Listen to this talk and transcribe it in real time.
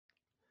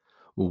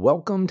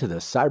Welcome to the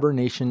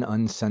Cybernation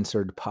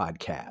Uncensored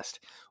podcast.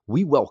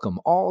 We welcome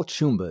all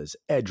Choombas,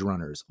 Edge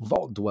Runners,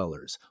 Vault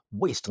Dwellers,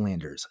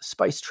 Wastelanders,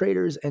 Spice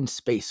Traders, and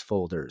Space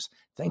Folders.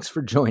 Thanks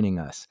for joining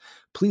us.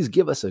 Please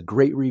give us a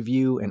great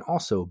review and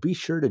also be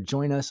sure to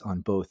join us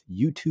on both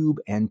YouTube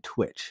and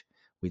Twitch.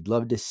 We'd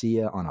love to see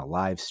you on a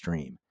live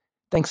stream.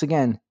 Thanks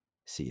again.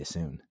 See you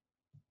soon.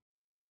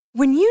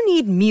 When you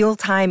need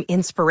mealtime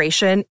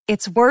inspiration,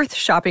 it's worth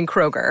shopping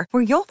Kroger,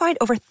 where you'll find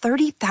over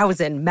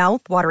 30,000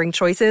 mouth-watering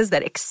choices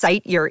that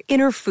excite your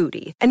inner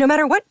foodie. And no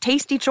matter what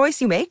tasty choice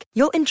you make,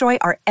 you'll enjoy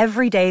our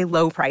everyday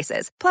low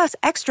prices, plus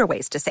extra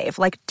ways to save,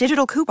 like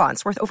digital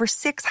coupons worth over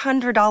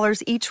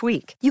 $600 each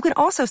week. You can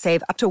also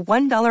save up to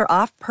 $1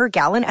 off per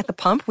gallon at the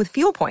pump with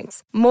fuel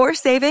points. More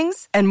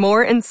savings and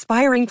more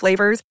inspiring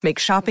flavors make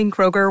shopping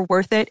Kroger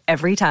worth it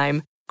every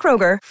time.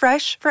 Kroger,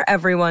 fresh for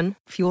everyone.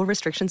 Fuel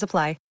restrictions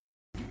apply.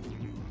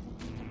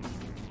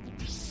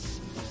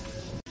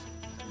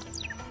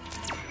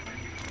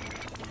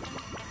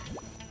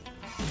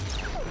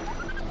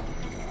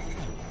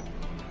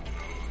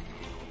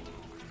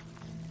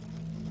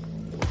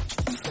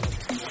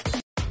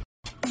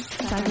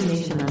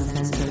 Cybernation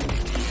Uncensored.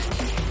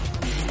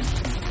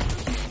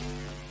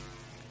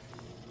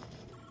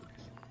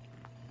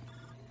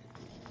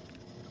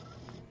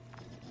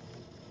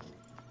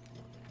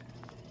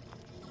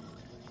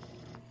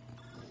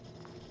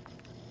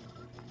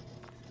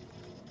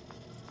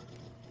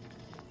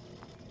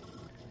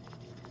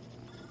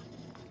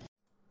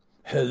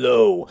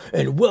 Hello,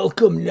 and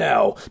welcome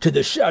now to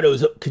the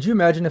Shadows of... Could you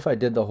imagine if I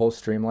did the whole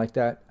stream like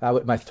that?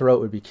 My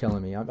throat would be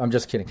killing me. I'm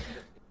just kidding.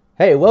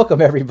 Hey,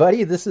 welcome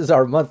everybody. This is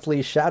our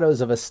monthly Shadows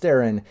of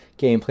Asterin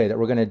gameplay that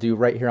we're going to do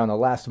right here on the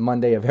last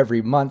Monday of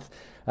every month.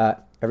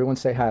 Everyone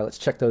say hi. Let's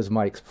check those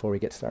mics before we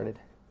get started.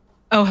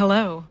 Oh,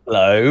 hello.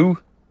 Hello.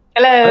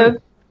 Hello. Nice.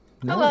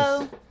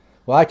 Hello.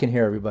 Well, I can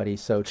hear everybody.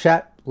 So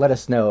chat, let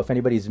us know if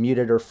anybody's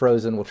muted or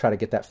frozen. We'll try to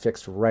get that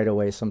fixed right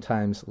away.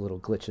 Sometimes little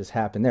glitches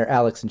happen. There,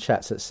 Alex in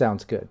chat says,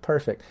 sounds good.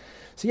 Perfect.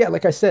 So yeah,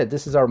 like I said,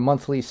 this is our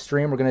monthly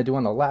stream we're going to do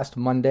on the last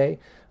Monday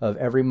of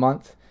every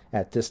month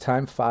at this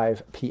time,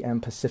 5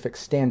 p.m. Pacific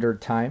Standard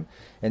Time.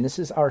 And this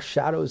is our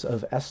Shadows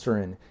of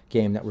Asterin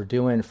game that we're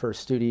doing for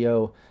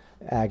Studio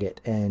Agate.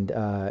 And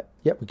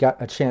we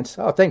got a chance.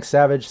 Oh, thanks,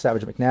 Savage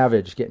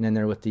McNavage, getting in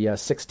there with the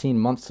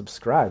 16-month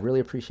subscribe. Really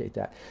appreciate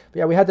that. But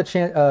yeah, we had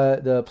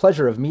the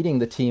pleasure of meeting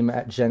the team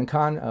at Gen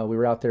Con. We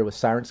were out there with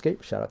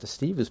Syrinscape. Shout out to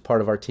Steve, who's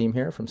part of our team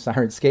here from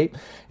Syrinscape.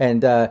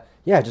 And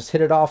just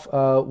hit it off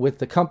with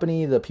the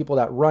company, the people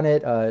that run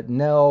it,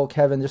 Nell,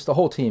 Kevin, just the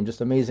whole team, just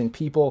amazing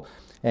people.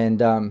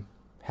 And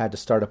had to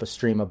start up a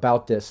stream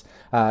about this.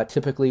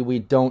 Typically, we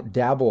don't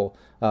dabble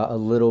a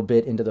little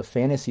bit into the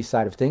fantasy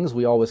side of things.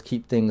 We always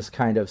keep things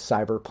kind of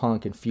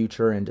cyberpunk and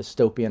future and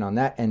dystopian on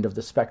that end of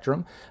the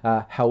spectrum.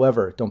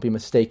 However, don't be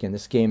mistaken.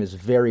 This game is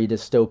very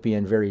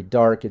dystopian, very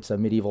dark. It's a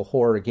medieval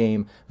horror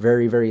game,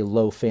 very, very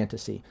low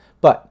fantasy.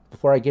 But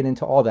before I get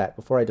into all that,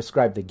 before I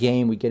describe the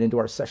game, we get into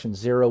our session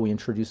 0, we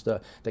introduce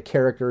the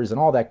characters and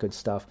all that good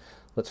stuff.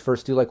 Let's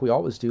first do like we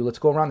always do. Let's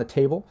go around the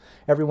table.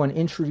 Everyone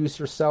introduce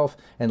yourself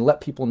and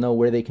let people know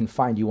where they can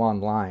find you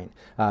online.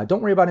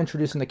 Don't worry about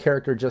introducing the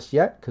character just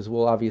yet, because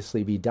we'll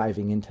obviously be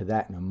diving into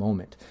that in a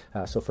moment.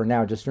 So for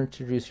now, just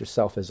introduce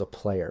yourself as a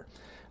player.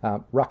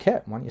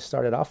 Rockette, why don't you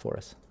start it off for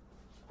us?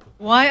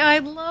 Why,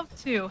 I'd love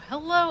to.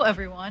 Hello,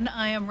 everyone.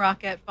 I am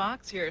Rockette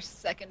Fox, your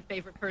second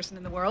favorite person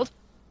in the world.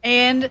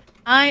 And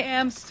I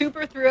am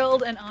super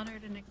thrilled and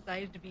honored and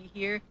excited to be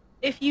here.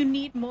 If you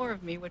need more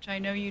of me, which I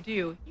know you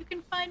do, you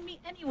can find me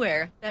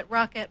anywhere that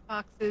Rockette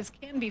Foxes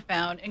can be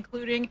found,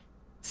 including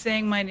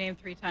saying my name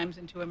 3 times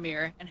into a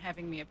mirror and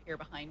having me appear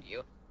behind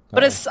you.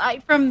 But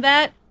aside from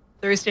that,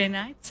 Thursday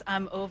nights,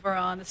 I'm over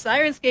on the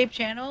Syrinscape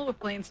channel. We're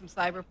playing some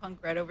Cyberpunk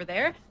Red over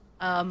there.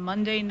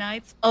 Monday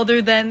nights,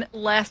 other than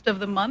last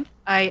of the month,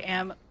 I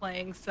am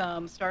playing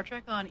some Star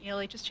Trek on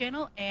ELH's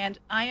channel, and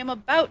I am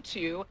about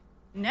to,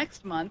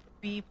 next month,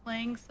 be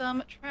playing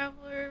some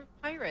Traveler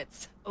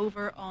Pirates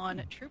over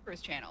on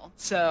Troopers channel.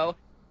 So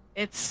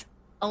it's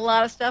a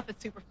lot of stuff.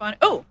 It's super fun.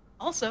 Oh,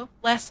 also,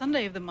 last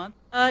Sunday of the month,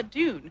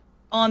 Dune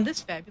on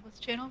this fabulous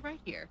channel right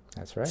here.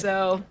 That's right.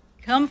 So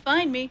come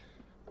find me.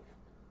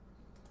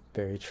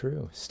 Very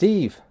true.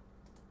 Steve.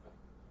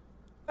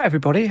 Hi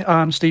everybody,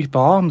 I'm Steve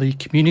Barr. I'm the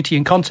Community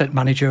and Content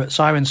Manager at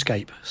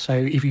Syrinscape. So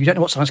if you don't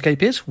know what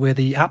Syrinscape is, we're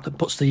the app that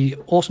puts the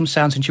awesome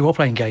sounds into your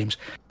role-playing games.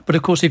 But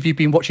of course, if you've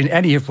been watching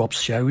any of Rob's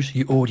shows,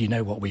 you already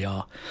know what we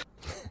are.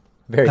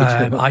 Very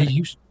true. I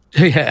used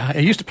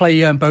to play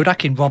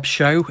Bodak in Rob's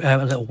show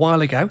a little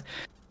while ago,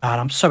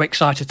 and I'm so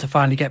excited to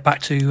finally get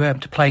back to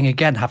playing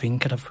again, having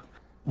kind of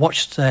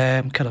watched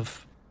like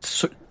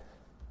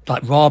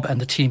Rob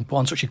and the team put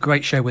on such a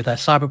great show with their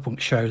Cyberpunk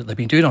show that they've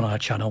been doing on our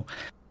channel.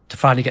 To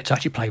finally get to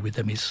actually play with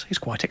them is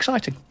quite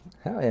exciting.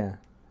 Hell yeah.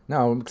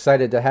 No, I'm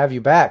excited to have you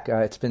back.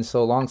 It's been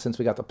so long since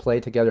we got to play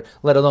together,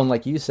 let alone,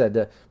 like you said,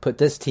 to put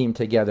this team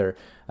together.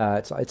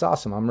 It's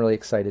awesome. I'm really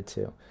excited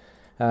too.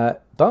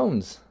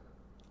 Bones.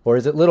 Or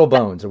is it Little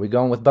Bones? Are we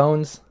going with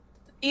Bones?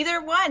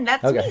 Either one.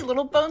 That's Okay. me,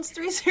 Little Bones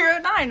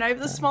 309. I have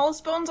the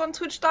smallest bones on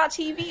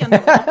Twitch.tv on the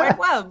World Wide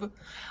Web.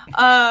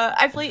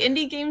 I play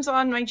indie games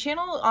on my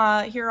channel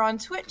here on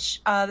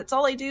Twitch. That's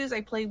all I do is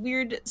I play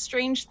weird,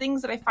 strange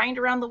things that I find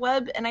around the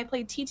web, and I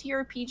play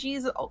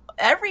TTRPGs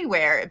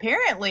everywhere,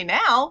 apparently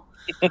now.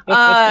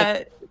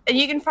 And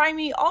you can find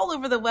me all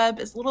over the web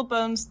as Little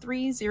Bones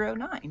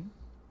 309.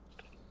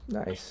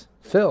 Nice.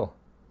 Phil.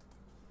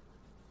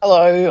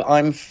 Hello,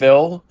 I'm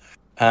Phil.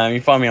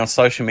 You find me on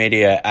social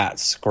media at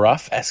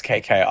Scruff,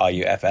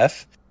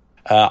 SKKRUFF.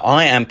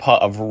 I am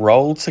part of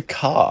Roll to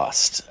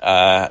Cast.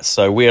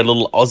 So we're a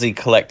little Aussie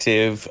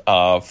collective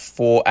of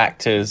 4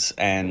 actors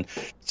and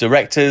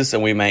directors,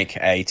 and we make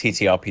a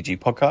TTRPG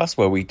podcast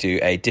where we do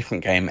a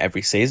different game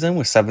every season.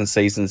 We're 7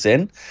 seasons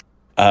in.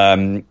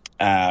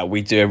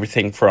 We do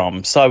everything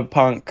from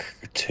Cyberpunk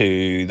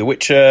to The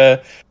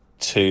Witcher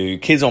to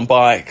Kids on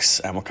Bikes,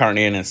 and we're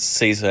currently in a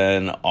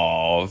season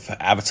of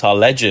Avatar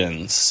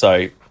Legends.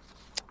 So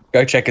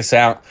go check us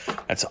out.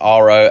 That's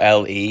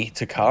ROLE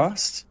to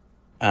cast.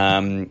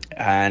 And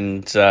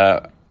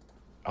I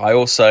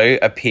also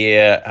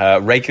appear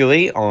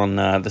regularly on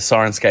the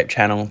Sirenscape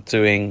channel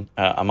doing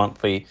a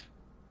monthly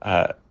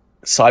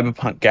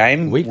Cyberpunk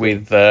game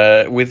with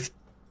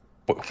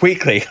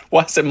weekly.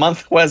 Why is it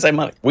month? Why is it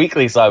month?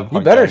 Weekly Cyberpunk. You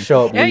better game.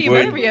 show up. Yeah, you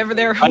better be over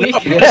there. I know, a week.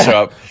 I better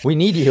show up. We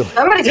need you.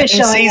 Somebody's been 10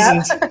 showing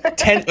seasons,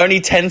 up.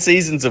 only 10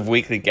 seasons of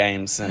weekly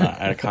games, and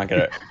I can't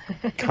get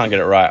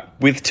it right.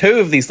 With 2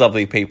 of these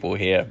lovely people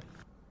here.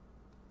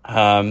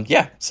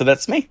 So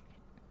that's me.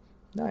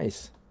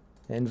 Nice.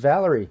 And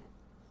Valerie.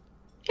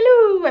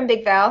 Hello, I'm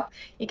Big Val.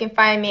 You can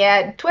find me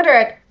at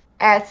Twitter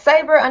at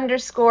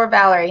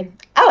cyber_Valerie.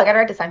 Oh, I got it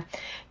right this time.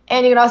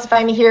 And you can also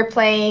find me here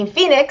playing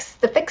Phoenix,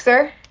 the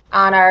Fixer,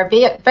 on our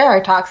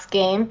Veritalks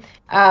game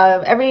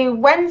every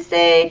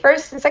Wednesday,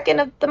 1st and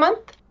 2nd of the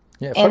month.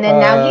 Yeah, And then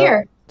now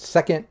here.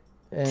 Second.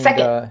 And,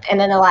 And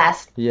then the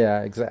last.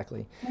 Yeah,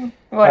 exactly.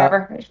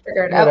 Whatever. Just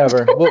figure it out.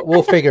 Whatever.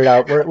 We'll figure it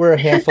out. We're a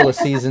handful of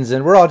seasons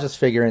and we're all just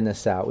figuring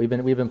this out. We've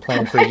been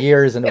playing for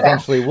years, and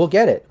eventually we'll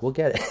get it.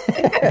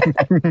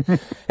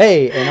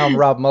 Hey, and I'm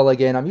Rob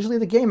Mulligan. I'm usually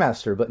the game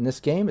master, but in this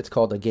game it's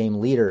called a game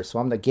leader. So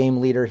I'm the game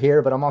leader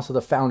here, but I'm also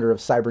the founder of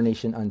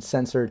Cybernation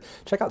Uncensored.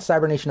 Check out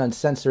Cybernation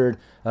Uncensored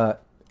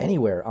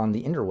anywhere on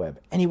the interweb.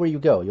 Anywhere you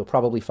go, you'll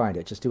probably find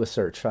it. Just do a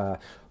search.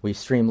 We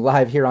stream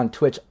live here on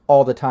Twitch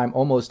all the time,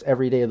 almost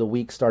every day of the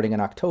week, starting in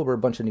October. A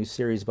bunch of new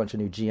series, a bunch of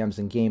new GMs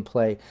and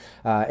gameplay.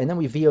 And then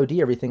we VOD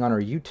everything on our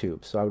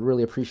YouTube. So I would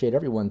really appreciate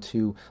everyone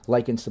to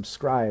like and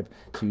subscribe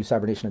to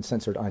Cybernation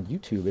Uncensored on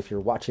YouTube. If you're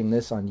watching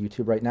this on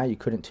YouTube right now, you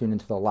couldn't tune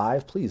into the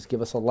live, please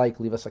give us a like,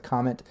 leave us a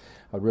comment.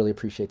 I'd really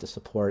appreciate the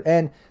support.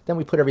 And then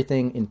we put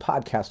everything in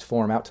podcast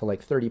form out to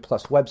like 30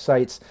 plus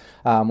websites.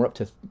 We're up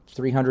to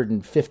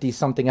 350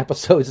 something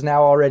episodes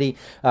now already.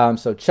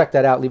 So check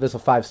that out. Leave us a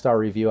 5-star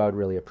review. I would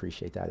really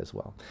appreciate that as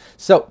well.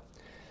 So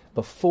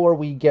before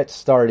we get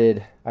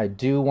started, I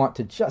do want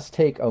to just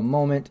take a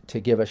moment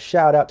to give a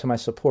shout out to my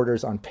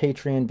supporters on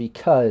Patreon,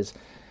 because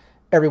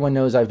everyone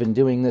knows I've been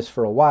doing this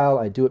for a while.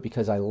 I do it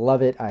because I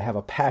love it. I have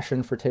a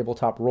passion for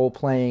tabletop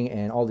role-playing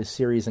and all the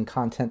series and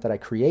content that I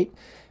create,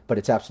 but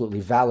it's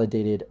absolutely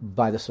validated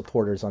by the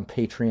supporters on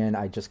Patreon.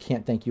 I just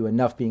can't thank you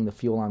enough being the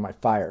fuel on my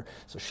fire.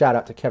 So shout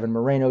out to Kevin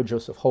Moreno,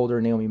 Joseph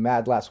Holder, Naomi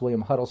Madlass,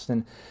 William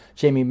Huddleston,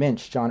 Jamie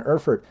Minch, John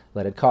Erfurt,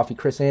 Leaded Coffee,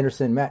 Chris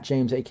Anderson, Matt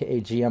James,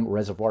 a.k.a. GM,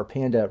 Reservoir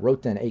Panda,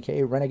 Roten,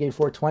 a.k.a. Renegade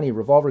 420,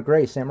 Revolver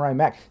Gray, Samurai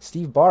Mac,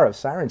 Steve Barr of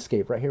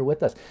Sirenscape, right here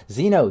with us,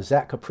 Zeno,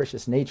 Zach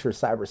Capricious Nature,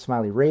 Cyber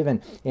Smiley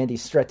Raven, Andy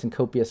Stretton,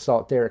 Copious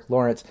Salt, Derek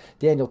Lawrence,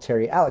 Daniel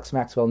Terry, Alex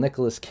Maxwell,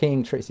 Nicholas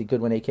King, Tracy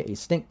Goodwin, a.k.a.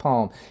 Stink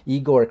Palm,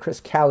 Igor,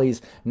 Chris Callies,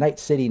 Night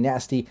City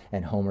Nasty,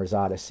 and Homer's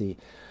Odyssey.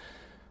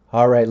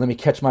 All right, let me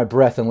catch my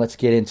breath and let's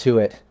get into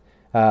it.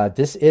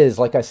 This is,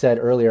 like I said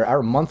earlier,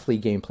 our monthly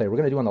gameplay. We're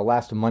going to do on the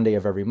last Monday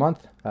of every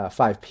month,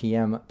 5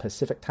 p.m.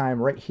 Pacific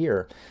time, right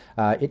here.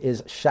 It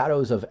is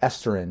Shadows of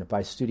Esteren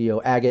by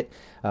Studio Agate,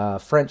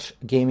 French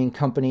gaming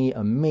company,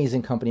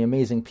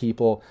 amazing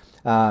people.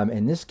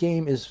 And this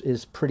game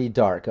is pretty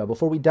dark.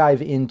 Before we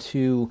dive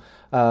into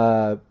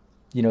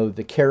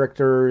the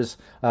characters,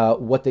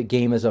 what the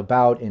game is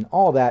about, and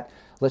all that,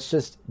 let's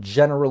just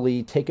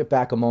generally take it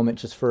back a moment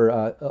just for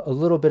a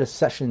little bit of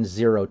Session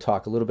Zero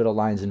talk, a little bit of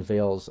lines and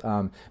veils,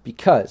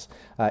 because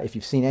if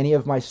you've seen any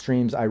of my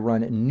streams, I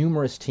run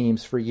numerous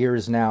teams for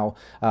years now,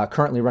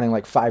 currently running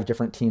like 5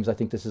 different teams. I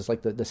think this is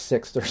like the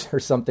 6th or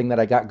something that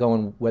I got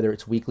going, whether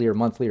it's weekly or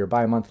monthly or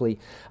bi-monthly.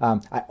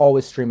 I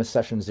always stream a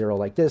Session Zero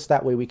like this.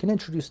 That way we can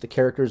introduce the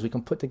characters, we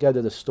can put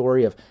together the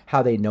story of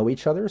how they know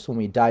each other, so when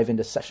we dive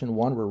into Session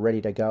 1, we're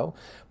ready to go.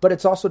 But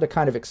it's also to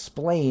kind of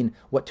explain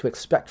what to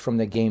expect from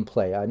the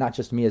gameplay. Not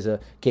just me as a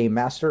game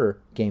master or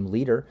game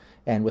leader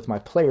and with my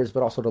players,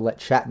 but also to let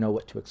chat know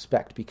what to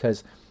expect,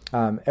 because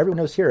everyone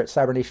knows here at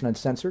Cybernation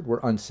Uncensored, we're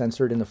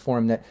uncensored in the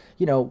form that,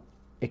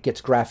 it gets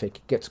graphic,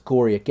 it gets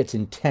gory, it gets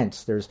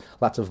intense. There's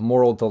lots of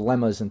moral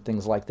dilemmas and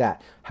things like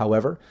that.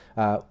 However,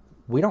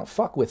 we don't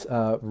fuck with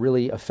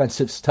really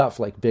offensive stuff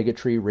like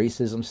bigotry,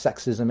 racism,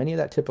 sexism, any of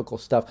that typical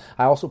stuff.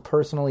 I also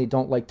personally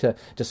don't like to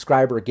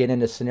describe or get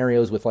into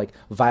scenarios with like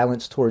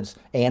violence towards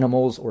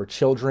animals or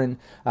children.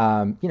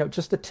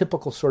 Just the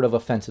typical sort of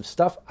offensive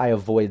stuff. I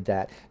avoid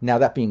that. Now,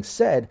 that being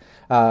said,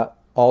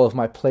 all of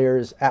my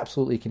players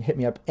absolutely can hit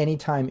me up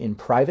anytime in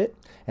private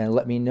and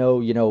let me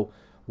know,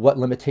 what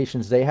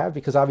limitations they have,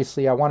 because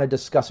obviously I want to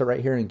discuss it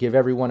right here and give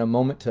everyone a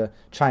moment to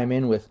chime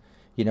in with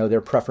their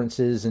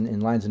preferences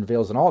and lines and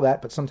veils and all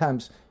that. But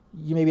sometimes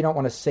you maybe don't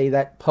want to say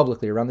that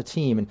publicly around the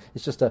team, and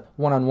it's just a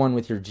one-on-one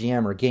with your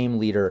GM or game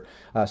leader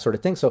sort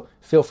of thing. So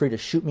feel free to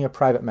shoot me a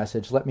private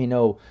message. Let me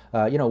know,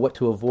 what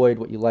to avoid,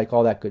 what you like,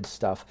 all that good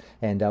stuff,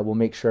 and we'll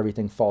make sure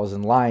everything falls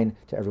in line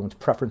to everyone's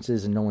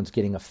preferences and no one's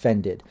getting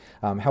offended.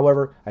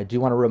 However, I do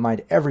want to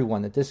remind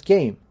everyone that this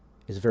game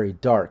is very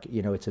dark.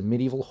 It's a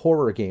medieval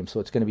horror game, so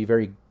it's going to be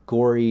very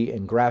gory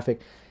and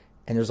graphic.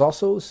 And there's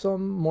also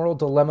some moral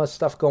dilemma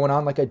stuff going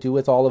on, like I do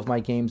with all of my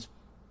games.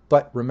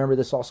 But remember,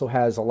 this also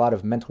has a lot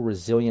of mental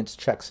resilience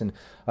checks and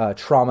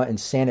trauma and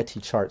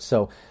sanity charts.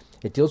 So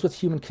it deals with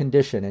human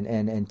condition.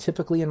 And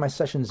typically in my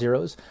session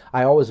zeros,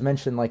 I always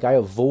mention, like, I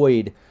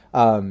avoid,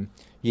 human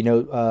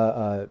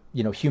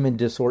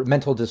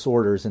mental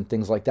disorders and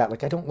things like that.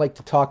 Like, I don't like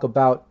to talk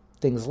about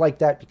things like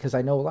that because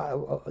I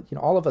know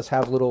all of us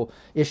have little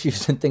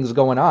issues and things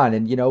going on,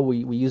 and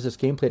we use this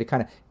gameplay to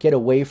kind of get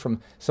away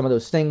from some of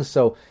those things.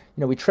 So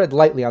we tread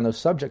lightly on those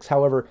subjects.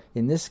 However,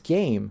 in this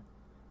game,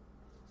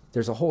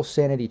 there's a whole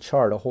sanity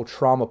chart, a whole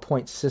trauma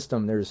point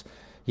system. There's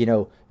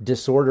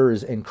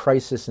disorders and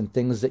crisis and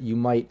things that you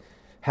might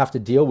have to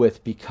deal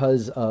with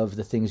because of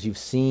the things you've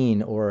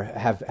seen or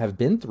have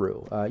been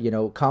through.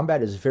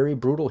 Combat is very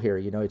brutal here.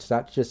 It's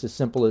not just as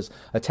simple as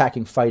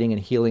attacking, fighting,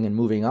 and healing and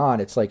moving on.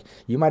 It's like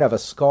you might have a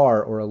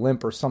scar or a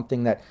limp or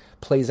something that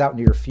plays out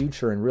into your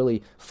future and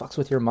really fucks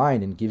with your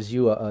mind and gives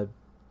you a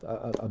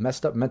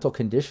messed up mental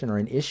condition or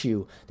an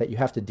issue that you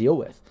have to deal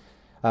with.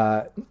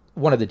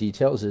 One of the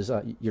details is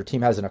your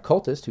team has an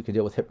occultist who can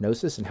deal with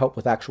hypnosis and help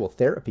with actual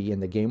therapy in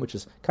the game, which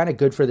is kind of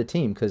good for the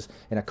team because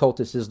an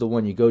occultist is the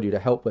one you go to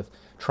help with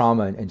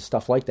trauma and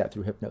stuff like that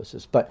through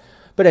hypnosis. But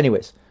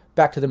anyways,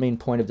 back to the main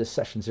point of this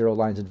session zero,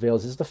 Lines and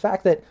Veils, is the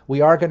fact that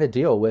we are going to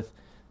deal with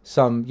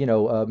some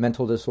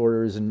mental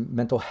disorders and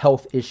mental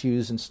health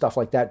issues and stuff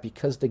like that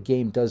because the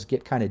game does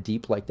get kind of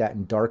deep like that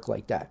and dark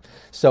like that.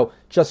 So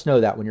just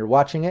know that when you're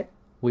watching it,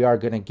 we are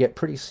going to get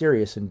pretty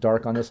serious and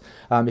dark on this.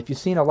 If you've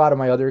seen a lot of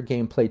my other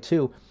gameplay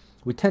too,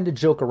 we tend to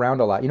joke around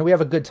a lot. We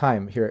have a good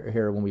time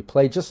here when we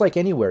play, just like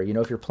anywhere.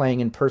 If you're playing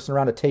in person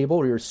around a table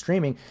or you're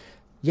streaming,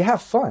 you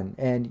have fun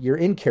and you're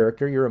in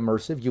character, you're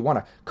immersive. You want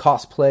to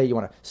cosplay, you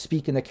want to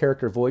speak in the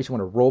character voice, you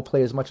want to role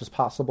play as much as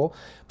possible.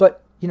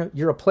 But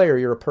you're a player,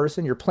 you're a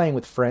person, you're playing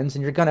with friends,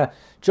 and you're going to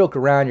joke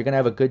around, you're going to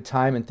have a good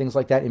time and things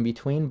like that in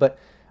between. But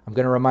I'm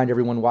going to remind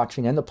everyone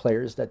watching and the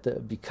players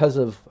that because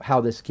of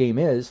how this game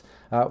is,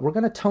 we're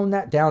going to tone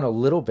that down a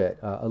little bit,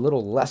 a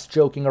little less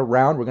joking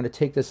around. We're going to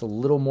take this a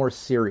little more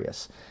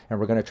serious, and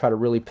we're going to try to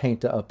really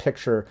paint a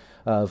picture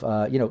of,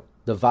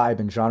 the vibe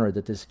and genre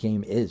that this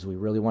game is. We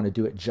really want to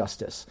do it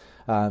justice.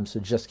 So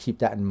just keep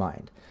that in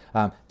mind.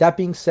 That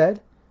being said,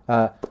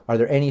 are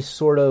there any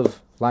sort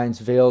of lines,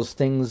 veils,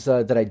 things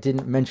that I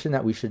didn't mention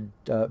that we should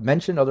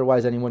mention?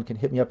 Otherwise, anyone can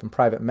hit me up in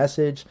private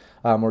message.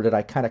 Or did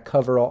I kind of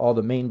cover all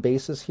the main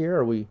bases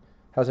here?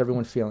 How's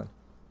everyone feeling?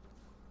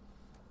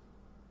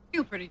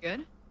 Feel pretty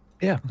good.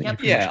 Yeah.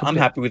 I'm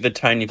happy with the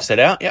tone you've set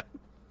out. Yep.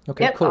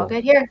 Okay, yep, cool. all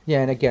good here.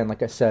 Yeah, and again,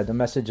 like I said, the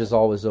message is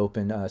always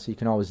open, so you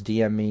can always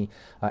DM me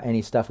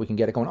any stuff. We can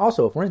get it going.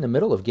 Also, if we're in the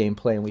middle of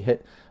gameplay and we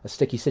hit a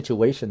sticky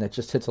situation that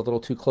just hits a little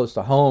too close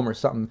to home or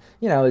something,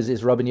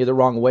 is rubbing you the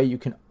wrong way, you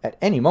can, at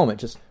any moment,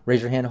 just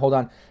raise your hand, hold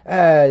on,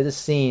 this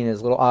scene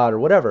is a little odd or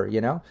whatever,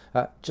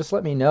 just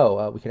let me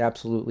know. We can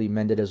absolutely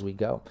mend it as we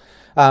go.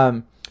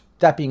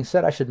 That being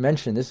said, I should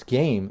mention this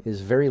game is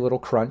very little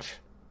crunch.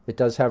 It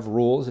does have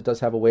rules. It does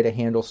have a way to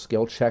handle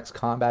skill checks,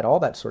 combat, all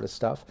that sort of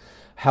stuff.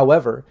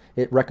 However,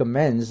 it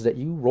recommends that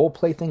you role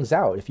play things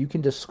out. If you can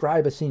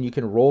describe a scene, you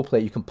can role play,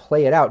 you can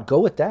play it out. Go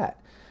with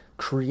that.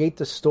 Create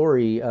the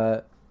story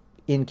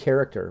in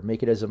character.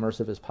 Make it as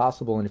immersive as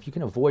possible. And if you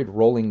can avoid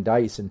rolling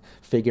dice and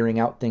figuring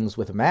out things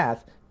with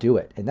math, do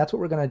it. And that's what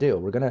we're going to do.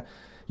 We're going to,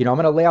 I'm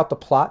going to lay out the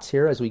plots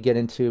here as we get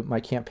into my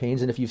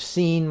campaigns. And if you've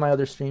seen my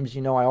other streams,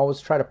 I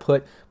always try to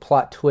put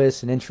plot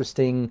twists and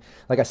interesting,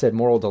 like I said,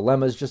 moral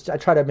dilemmas. I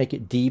try to make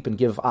it deep and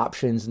give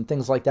options and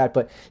things like that.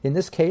 But in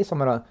this case, I'm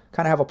going to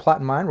kind of have a plot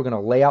in mind. We're going to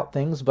lay out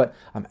things, but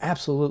I'm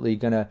absolutely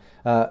going to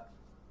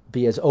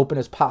be as open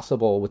as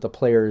possible with the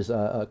players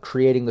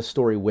creating the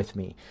story with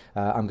me.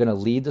 I'm going to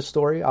lead the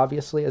story,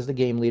 obviously, as the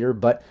game leader,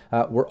 but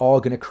we're all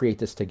going to create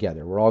this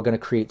together. We're all going to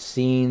create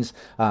scenes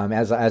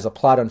as a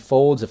plot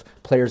unfolds. If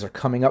players are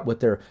coming up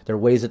with their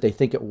ways that they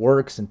think it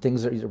works and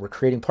things that we're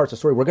creating parts of the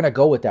story, we're going to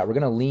go with that. We're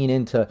going to lean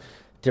into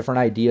different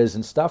ideas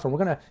and stuff, and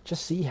we're going to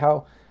just see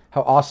how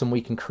how awesome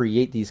we can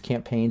create these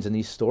campaigns and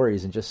these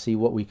stories and just see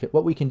what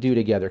we can do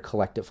together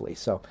collectively.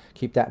 So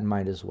keep that in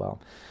mind as well.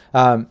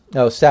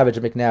 Savage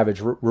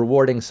McNavage,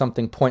 rewarding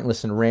something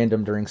pointless and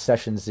random during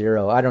session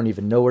 0. I don't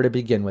even know where to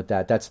begin with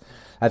that.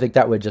 I think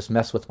that would just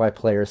mess with my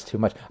players too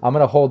much. I'm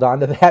going to hold on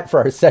to that for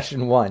our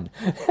session 1.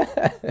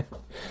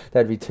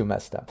 That'd be too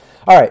messed up.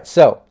 All right,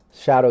 so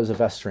Shadows of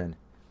Estrin.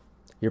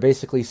 You're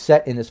basically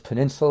set in this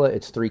peninsula.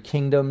 It's 3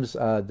 kingdoms.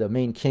 The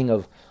main king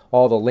of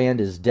all the land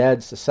is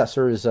dead.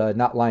 Successor is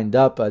not lined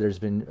up. There's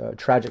been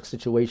tragic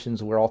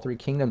situations where all 3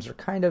 kingdoms are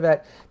kind of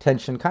at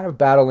tension, kind of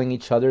battling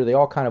each other. They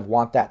all kind of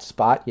want that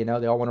spot, They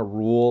all want to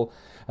rule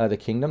the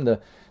kingdom.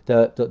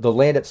 The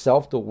land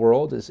itself, the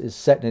world, is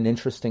set in an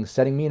interesting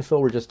setting. Me and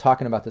Phil were just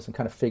talking about this and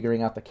kind of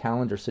figuring out the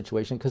calendar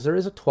situation, because there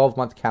is a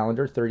 12-month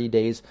calendar, 30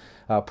 days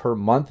per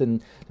month,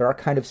 and there are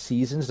kind of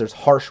seasons. There's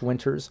harsh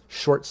winters,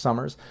 short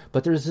summers,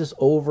 but there's this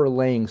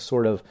overlaying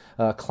sort of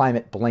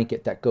climate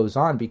blanket that goes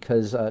on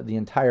because the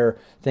entire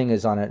thing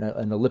is on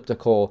an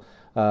elliptical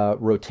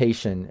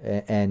rotation,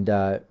 and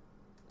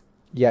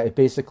it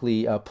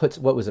basically puts,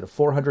 what was it, a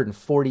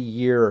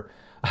 440-year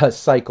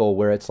cycle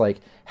where it's like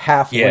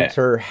half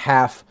winter,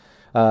 half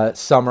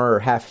summer, or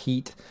half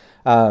heat.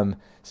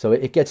 So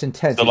it gets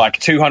intense. So like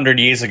 200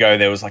 years ago,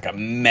 there was like a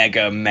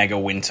mega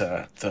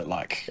winter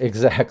that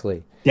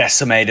exactly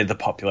decimated the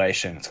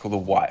population. It's called the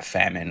White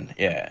Famine.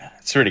 Yeah,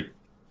 it's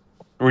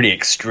really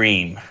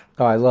extreme.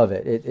 Oh, I love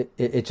it.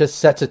 It just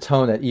sets a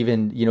tone that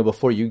even,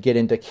 before you get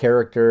into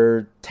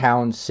character,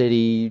 town,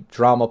 city,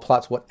 drama,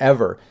 plots,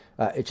 whatever,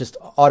 it just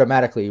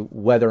automatically,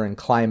 weather and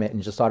climate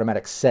and just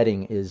automatic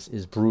setting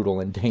is brutal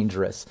and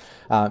dangerous.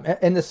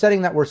 And the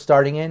setting that we're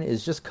starting in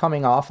is just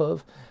coming off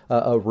of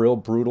a real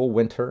brutal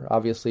winter,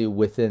 obviously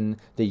within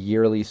the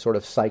yearly sort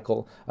of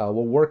cycle.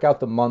 We'll work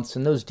out the months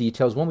and those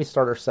details when we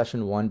start our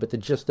session 1, but the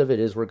gist of it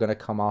is we're going to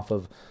come off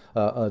of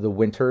the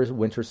winter.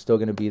 Winter's still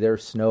going to be there,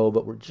 snow,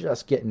 but we're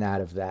just getting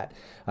out of that,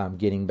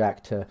 getting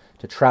back to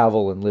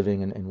travel and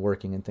living and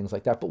working and things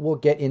like that. But we'll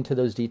get into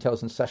those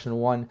details in session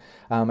 1.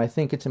 I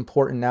think it's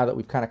important now that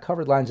we've kind of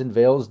covered lines and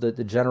veils, the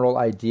general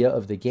idea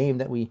of the game,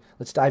 that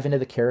let's dive into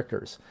the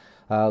characters.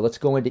 Let's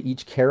go into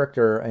each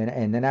character,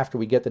 and then after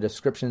we get the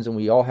descriptions and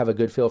we all have a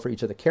good feel for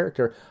each of the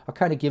character, I'll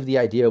kind of give the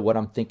idea of what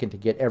I'm thinking to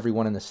get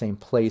everyone in the same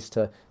place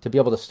to be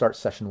able to start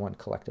session 1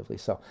 collectively.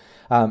 So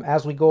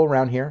as we go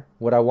around here,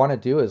 what I want to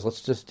do is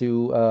let's just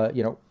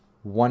do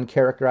one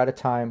character at a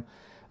time.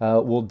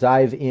 We'll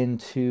dive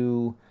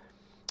into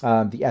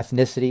the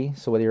ethnicity,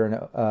 so whether you're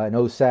an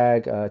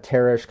Osag,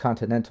 Teresh,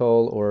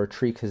 Continental, or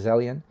Tree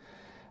Kazelian.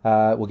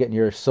 We'll get into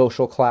your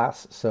social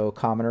class, so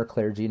commoner,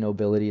 clergy,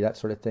 nobility, that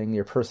sort of thing.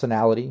 Your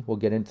personality, we'll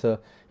get into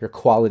your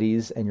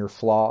qualities and your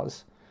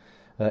flaws,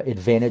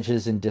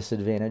 advantages and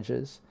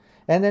disadvantages.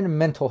 And then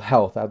mental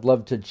health. I'd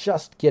love to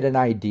just get an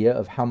idea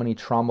of how many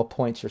trauma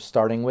points you're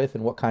starting with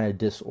and what kind of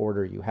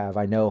disorder you have.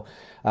 I know,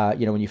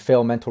 when you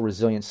fail mental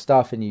resilience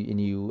stuff and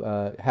you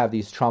have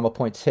these trauma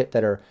points hit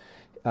that are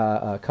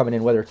coming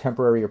in, whether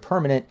temporary or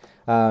permanent,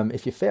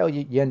 if you fail,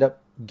 you end up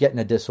getting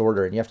a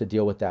disorder, and you have to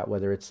deal with that,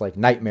 whether it's like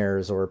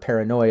nightmares or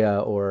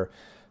paranoia or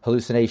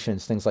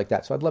hallucinations, things like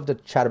that. So I'd love to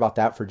chat about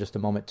that for just a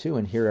moment too,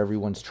 and hear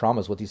everyone's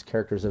traumas, what these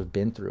characters have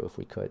been through, if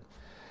we could.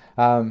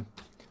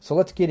 So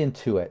let's get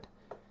into it.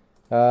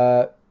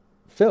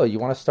 Phil, you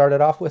want to start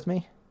it off with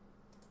me?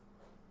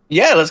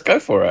 Yeah, let's go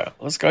for it.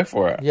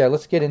 Yeah,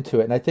 let's get into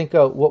it. And I think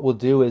what we'll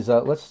do is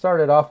let's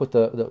start it off with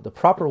the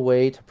proper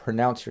way to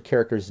pronounce your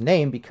character's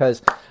name,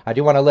 because I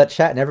do want to let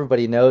chat and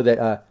everybody know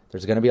that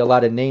there's going to be a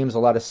lot of names, a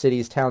lot of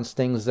cities, towns,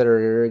 things that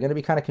are going to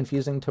be kind of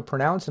confusing to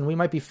pronounce, and we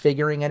might be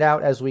figuring it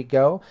out as we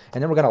go.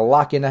 And then we're going to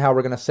lock into how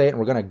we're going to say it, and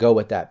we're going to go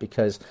with that,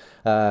 because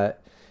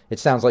it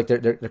sounds like there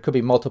could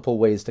be multiple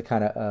ways to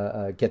kind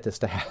of get this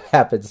to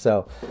happen.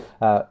 So,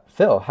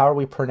 Phil, how are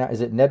we pronouncing?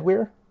 Is it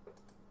Nedweir?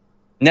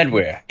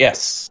 Nedweir,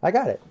 yes. I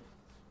got it.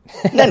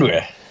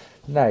 Nedweir.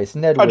 Nice,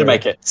 Nedweir. Hard to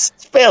make it. It's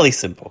fairly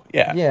simple,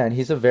 yeah. Yeah, and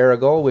he's a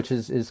Varigol, which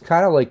is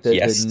kind of like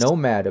the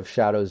nomad of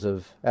Shadows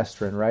of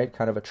Estrin, right?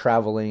 Kind of a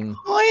traveling...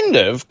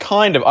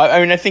 Kind of. I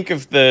mean, I think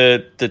of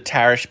the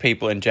Tarish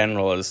people in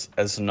general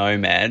as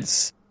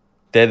nomads.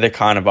 They're the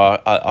kind of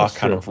our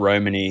kind of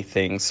Romany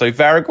thing. So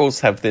Varigols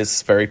have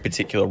this very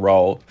particular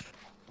role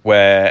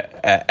where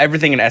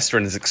everything in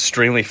Estrin is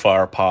extremely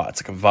far apart.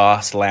 It's like a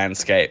vast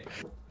landscape.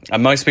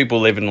 And most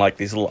people live in like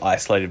these little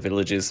isolated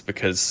villages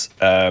because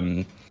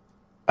there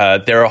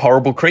are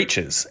horrible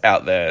creatures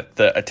out there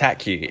that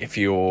attack you if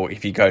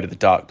you go to the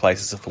dark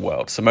places of the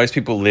world. So most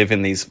people live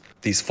in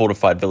these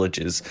fortified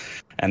villages,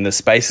 and the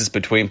spaces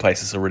between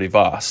places are really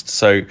vast.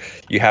 So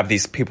you have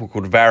these people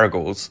called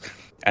Varigols,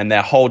 and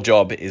their whole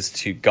job is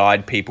to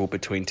guide people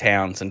between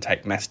towns and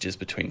take messages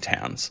between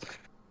towns.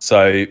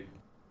 So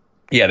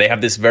yeah, they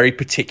have this very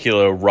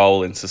particular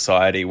role in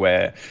society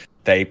where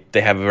they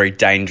have a very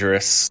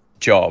dangerous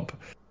job,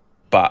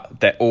 but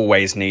they're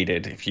always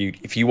needed. If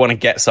you want to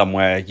get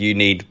somewhere, you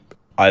need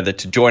either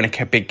to join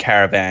a big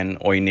caravan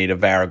or you need a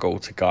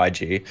Varigol to guide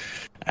you.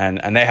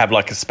 and they have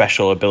like a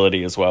special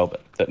ability as well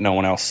that no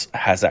one else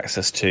has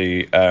access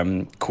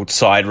to, called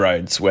Side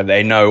Roads, where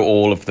they know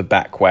all of the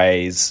back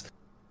ways,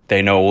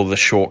 they know all the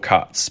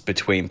shortcuts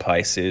between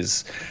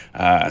places,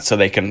 so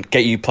they can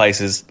get you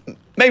places,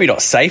 maybe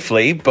not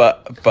safely,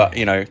 but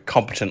you know,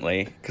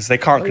 competently, because they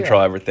can't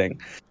control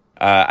everything.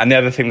 And the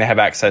other thing they have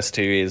access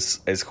to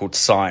is called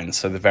signs.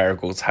 So the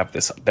Varigals have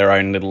their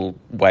own little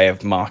way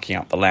of marking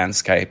up the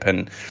landscape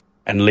and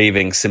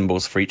leaving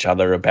symbols for each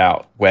other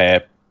about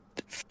where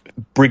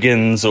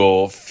brigands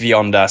or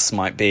Fiondas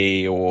might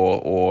be,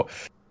 or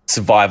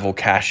survival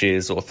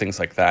caches or things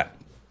like that.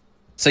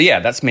 So yeah,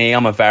 that's me.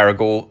 I'm a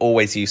Varigal,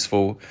 always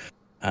useful.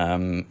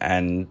 I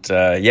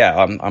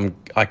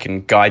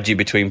can guide you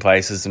between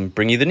places and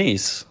bring you the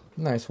news.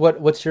 Nice.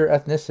 What's your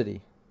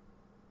ethnicity?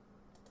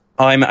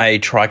 I'm a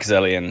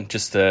Trixelian,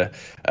 just a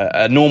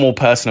normal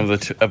person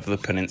of the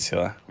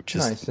peninsula, which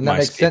is nice. And that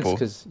makes sense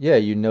because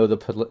you know the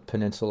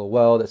peninsula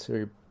well. That's where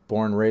you're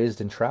born,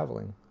 raised, and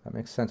traveling. That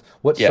makes sense.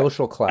 What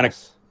social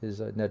class is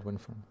Nedwin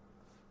from?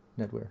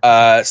 Nedware.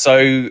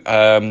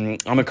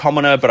 I'm a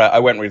commoner, but I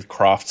went with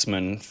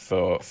craftsman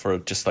for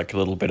just like a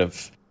little bit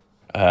of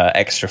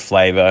extra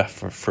flavor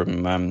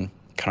from kind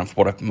of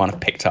what I might have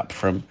picked up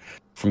from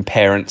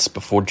parents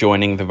before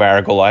joining the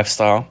Varigal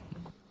lifestyle.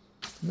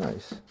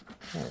 Nice.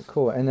 All right,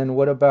 cool. And then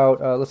what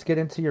about, let's get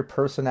into your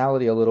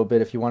personality a little bit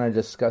if you want to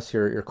discuss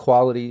your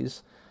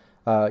qualities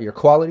and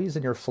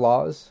your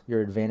flaws,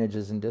 your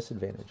advantages and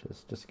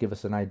disadvantages. Just give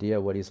us an idea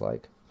of what he's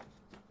like.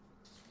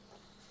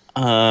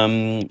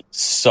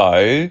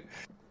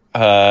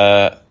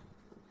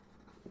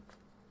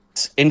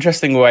 It's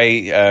interesting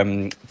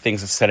way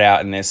things are set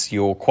out in this.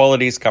 Your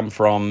qualities come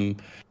from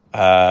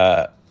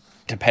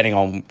depending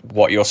on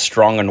what you're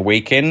strong and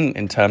weak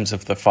in terms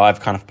of the 5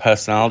 kind of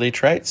personality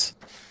traits.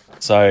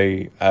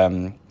 So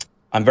I'm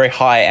very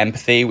high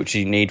empathy, which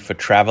you need for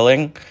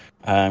traveling,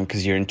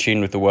 because you're in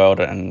tune with the world,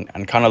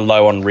 and kind of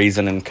low on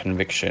reason and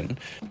conviction.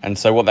 And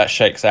so what that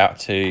shakes out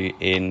to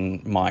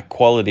in my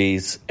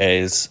qualities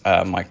is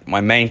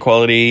my main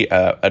quality,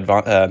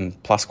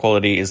 plus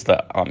quality, is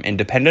that I'm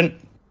independent,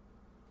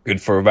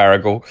 good for a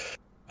Varigal.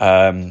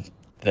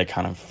 They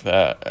kind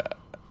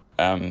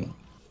of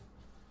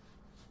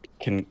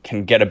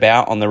can get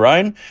about on their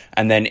own.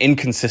 And then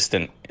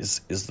inconsistent is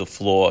the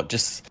flaw.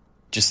 Just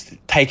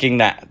taking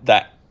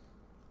that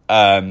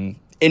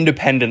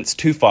independence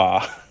too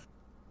far,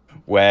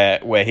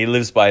 where he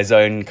lives by his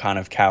own kind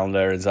of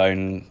calendar, his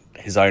own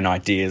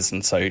ideas,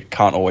 and so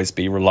can't always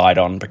be relied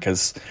on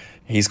because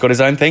he's got his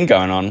own thing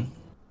going on.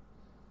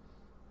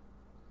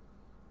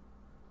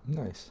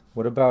 Nice.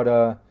 What about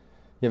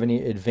you have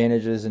any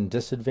advantages and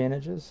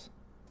disadvantages?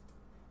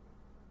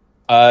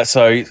 I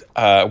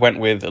went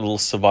with a little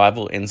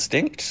survival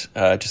instinct.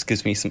 Just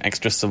gives me some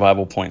extra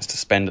survival points to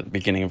spend at the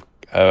beginning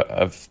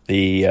of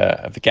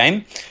the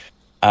game,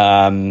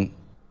 and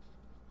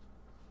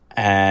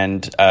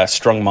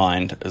strong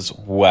mind as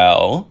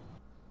well.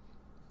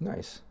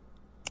 Nice.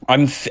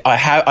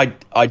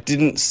 I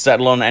didn't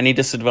settle on any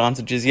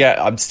disadvantages yet.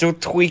 I'm still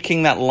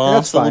tweaking that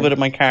last little bit of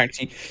my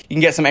character. You can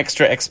get some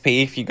extra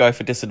XP if you go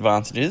for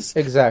disadvantages.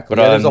 Exactly.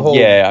 But there's a whole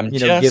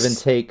give and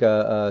take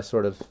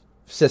sort of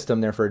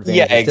system there for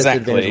advantages. Yeah,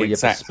 exactly. Disadvantage where you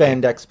have to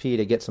spend XP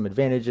to get some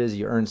advantages.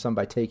 You earn some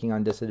by taking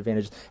on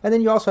disadvantages, and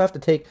then you also have to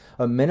take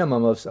a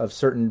minimum of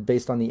certain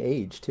based on the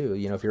age too.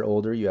 You know, if you're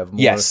older, you have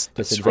more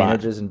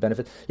disadvantages and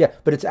benefits. Yeah,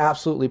 but it's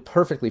absolutely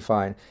perfectly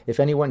fine. If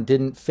anyone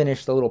didn't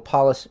finish the little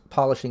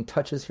polishing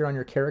touches here on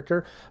your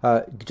character,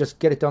 just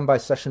get it done by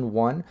session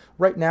 1.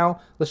 Right now,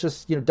 let's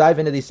just dive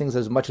into these things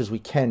as much as we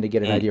can to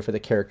get an idea for the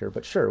character.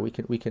 But sure, we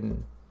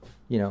can.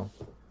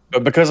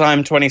 But because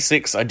I'm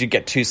 26, I do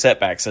get 2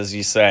 setbacks, as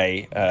you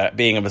say.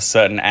 Being of a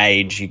certain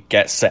age, you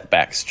get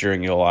setbacks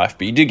during your life,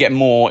 but you do get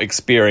more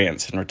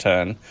experience in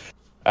return.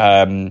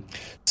 There's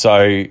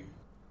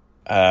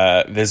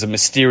a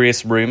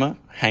mysterious rumor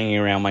hanging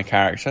around my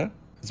character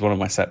as one of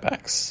my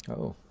setbacks.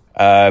 Oh.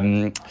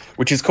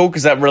 Which is cool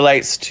because that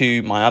relates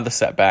to my other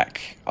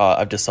setback,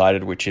 I've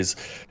decided, which is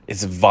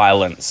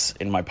violence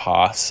in my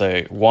past.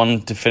 So one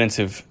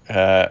definitive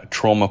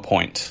trauma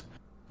point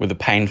with a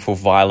painful,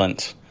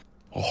 violent,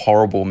 or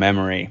horrible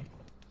memory.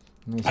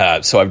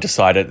 So I've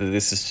decided that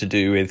this is to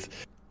do with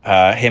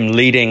him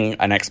leading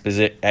an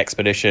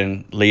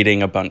expedition,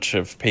 leading a bunch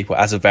of people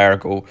as a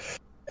Varigal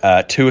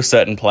to a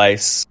certain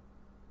place.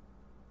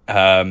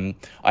 I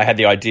had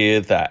the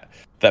idea that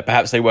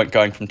perhaps they weren't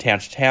going from town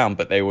to town,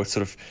 but they were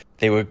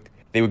they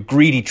were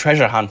greedy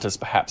treasure hunters,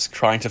 perhaps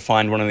trying to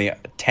find one of the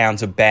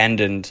towns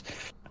abandoned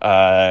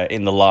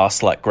in the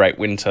last Great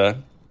Winter.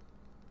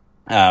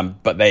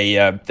 But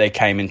they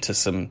came into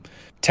some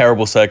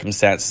terrible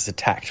circumstances,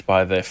 attacked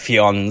by the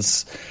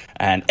Fions,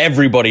 and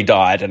everybody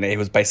died, and it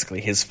was basically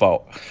his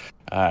fault.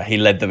 He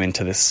led them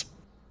into this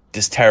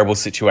terrible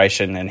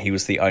situation, and he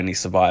was the only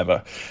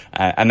survivor.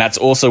 And that's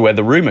also where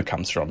the rumor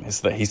comes from, is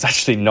that he's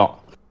actually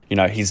not,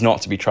 he's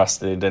not to be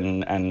trusted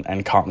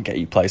and can't get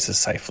you places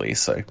safely.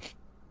 So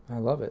I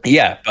love it.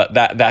 Yeah, but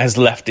that has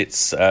left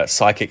its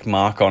psychic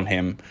mark on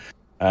him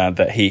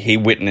that he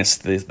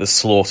witnessed the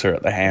slaughter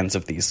at the hands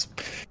of these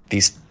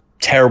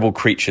terrible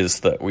creatures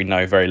that we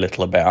know very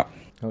little about.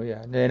 Oh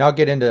yeah, and I'll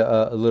get into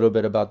a little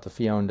bit about the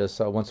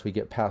Feondas once we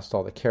get past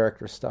all the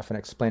character stuff and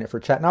explain it for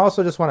chat. And I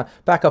also just want to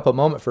back up a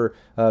moment for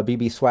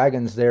BB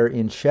Swaggins there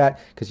in chat,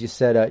 because you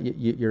said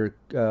you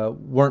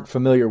weren't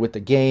familiar with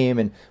the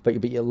game,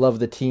 but you love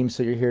the team,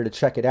 so you're here to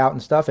check it out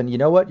and stuff. And you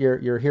know what?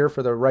 You're here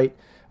for the right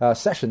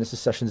session. This is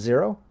session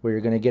 0, where you're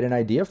going to get an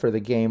idea for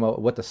the game,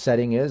 what the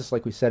setting is.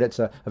 Like we said, it's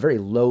a very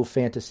low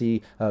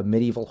fantasy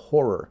medieval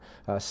horror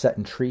set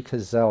in Tree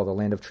Kazel, the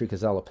land of Tree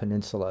Kazel, a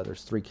peninsula.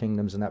 There's 3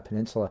 kingdoms in that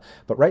peninsula.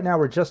 But right now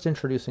we're just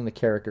introducing the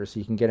characters, so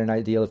you can get an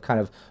idea of kind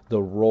of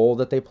the role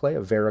that they play,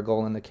 of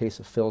Varigol in the case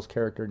of Phil's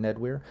character,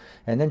 Nedweir.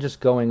 And then just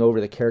going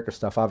over the character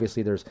stuff.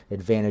 Obviously there's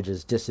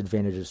advantages,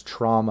 disadvantages,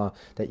 trauma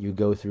that you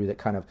go through that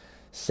kind of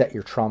set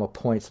your trauma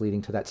points,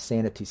 leading to that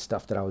sanity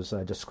stuff that I was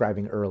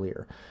describing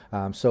earlier.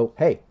 So,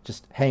 hey,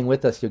 just hang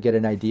with us. You'll get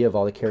an idea of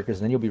all the characters,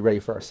 and then you'll be ready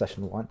for our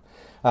session 1.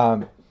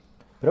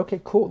 But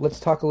okay, cool. Let's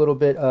talk a little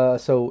bit.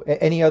 So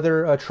any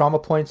other trauma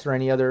points or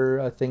any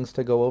other things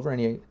to go over?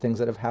 Any things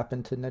that have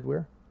happened to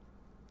Nedweir?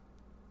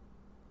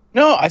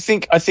 No, I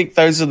think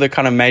those are the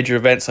kind of major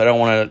events. I don't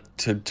want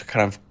to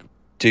kind of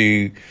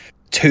do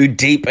too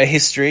deep a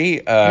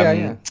history.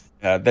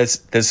 There's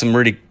some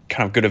really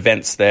kind of good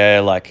events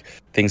there, like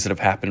things that have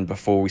happened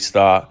before we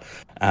start,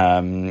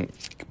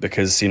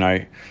 because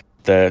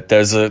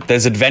there's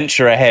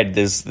adventure ahead.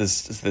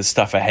 There's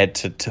stuff ahead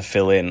to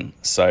fill in.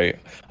 So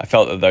I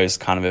felt that those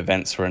kind of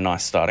events were a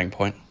nice starting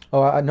point.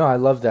 Oh, no, I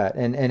love that.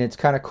 And it's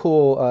kind of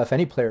cool if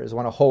any players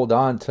want to hold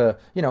on to,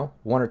 1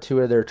 or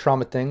 2 of their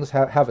trauma things,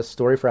 have a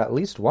story for at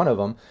least one of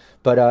them.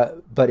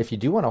 But if you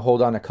do want to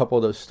hold on a couple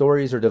of those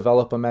stories or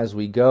develop them as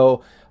we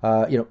go,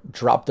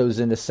 drop those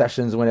into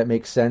sessions when it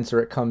makes sense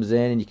or it comes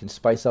in and you can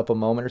spice up a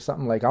moment or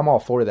something. Like, I'm all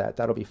for that.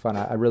 That'll be fun.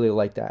 I really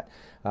like that.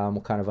 We'll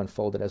kind of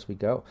unfold it as we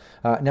go.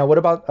 Now, what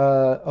about,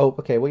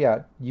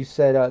 you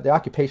said the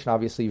occupation,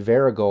 obviously,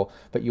 Varigol,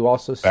 but you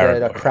also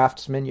said a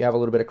craftsman. You have a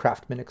little bit of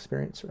craftsman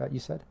experience, right? You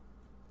said?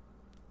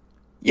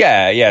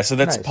 Yeah. So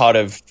that's nice. Part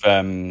of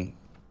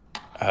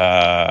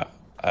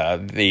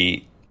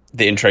the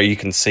intro. You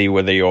can see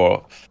whether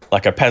you're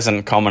like a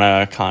peasant,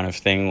 commoner kind of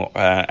thing,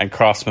 and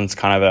craftsman's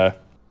kind of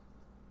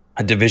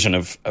a division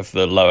of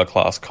the lower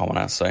class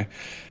commoner. So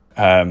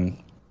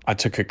I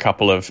took a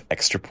couple of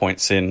extra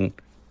points in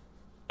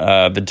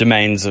the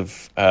domains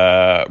of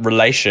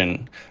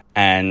relation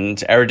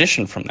and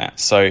erudition from that.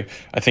 So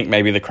I think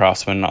maybe the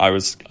craftsmen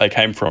I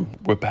came from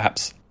were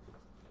perhaps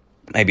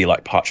maybe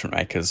like parchment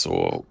makers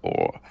or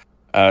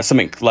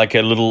something like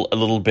a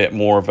little bit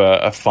more of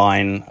a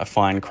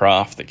fine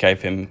craft that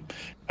gave him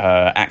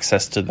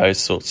access to those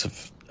sorts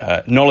of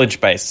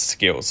knowledge-based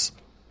skills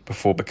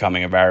before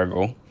becoming a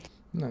Varigol.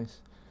 Nice.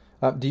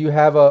 Do you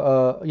have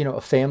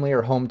a family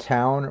or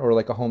hometown or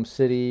like a home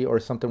city or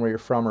something where you're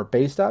from or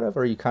based out of?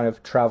 Or are you kind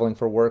of traveling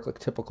for work like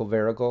typical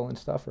Varigol and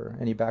stuff, or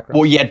any background?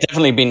 Well, yeah,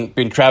 definitely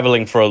been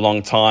traveling for a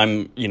long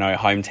time.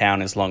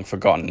 Hometown is long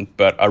forgotten.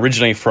 But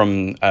originally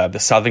from the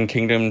Southern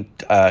Kingdom,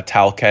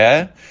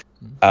 Talcair,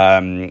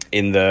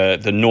 in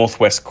the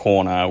northwest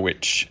corner,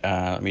 which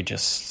let me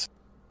just...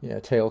 Yeah,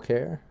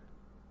 Talcair.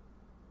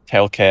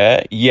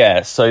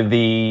 Yeah, so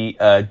the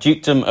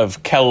Dukedom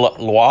of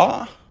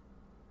Quel-Loire,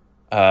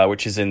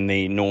 which is in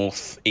the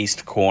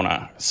northeast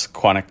corner. It's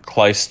kind of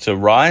close to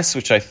Rice,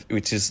 which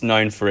is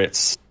known for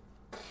its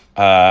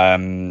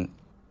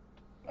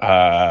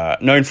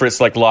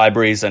like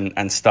libraries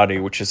and study,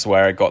 which is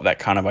where I got that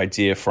kind of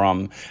idea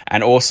from,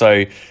 and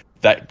also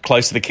that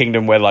close to the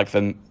kingdom where like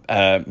the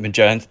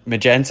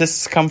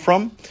Magentists come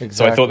from. Exactly.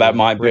 So I thought that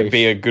might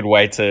be a good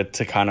way to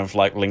kind of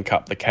like link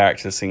up the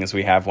characters, seeing as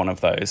we have one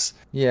of those.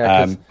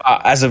 Yeah.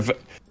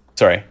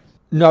 Sorry.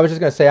 No, I was just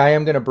going to say, I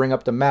am going to bring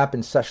up the map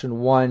in session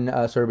 1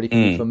 so everybody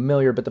can be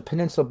familiar, but the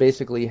peninsula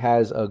basically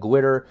has a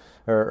Gwydir,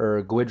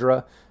 or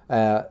Gwydra,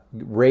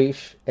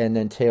 Raish, and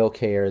then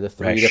Talcair, the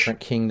 3 different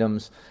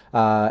kingdoms.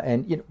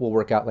 And we'll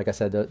work out, like I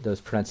said,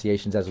 those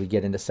pronunciations as we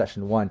get into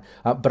session 1.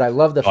 But I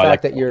love the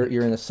fact that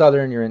you're in the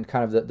southern, you're in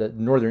kind of the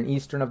northern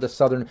eastern of the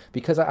southern,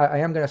 because I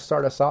am going to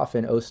start us off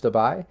in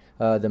Ostabai,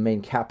 the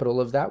main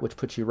capital of that, which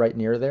puts you right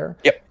near there.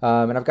 Yep.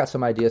 And I've got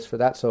some ideas for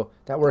that, so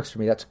that works for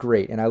me. That's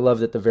great. And I love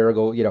that the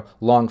Varigol,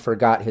 long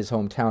forgot his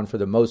hometown for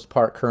the most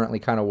part, currently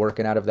kind of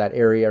working out of that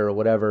area or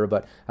whatever,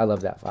 but I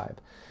love that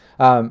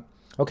vibe.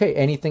 Okay,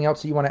 anything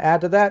else that you want to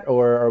add to that,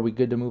 or are we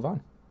good to move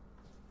on?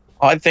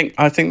 I think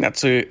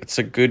that's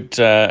a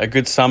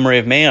good summary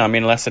of me. I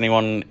mean, unless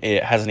anyone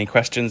has any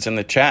questions in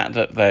the chat,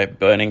 that they're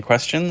burning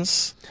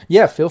questions.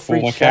 Yeah, feel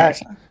free to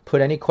chat. Put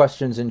any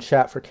questions in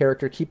chat for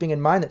character, keeping in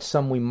mind that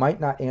some we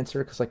might not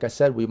answer because, like I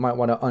said, we might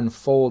want to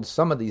unfold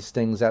some of these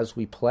things as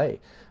we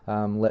play.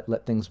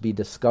 Let things be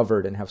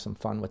discovered and have some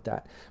fun with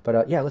that.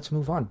 But let's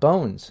move on.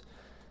 Bones.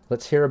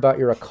 Let's hear about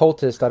your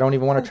occultist. I don't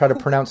even want to try to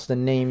pronounce the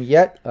name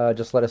yet.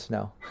 Just let us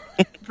know.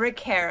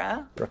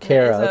 Bracara.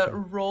 Bracara. It's a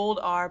rolled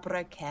R,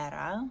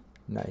 Bracara.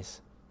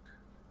 Nice.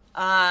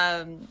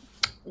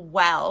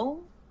 Well,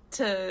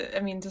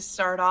 To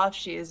start off,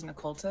 she is an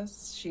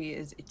occultist. She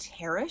is a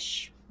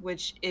Terish,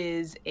 which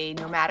is a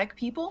nomadic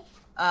people.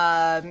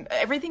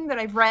 Everything that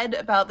I've read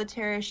about the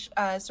Terish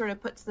sort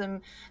of puts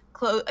them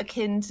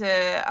akin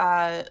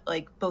to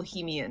like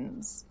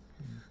Bohemians.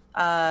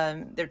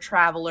 They're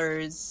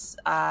travelers,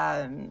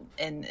 and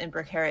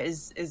Bracara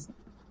is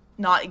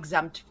not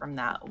exempt from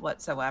that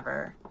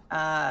whatsoever.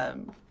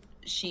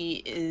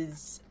 She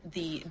is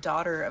the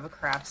daughter of a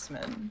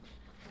craftsman,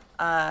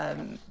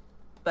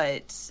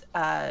 but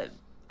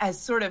has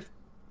sort of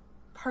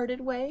parted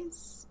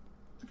ways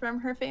from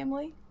her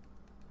family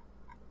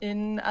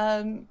in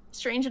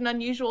strange and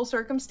unusual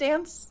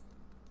circumstance.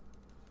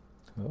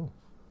 Oh.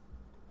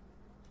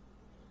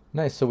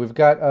 Nice. So we've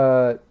got,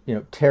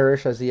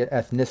 Terish as the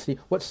ethnicity.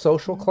 What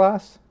social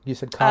class? You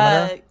said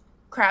commoner?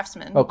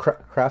 Craftsman. Oh,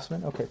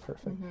 craftsman? Okay,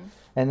 perfect. Mm-hmm.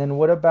 And then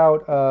what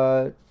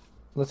about,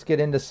 let's get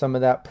into some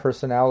of that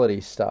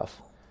personality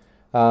stuff.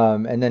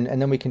 And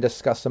then we can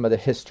discuss some of the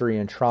history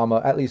and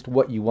trauma, at least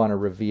what you want to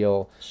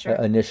reveal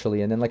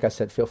initially. And then, like I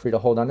said, feel free to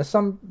hold on to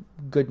some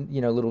good,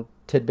 little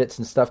tidbits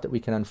and stuff that we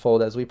can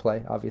unfold as we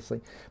play,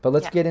 obviously. But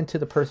let's get into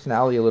the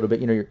personality a little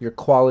bit, your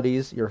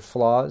qualities, your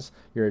flaws,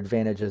 your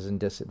advantages and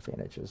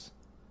disadvantages.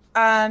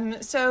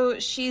 So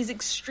she's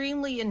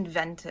extremely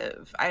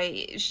inventive.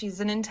 She's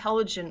an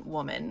intelligent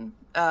woman.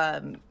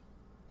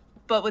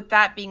 But with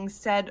that being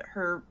said,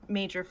 her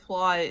major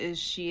flaw is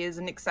she is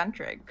an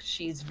eccentric.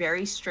 She's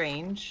very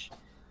strange.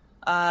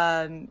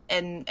 And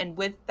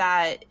with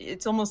that,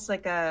 it's almost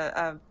like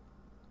a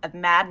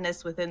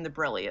madness within the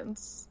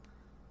brilliance.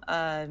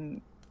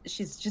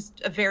 She's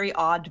just a very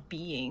odd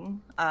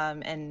being.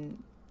 But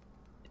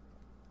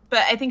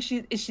I think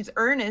she's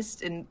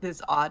earnest in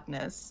this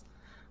oddness.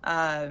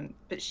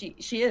 But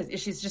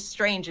she's just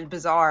strange and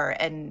bizarre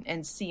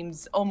and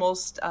seems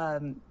almost,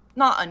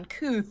 not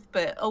uncouth,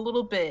 but a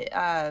little bit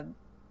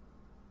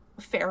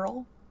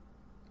feral,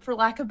 for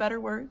lack of better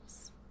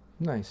words.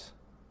 Nice.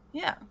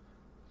 Yeah.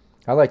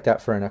 I like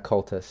that for an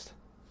occultist.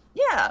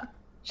 Yeah.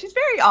 She's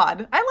very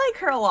odd. I like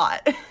her a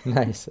lot.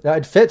 Nice.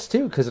 It fits,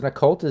 too, because an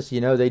occultist,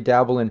 they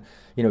dabble in,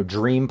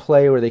 dream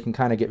play where they can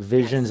kind of get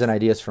visions and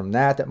ideas from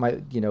that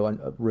might,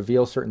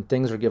 reveal certain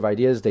things or give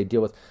ideas. They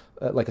deal with,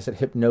 like I said,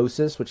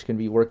 hypnosis, which can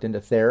be worked into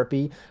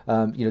therapy.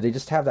 They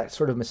just have that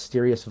sort of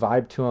mysterious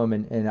vibe to them,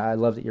 and I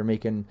love that you're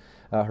making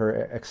her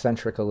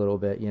eccentric a little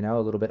bit,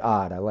 a little bit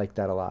odd. I like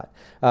that a lot.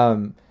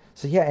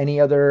 So, yeah, any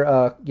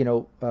other,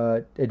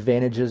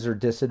 advantages or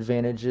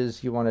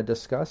disadvantages you want to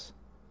discuss?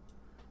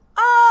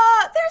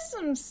 There's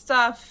some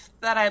stuff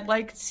that I'd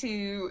like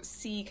to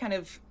see kind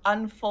of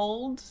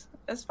unfold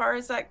as far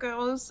as that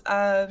goes.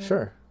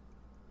 Sure.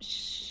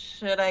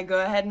 Should I go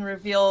ahead and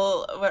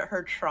reveal what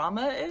her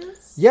trauma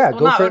is? Yeah,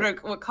 go for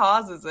it. What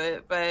causes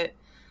it, but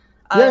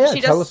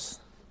tell us.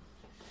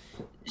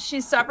 She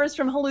suffers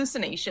from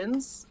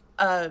hallucinations,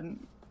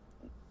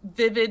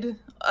 vivid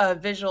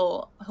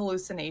visual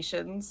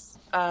hallucinations,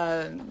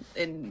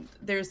 and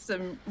there's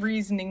some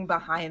reasoning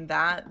behind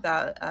that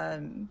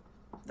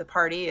the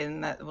party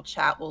and that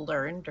will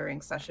learn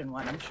during session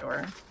 1, I'm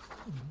sure.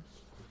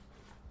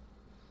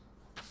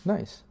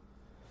 Nice.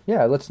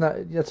 Yeah,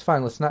 that's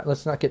fine. Let's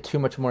not get too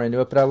much more into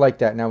it, but I like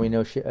that. Now we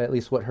know at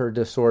least what her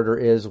disorder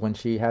is when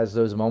she has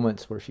those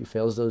moments where she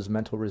fails those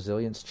mental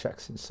resilience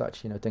checks and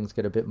such. Things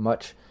get a bit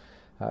much.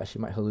 She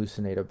might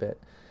hallucinate a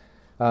bit.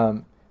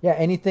 Yeah,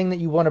 anything that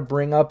you want to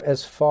bring up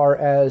as far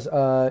as,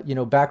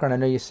 background? I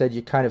know you said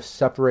you kind of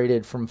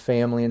separated from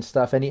family and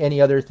stuff.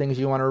 Any other things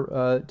you want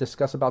to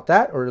discuss about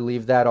that, or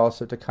leave that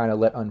also to kind of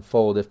let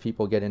unfold if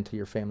people get into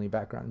your family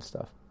background and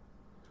stuff?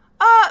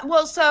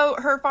 Well, so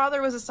her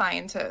father was a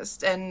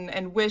scientist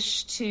and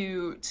wished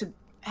to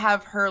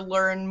have her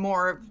learn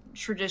more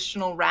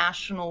traditional,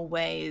 rational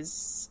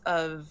ways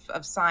of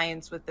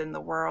science within the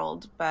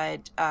world,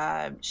 but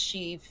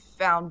she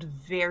found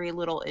very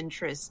little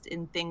interest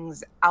in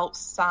things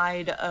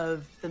outside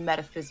of the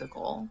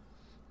metaphysical.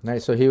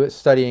 Nice. So he was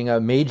studying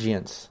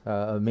magience,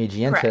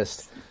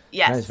 magientist. Correct.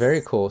 Yes. Nice,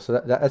 very cool.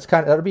 So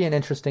that'll be an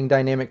interesting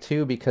dynamic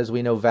too, because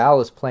we know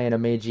Val is playing a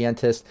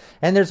magientist,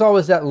 and there's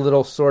always that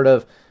little sort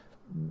of,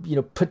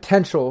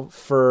 potential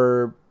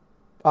for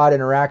odd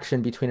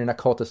interaction between an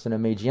occultist and a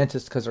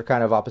magientist, because they're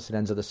kind of opposite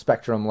ends of the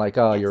spectrum. Like,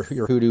 oh, yes.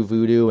 you're hoodoo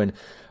voodoo, and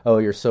oh,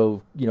 you're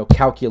so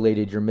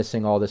calculated. You're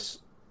missing all this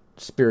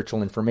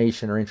spiritual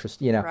information or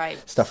interest,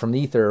 right. Stuff from the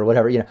ether or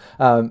whatever.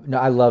 No,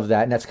 I love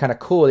that, and that's kind of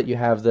cool that you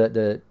have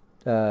the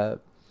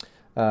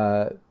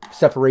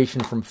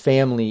separation from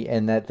family,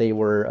 and that they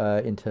were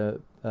into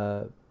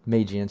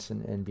magience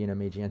and being a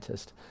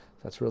magientist.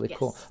 That's really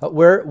cool.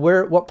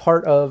 What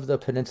part of the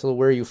peninsula,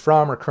 where are you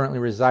from or currently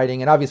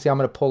residing? And obviously I'm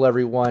going to pull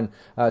everyone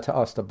to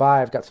Osta Bay.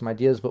 I've got some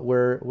ideas, but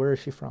where is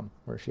she from?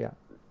 Where is she at?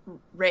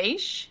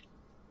 Raish?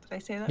 Did I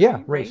say that?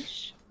 Yeah, right?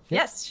 Raish.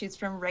 Yes, she's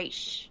from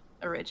Raish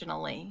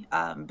originally,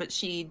 but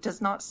she does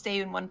not stay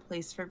in one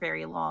place for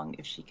very long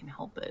if she can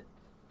help it.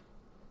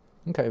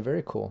 Okay,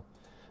 very cool.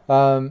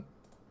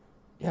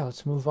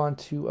 Let's move on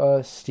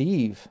to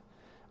Steve.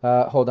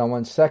 Hold on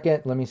one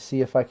second. Let me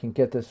see if I can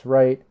get this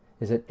right.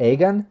 Is it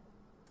Aegon?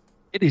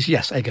 It is,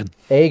 yes, Aegon.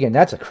 Aegon,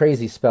 that's a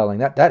crazy spelling.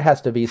 That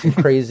has to be some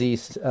crazy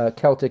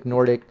Celtic,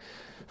 Nordic,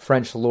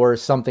 French lore,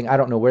 something. I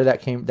don't know where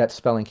that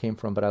spelling came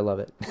from, but I love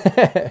it.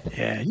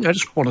 Yeah, I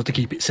just wanted to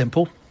keep it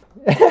simple.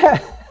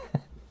 I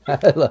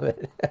love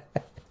it.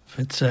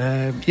 But so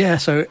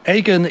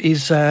Aegon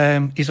is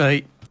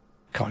a,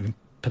 can't even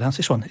pronounce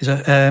this one. Is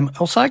a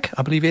Osag,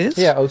 I believe it is.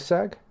 Yeah,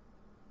 Osag.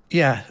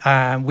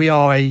 Yeah, we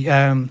are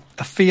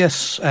a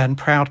fierce and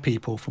proud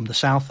people from the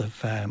south of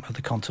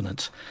the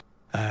continent.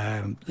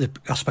 I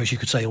suppose you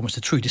could say almost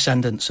the true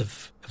descendants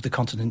of the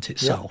continent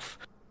itself.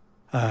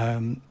 Yeah.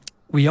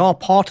 We are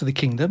part of the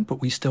kingdom,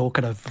 but we still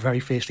kind of very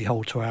fiercely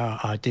hold to our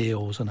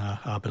ideals and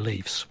our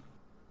beliefs.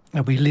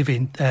 And we live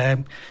in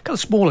kind of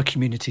smaller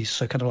communities,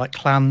 so kind of like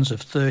clans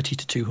of 30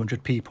 to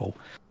 200 people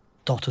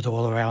dotted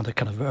all around a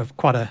kind of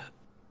quite a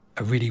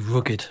really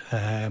rugged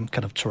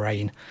kind of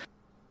terrain.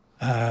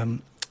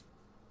 Aegon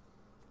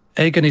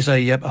is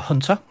a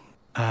hunter,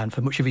 and for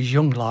much of his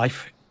young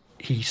life,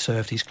 he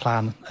served his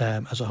clan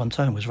as a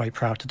hunter and was very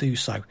proud to do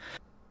so.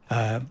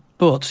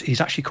 But he's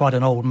actually quite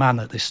an old man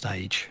at this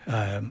stage.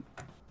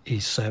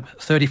 He's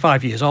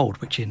 35 years old,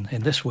 which in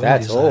this world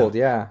that's is old,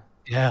 yeah.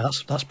 Yeah,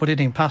 that's putting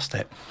him past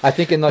it. I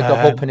think in like the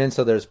whole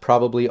peninsula, there's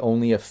probably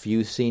only a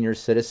few senior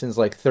citizens.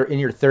 Like in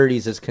your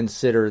 30s is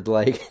considered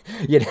like,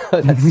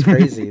 that's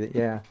crazy.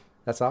 Yeah,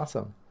 that's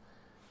awesome.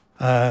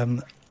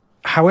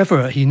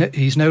 However,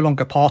 he's no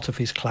longer part of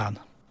his clan.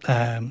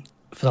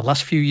 For the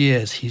last few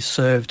years, he's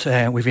served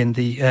within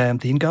the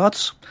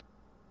Ingards,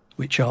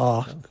 which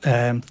are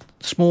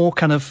small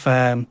kind of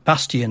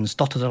bastions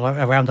dotted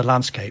around the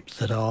landscape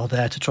that are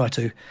there to try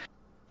to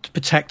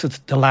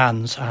protect the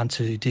lands and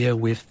to deal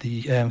with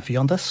the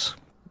Fiondas.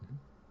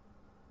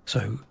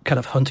 So kind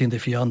of hunting the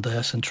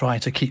Fiondas and trying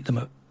to keep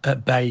them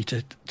at bay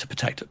to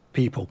protect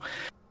people.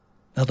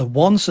 Now, the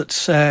ones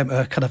that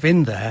are kind of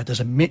in there's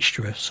a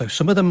mixture of, so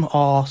some of them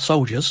are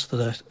soldiers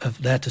that are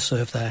there to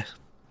serve their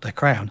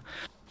crown.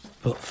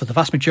 But for the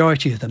vast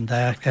majority of them,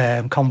 they're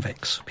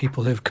convicts,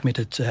 people who have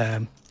committed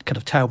kind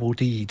of terrible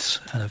deeds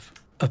and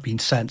have been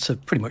sent to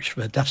pretty much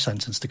a death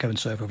sentence to go and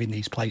serve within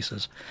these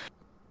places.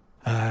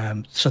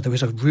 So there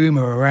was a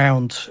rumour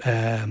around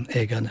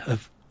Aegon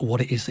of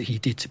what it is that he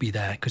did to be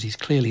there, because he's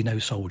clearly no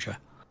soldier.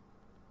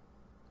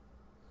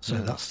 So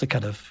that's the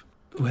kind of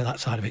where that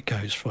side of it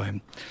goes for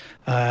him.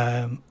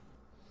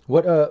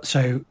 What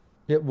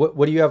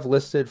do you have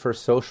listed for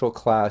social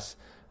class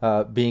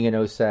being an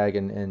Osag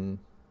and...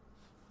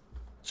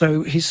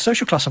 So his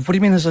social class, what do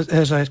you mean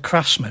as a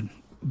craftsman?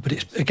 But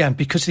it's, again,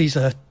 because he's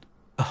a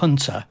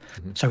hunter,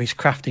 so his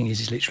crafting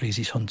is literally as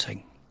he's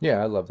hunting.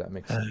 Yeah, I love that.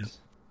 Makes sense.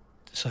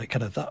 So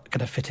that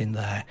kind of fit in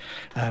there.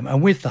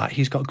 And with that,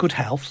 he's got good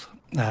health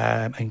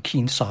and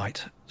keen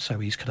sight, so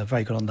he's kind of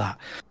very good on that.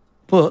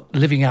 But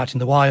living out in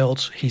the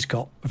wilds, he's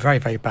got very,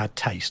 very bad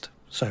taste.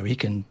 So he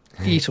can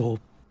eat or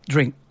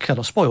drink kind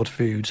of spoiled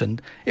foods,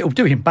 and it'll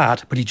do him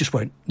bad, but he just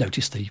won't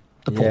notice the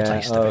poor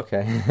taste of it.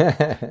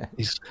 Okay.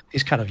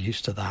 He's kind of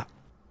used to that.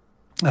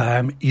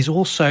 He's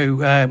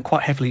also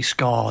quite heavily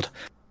scarred.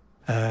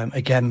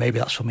 Again, maybe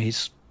that's from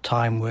his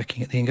time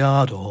working at the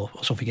Ingard or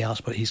something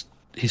else, but his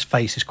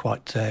face is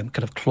quite kind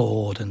of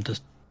clawed, and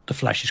the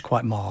flesh is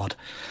quite marred.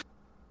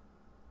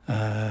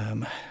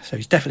 So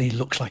he definitely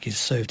looks like he's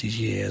served his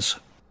years.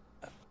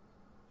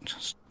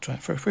 Just try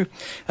to throw through.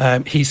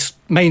 His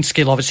main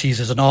skill, obviously, is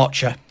as an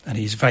archer, and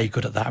he's very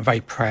good at that and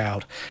very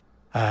proud.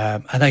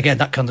 And again,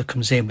 that kind of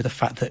comes in with the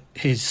fact that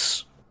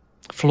his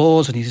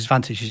flaws and his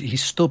advantages,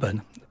 he's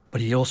stubborn,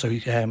 but he also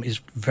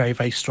is very,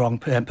 very strong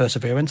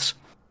perseverance.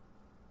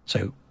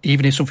 So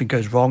even if something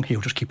goes wrong, he'll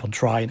just keep on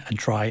trying and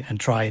trying and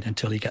trying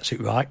until he gets it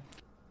right,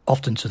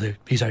 often to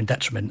his own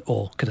detriment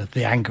or kind of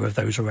the anger of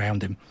those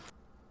around him.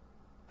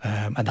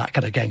 And that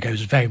kind of, again,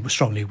 goes very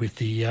strongly with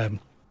the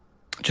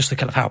just the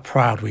kind of how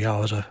proud we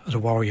are as a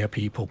warrior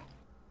people.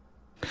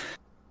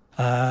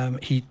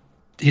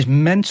 His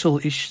mental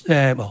state,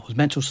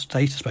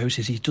 I suppose,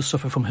 is he does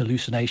suffer from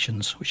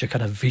hallucinations, which are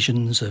kind of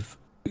visions of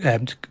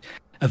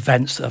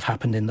events that have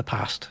happened in the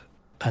past,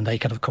 and they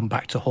kind of come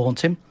back to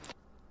haunt him.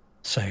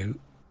 So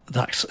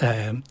that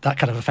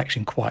kind of affects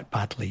him quite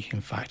badly,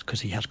 in fact,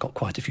 because he has got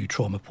quite a few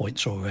trauma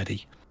points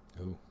already.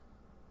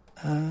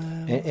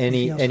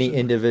 Any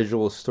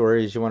individual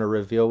stories you want to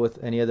reveal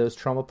with any of those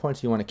trauma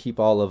points? You want to keep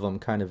all of them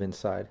kind of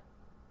inside?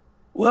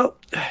 Well,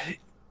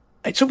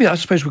 it's something that I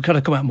suppose we kind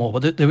of come out more,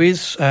 but there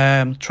is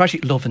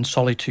tragic love and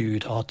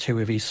solitude are two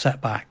of his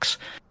setbacks,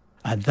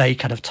 and they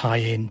kind of tie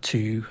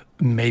into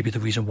maybe the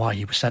reason why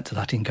he was sent to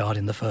that Ingard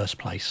in the first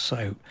place.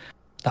 So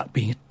that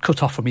being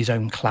cut off from his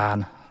own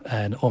clan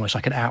and almost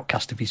like an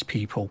outcast of his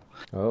people.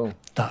 Oh,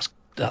 that's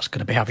going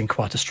to be having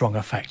quite a strong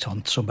effect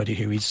on somebody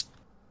who is,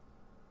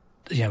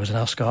 as an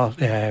Oscar,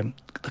 the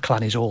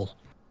clan is all.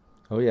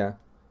 Oh yeah.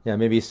 Yeah,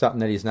 maybe something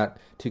that he's not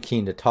too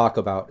keen to talk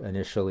about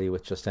initially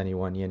with just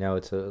anyone.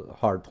 It's a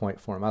hard point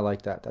for him. I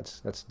like that.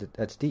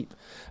 That's deep.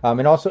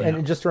 And also,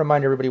 and just to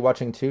remind everybody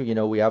watching too,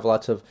 we have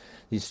lots of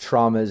these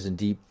traumas and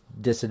deep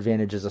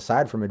disadvantages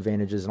aside from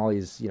advantages and all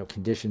these,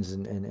 conditions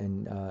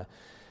and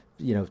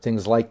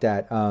things like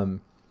that.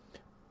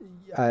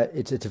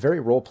 it's a very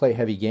role play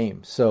heavy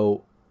game.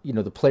 So,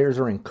 the players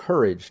are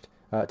encouraged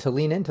to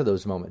lean into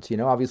those moments.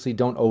 Obviously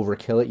don't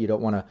overkill it. You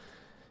don't want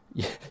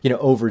to,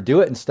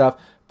 overdo it and stuff.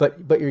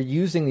 But you're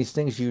using these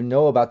things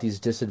about these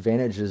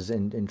disadvantages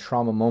and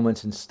trauma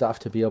moments and stuff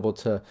to be able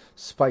to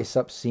spice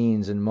up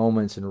scenes and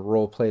moments and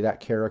role play that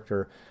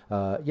character,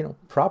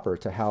 proper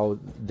to how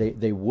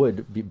they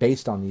would be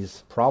based on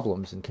these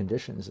problems and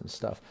conditions and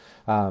stuff.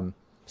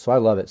 So I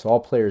love it. So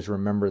all players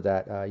remember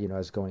that,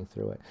 as going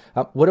through it.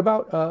 What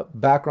about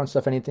background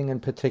stuff? Anything in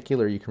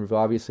particular? You can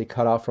obviously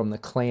cut off from the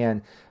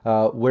clan.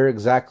 Where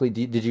exactly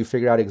did you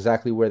figure out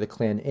exactly where the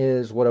clan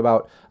is? What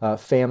about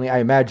family? I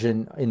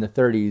imagine in the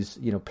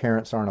 30s,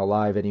 parents aren't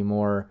alive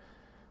anymore.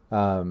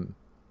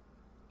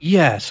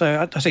 Yeah.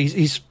 So I say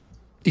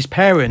his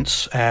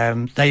parents,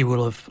 they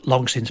will have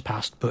long since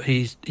passed, but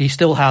he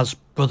still has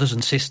brothers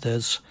and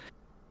sisters.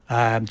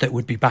 That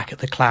would be back at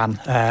the clan.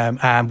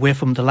 And we're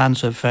from the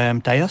lands of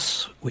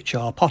Deus, which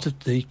are part of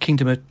the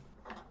Kingdom of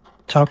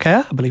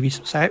Tarkir, I believe you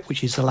say it,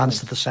 which is the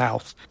lands to the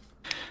south.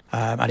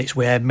 And it's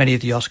where many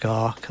of the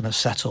Oscar kind of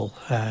settle.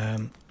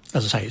 As I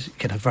say, it's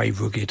kind of very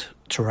rugged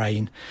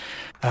terrain.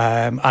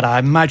 And I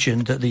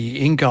imagine that the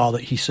Ingar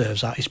that he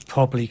serves at is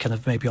probably kind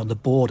of maybe on the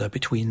border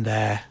between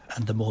there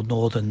and the more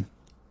northern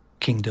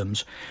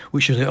kingdoms,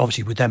 which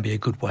obviously would then be a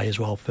good way as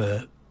well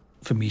for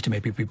me to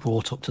maybe be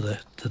brought up to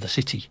the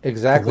city.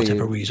 Exactly. For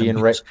whatever reason.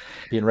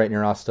 Being right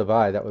near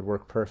Ostavai, that would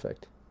work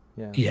perfect.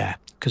 Yeah,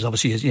 because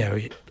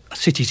obviously,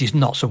 cities is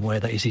not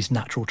somewhere that is his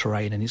natural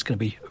terrain, and he's going to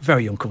be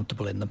very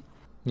uncomfortable in them.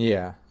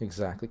 Yeah,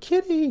 exactly.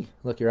 Kitty!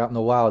 Look, you're out in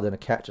the wild and a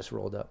cat just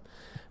rolled up.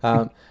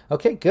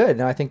 Okay, good.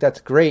 Now I think that's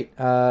great.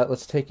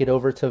 Let's take it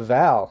over to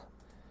Val.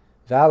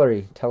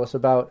 Valerie, tell us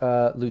about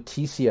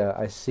Lutetia.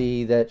 I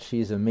see that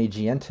she's a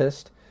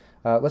Magientist.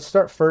 Let's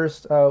start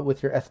first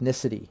with your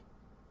ethnicity.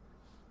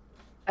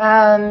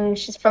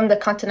 She's from the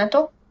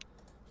Continental.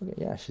 Okay,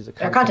 yeah, she's a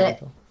continent.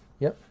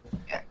 Yep.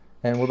 Yeah.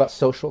 And what about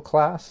social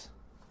class?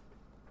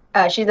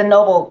 She's a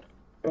noble.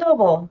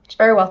 She's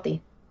very wealthy,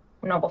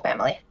 noble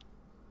family.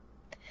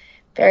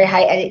 Very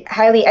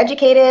highly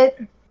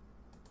educated.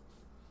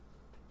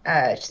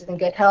 She's in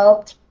good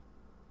health.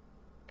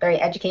 Very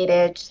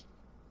educated.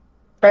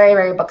 Very,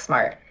 very book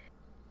smart.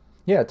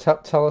 Yeah,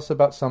 tell us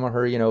about some of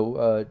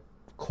her,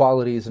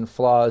 qualities and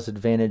flaws,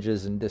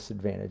 advantages and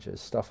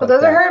disadvantages, stuff like that. Well,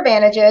 those are her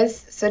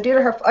advantages. So due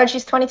to her,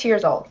 she's 22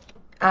 years old,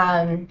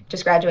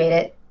 just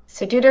graduated.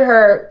 So due to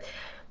her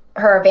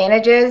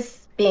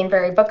advantages, being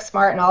very book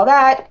smart and all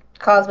that,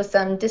 caused with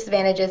some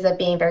disadvantages of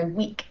being very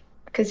weak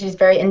because she's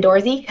very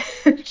indoorsy.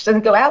 She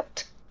doesn't go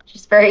out.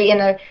 She's very in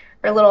her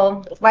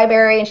little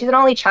library, and she's an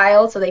only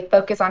child, so they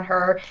focus on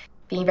her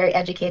being very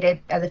educated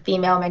as a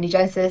female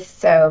Magigenesis.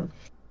 So,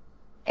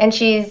 and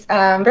she's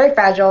very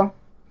fragile.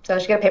 So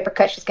she got a paper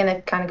cut. She's going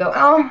to kind of go,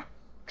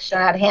 she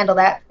don't know how to handle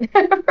that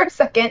for a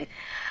second.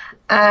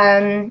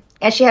 And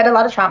she had a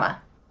lot of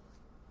trauma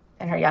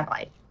in her young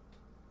life.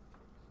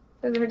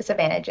 Those are her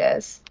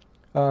disadvantages.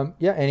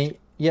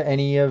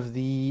 Any of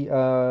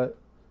the,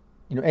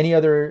 any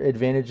other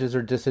advantages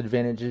or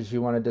disadvantages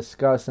you want to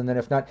discuss? And then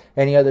if not,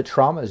 any other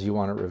traumas you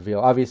want to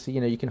reveal? Obviously,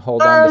 you can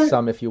hold on to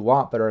some if you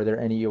want, but are there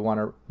any you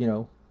want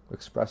to,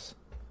 express?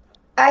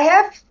 I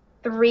have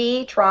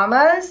 3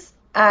 traumas.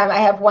 I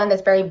have one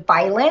that's very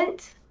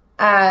violent.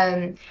 We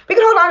can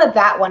hold on to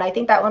that one. I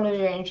think that one was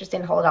very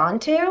interesting to hold on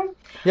to.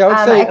 Yeah,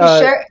 I would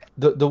say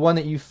the one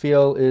that you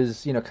feel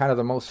is, kind of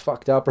the most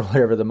fucked up or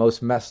whatever, the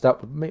most messed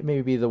up,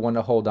 maybe the one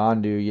to hold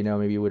on to,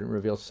 maybe you wouldn't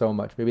reveal so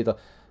much. Maybe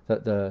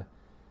the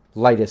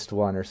lightest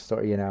one or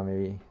story,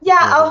 maybe. Yeah,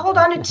 I'll hold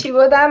on to 2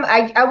 of them.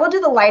 I will do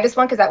the lightest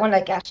one because that one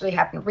actually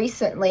happened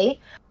recently.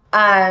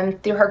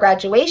 Through her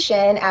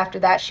graduation, after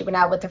that, she went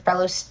out with her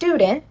fellow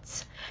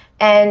students.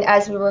 And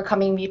as we were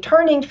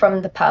returning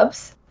from the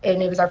pubs,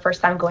 and it was our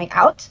first time going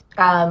out,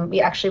 we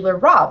actually were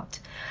robbed.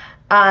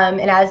 And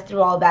as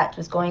through all that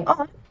was going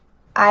on,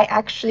 I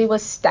actually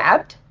was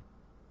stabbed.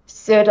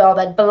 So all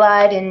that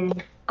blood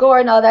and gore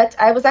and all that,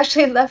 I was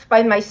actually left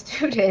by my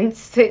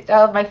students,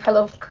 my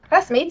fellow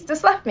classmates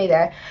just left me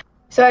there.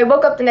 So I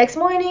woke up the next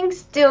morning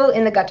still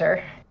in the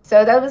gutter.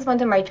 So that was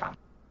one of my trauma.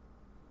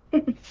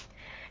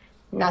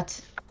 Not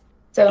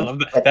so. I love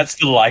that. That's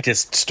the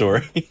lightest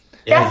story.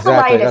 Yeah,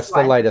 exactly. That's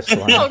the lightest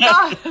one. Oh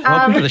God!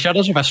 Welcome to the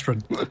Shadows of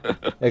Estrin.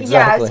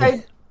 Exactly. Yeah, so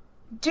I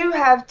do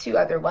have 2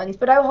 other ones,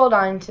 but I'll hold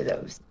on to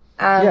those.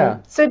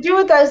 So due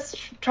with this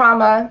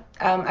trauma,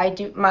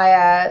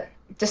 my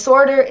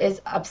disorder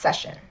is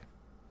obsession.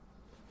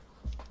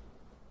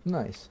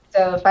 Nice.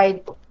 So if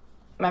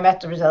my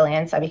mental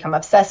resilience, I become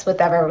obsessed with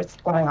what's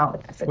going on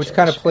with that situation. Which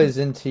kind of plays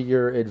into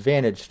your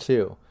advantage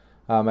too.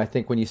 I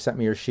think when you sent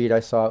me your sheet,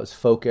 I saw it was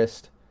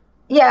focused.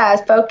 Yeah,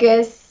 it's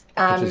focus.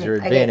 Which is your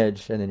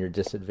advantage, and then your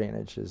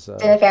disadvantage is...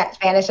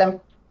 Advantage,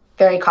 I'm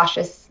very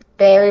cautious.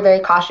 Very, very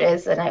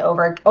cautious, and I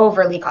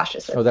overly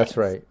cautious with that's things.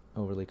 Right.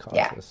 Overly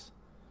cautious.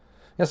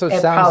 Yeah, so it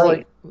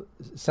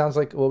sounds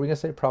like... What were we going to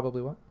say?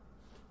 Probably what?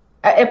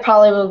 It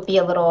probably will be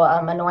a little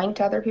annoying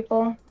to other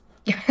people.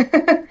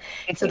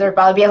 So there'll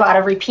probably be a lot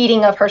of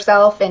repeating of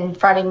herself and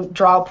trying to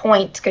draw a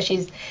point, because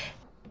she's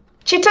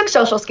she took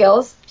social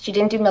skills. She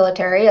didn't do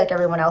military like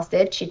everyone else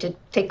did. She did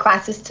take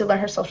classes to learn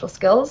her social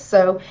skills.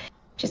 So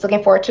she's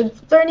looking forward to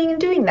learning and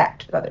doing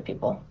that with other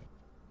people.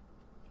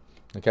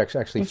 Like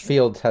actually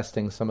field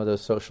testing some of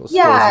those social skills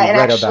Yeah, you and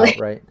read actually-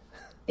 about, right?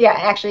 Yeah,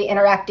 actually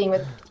interacting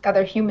with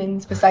other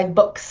humans besides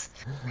books.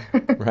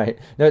 Right.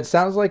 No, it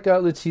sounds like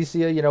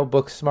Leticia,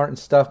 book smart and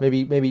stuff.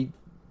 Maybe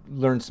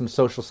learn some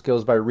social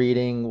skills by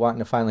reading, wanting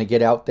to finally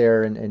get out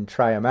there and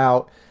try them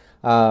out.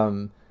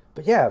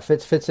 But yeah,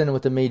 it fits in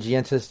with the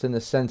Magientist in the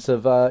sense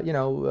of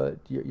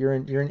you're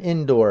an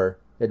indoor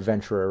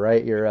adventurer,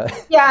 right? You're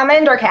Yeah, I'm an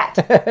indoor cat.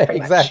 pretty much.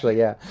 exactly,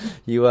 yeah.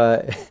 You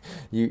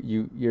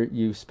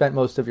spent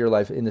most of your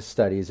life in the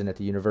studies and at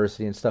the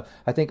university and stuff.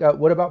 I think.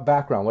 What about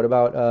background? What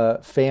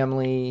about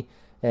family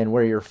and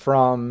where you're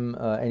from?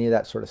 Any of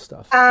that sort of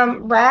stuff.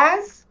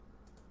 Raz?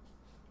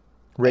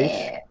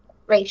 Race.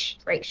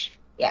 Raish.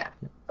 Yeah.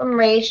 From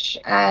Raish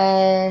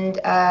and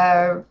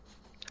I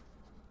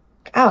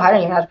don't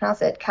even know how to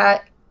pronounce it.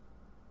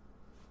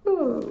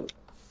 Ooh.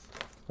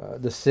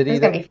 The city.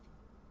 It's gonna be.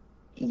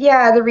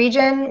 Yeah, the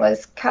region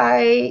was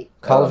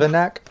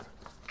Kalvanak.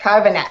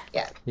 Carvanak,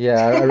 yeah.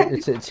 Yeah,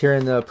 it's here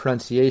in the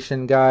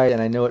pronunciation guide,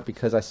 and I know it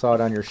because I saw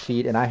it on your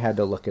sheet, and I had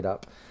to look it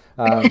up.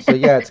 So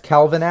yeah, it's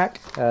Kalvanak.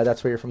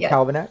 That's where you're from, Yeah.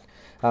 Kalvanak.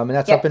 And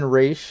that's Yeah. up in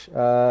Raish,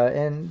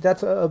 and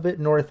that's a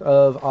bit north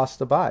of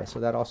Ostabai, so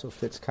that also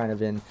fits kind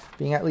of in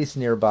being at least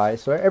nearby.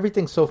 So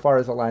everything so far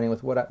is aligning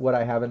with what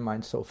I have in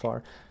mind so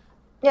far.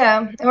 Yeah,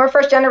 and we're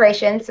first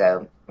generation,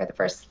 so we're the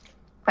first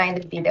clan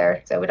to be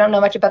there. So we don't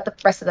know much about the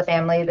rest of the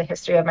family, the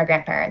history of my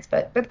grandparents,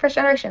 but we're the first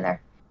generation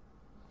there.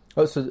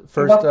 Oh, so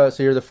so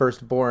you're the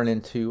first born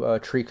into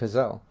Tree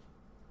Kazel.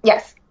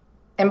 Yes,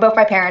 and both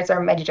my parents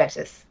are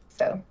Medigensis,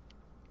 so.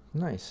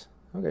 Nice.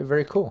 Okay,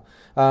 very cool.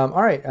 All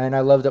right, and I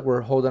love that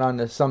we're holding on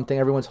to something.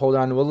 Everyone's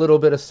holding on to a little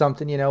bit of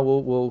something.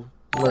 We'll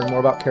learn more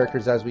about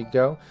characters as we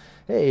go.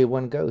 Hey,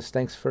 One Ghost,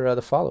 thanks for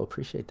the follow.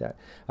 Appreciate that.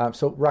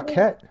 So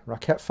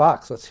Rockette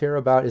Fox, let's hear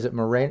about, is it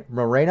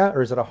Morena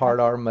or is it a hard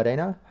R,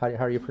 Morena? How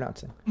are you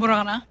pronouncing?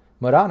 Morana.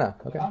 Morana.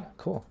 Okay,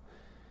 cool.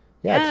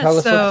 Yeah, Yeah, tell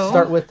us, so- let's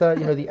start with,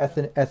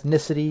 the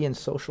ethnicity and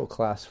social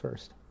class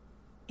first.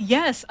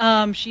 Yes,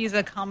 she's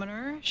a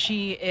commoner.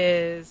 She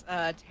is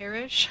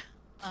Terish,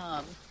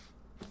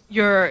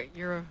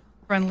 your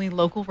friendly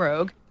local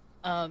rogue,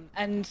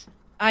 and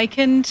I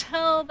can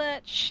tell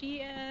that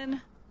she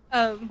and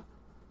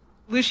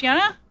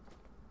Luciana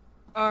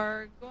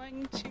are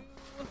going to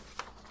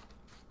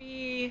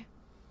be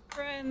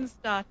friends. ...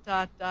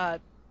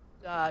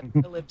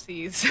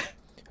 ellipses.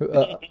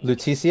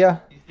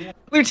 Leticia?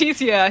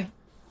 Lutetia.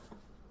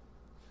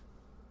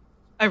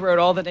 I wrote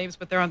all the names,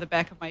 but they're on the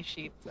back of my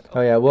sheet. So.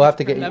 Oh yeah, we'll have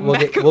to Turn them we'll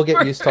back get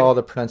over. used to all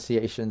the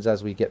pronunciations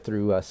as we get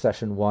through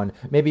session 1.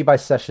 Maybe by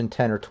session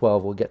 10 or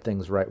 12 we'll get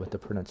things right with the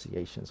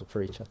pronunciations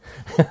for each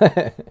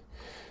other.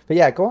 But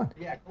yeah, go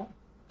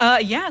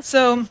on.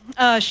 So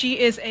she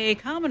is a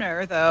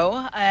commoner,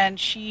 though, and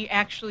she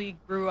actually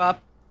grew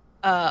up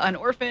an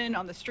orphan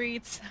on the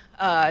streets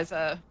as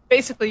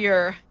basically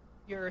your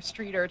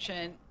street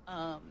urchin,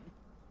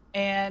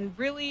 and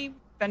really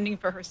fending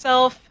for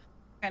herself,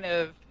 kind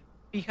of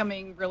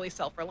becoming really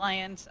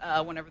self-reliant.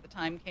 Whenever the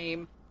time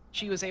came,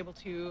 she was able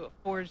to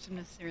forge some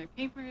necessary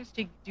papers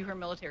to do her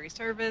military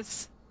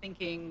service,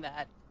 thinking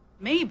that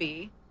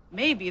maybe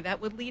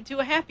that would lead to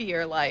a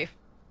happier life.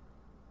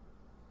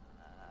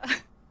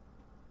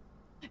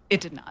 It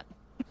did not.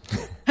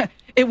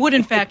 It would,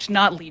 in fact,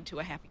 not lead to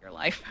a happier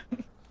life.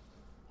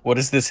 What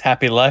is this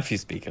happy life you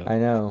speak of? I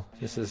know.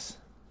 This is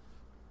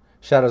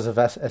Shadows of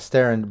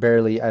Esther, and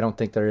barely, I don't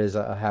think there is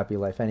a happy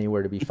life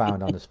anywhere to be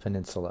found on this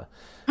peninsula.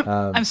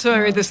 I'm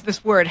sorry,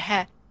 this word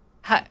happy.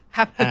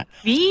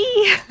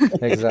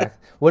 Exactly.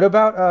 What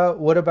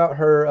about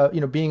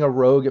her? Being a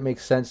rogue, it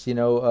makes sense.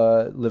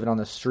 Living on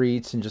the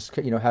streets and just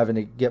having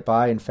to get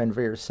by and fend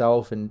for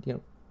yourself, and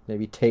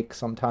maybe take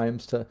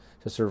sometimes to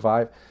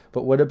survive.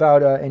 But what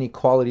about any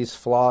qualities,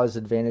 flaws,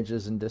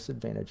 advantages, and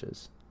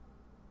disadvantages?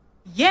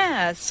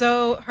 Yeah,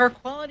 so her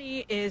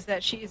quality is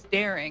that she is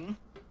daring.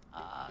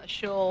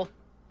 She'll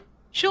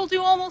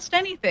do almost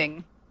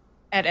anything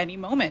at any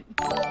moment.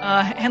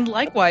 And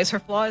likewise, her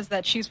flaw is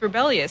that she's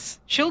rebellious.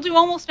 She'll do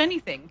almost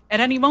anything at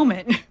any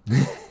moment.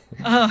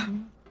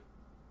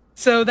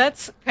 So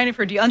that's kind of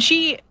her deal. And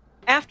she,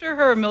 after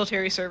her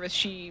military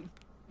service,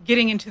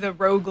 getting into the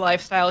rogue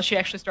lifestyle, she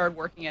actually started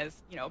working as,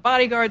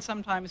 bodyguard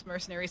sometimes,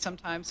 mercenary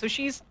sometimes. So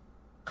she's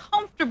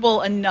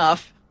comfortable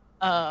enough,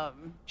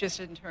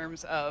 just in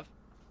terms of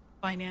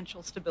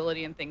financial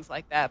stability and things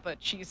like that. But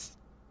she's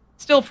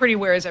still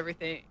wears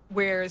everything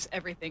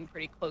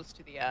pretty close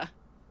to the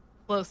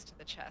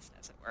chest,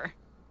 as it were.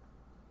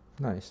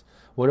 Nice.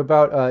 What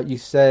about you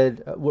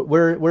said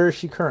where is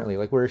she currently?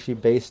 Like, where is she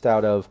based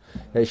out of?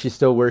 Is she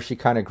still where she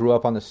kind of grew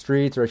up on the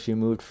streets, or has she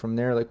moved from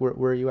there? Like,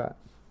 where are you at?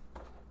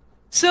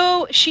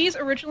 So she's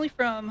originally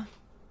from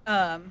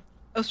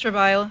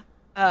Osterweil,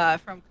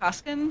 from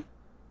Koskan,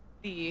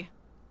 the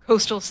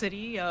coastal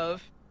city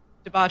of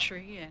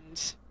debauchery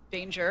and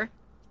danger.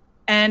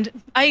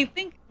 And I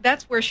think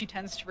that's where she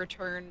tends to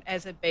return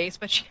as a base,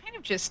 but she kind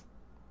of just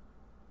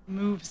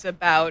moves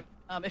about.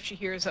 If she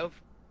hears of,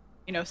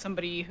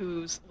 somebody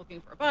who's looking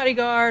for a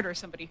bodyguard or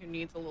somebody who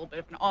needs a little bit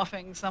of an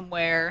offing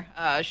somewhere,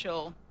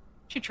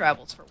 she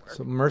travels for work.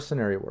 So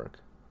mercenary work.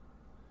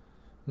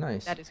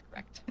 Nice. That is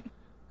correct.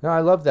 No, I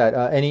love that.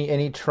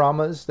 Any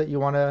traumas that you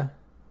want to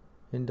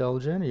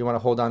indulge in? Or you want to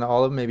hold on to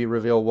all of them? Maybe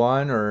reveal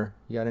one, or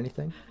you got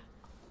anything?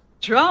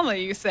 Drama,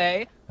 you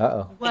say?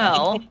 Uh-oh.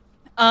 Well,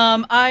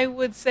 I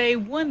would say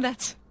one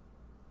that's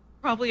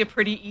probably a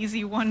pretty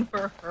easy one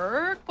for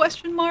her,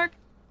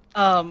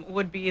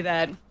 would be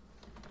that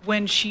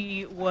when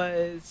she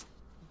was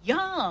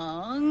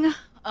young,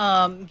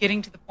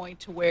 getting to the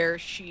point to where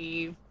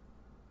she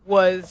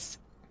was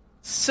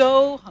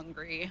so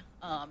hungry,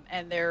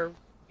 and there,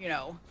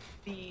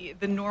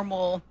 the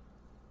normal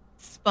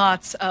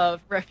spots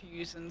of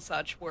refuge and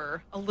such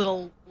were a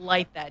little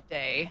light that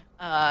day.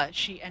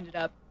 She ended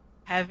up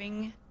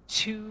having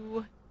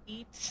to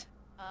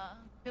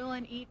kill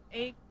and eat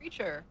a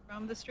creature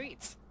from the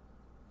streets.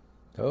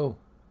 Oh.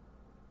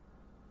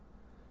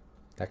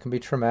 That can be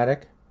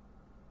traumatic.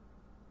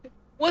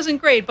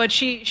 Wasn't great, but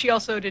she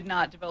also did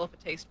not develop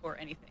a taste for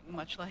anything,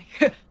 much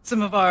like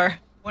some of our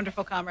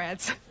wonderful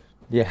comrades.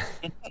 Yeah.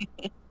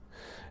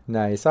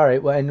 Nice. All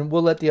right. Well, and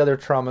we'll let the other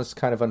traumas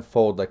kind of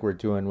unfold like we're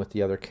doing with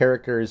the other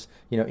characters,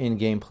 in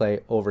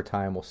gameplay over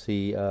time. We'll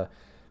see,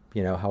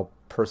 how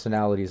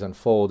personalities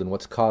unfold and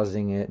what's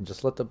causing it, and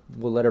just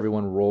we'll let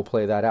everyone role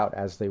play that out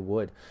as they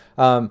would.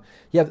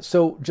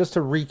 So just to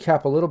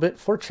recap a little bit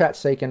for chat's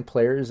sake and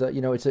players,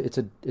 it's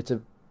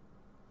a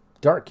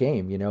dark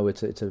game.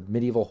 It's a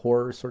medieval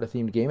horror sort of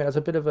themed game. It has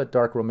a bit of a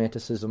dark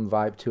romanticism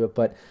vibe to it,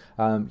 but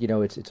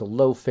it's a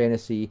low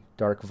fantasy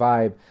dark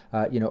vibe.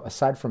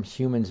 Aside from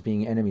humans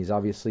being enemies,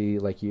 obviously,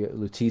 like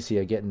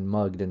Lutetia getting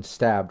mugged and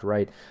stabbed,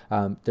 right?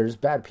 There's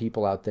bad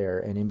people out there,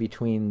 and in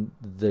between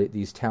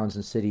these towns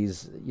and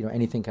cities,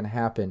 anything can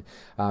happen.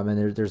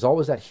 And there's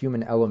always that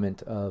human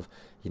element of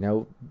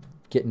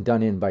getting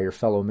done in by your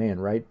fellow man,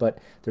 right? But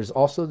there's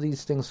also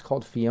these things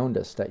called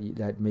Feondas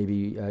that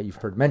maybe you've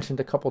heard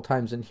mentioned a couple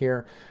times in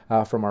here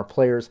from our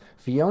players.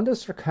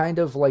 Feondas are kind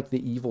of like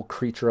the evil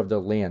creature of the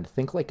land.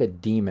 Think like a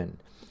demon.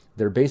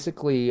 They're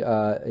basically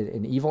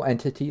an evil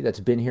entity that's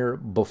been here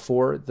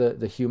before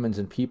the humans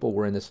and people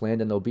were in this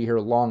land, and they'll be here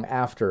long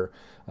after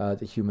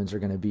the humans are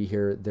going to be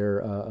here. They're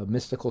a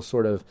mystical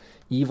sort of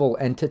evil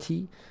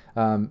entity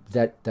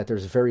that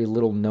there's very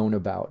little known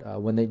about.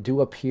 When they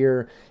do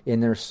appear in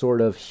their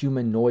sort of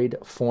humanoid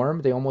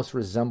form, they almost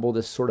resemble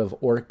this sort of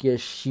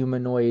orcish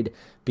humanoid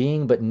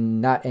being, but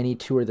not any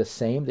two are the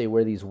same. They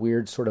wear these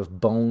weird sort of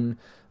bone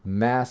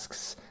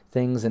masks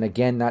things, and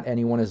again, not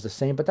anyone is the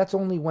same, but that's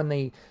only when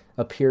they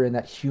appear in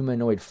that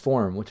humanoid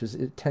form,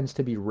 it tends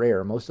to be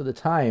rare. Most of the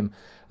time,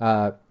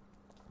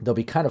 they'll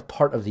be kind of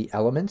part of the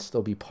elements.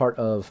 They'll be part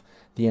of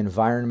the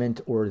environment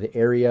or the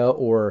area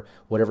or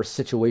whatever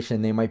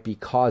situation they might be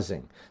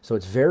causing. So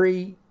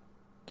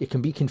it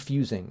can be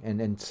confusing,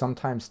 and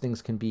sometimes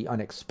things can be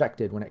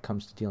unexpected when it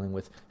comes to dealing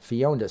with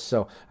Feondas.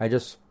 So I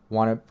just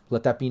want to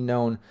let that be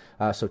known,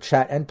 so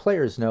chat and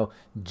players know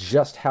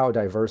just how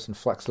diverse and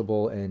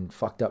flexible and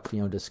fucked up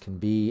Feondas can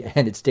be,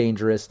 and it's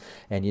dangerous,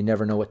 and you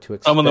never know what to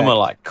expect. Some of them are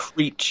like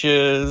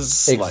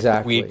creatures, exactly.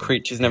 Like weird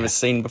creatures never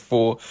seen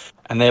before,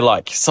 and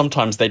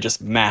sometimes they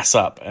just mass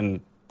up and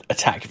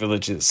attack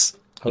villages.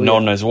 No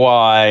one knows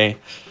why.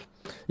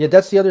 Yeah,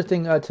 that's the other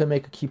thing to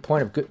make a key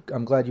point of.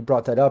 I'm glad you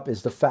brought that up,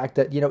 is the fact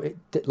that,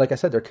 like I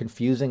said, they're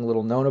confusing,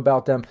 little known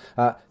about them.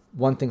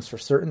 One thing's for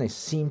certain, they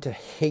seem to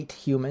hate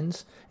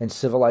humans and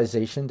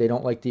civilization. They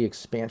don't like the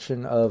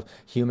expansion of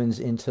humans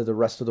into the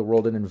rest of the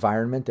world and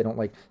environment. They don't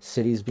like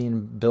cities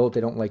being built.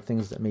 They don't like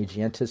things that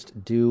Magientists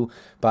do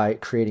by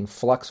creating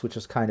flux, which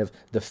is kind of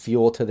the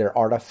fuel to their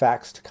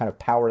artifacts to kind of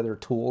power their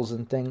tools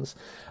and things.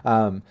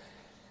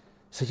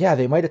 So yeah,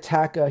 they might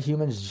attack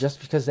humans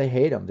just because they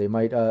hate them. They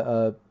might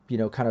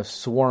kind of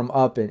swarm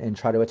up and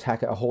try to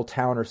attack a whole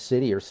town or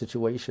city or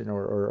situation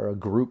or a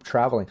group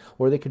traveling,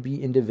 or they could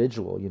be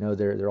individual.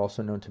 They're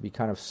also known to be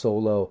kind of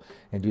solo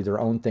and do their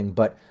own thing,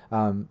 but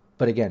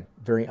again,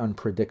 very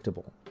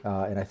unpredictable.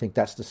 And I think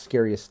that's the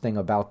scariest thing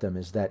about them,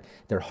 is that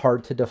they're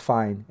hard to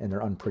define and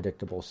they're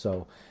unpredictable.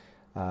 So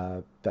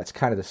that's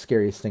kind of the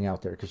scariest thing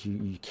out there, because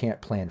you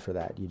can't plan for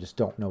that. You just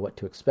don't know what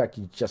to expect.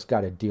 You just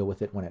got to deal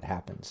with it when it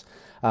happens.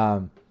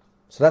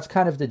 So that's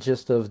kind of the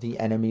gist of the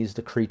enemies,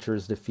 the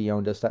creatures, the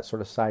Feondas, that sort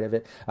of side of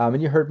it.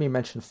 And you heard me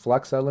mention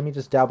Flux. Let me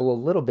just dabble a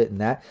little bit in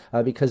that,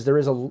 because there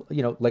is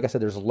like I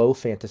said, there's low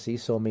fantasy.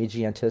 So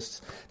Magientists,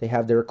 they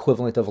have their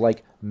equivalent of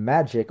like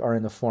magic are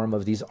in the form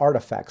of these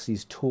artifacts,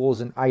 these tools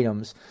and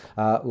items.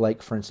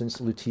 Like, for instance,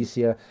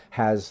 Lutetia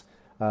has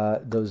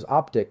those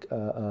optic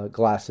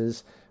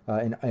glasses,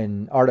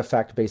 an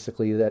artifact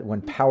basically that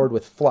when powered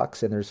with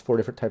flux, and there's 4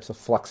 different types of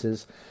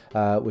fluxes,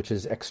 which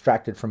is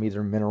extracted from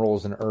either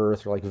minerals and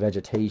earth or like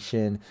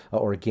vegetation,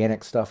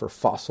 organic stuff, or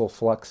fossil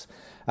flux.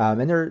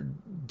 And there are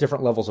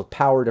different levels of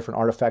power. Different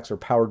artifacts are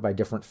powered by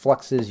different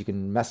fluxes. You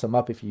can mess them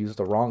up if you use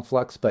the wrong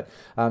flux, but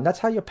that's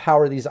how you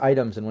power these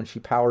items. And when she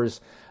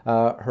powers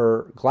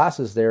her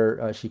glasses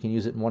there, she can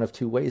use it in one of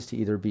 2 ways, to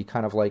either be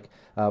kind of like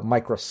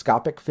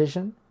microscopic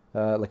vision,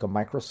 like a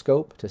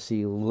microscope, to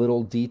see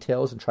little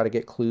details and try to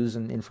get clues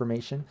and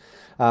information,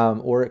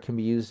 or it can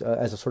be used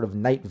as a sort of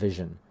night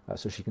vision,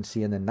 so she can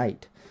see in the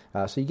night.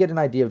 So you get an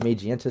idea of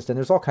Magientist, and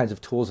there's all kinds of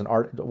tools and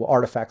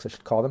artifacts, I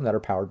should call them, that are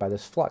powered by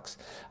this flux.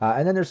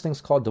 And then there's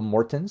things called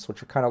Demortins,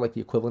 which are kind of like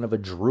the equivalent of a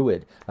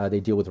druid.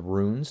 They deal with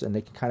runes, and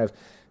they can kind of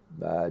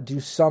do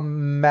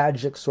some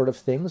magic sort of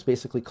things,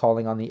 basically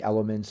calling on the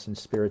elements and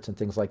spirits and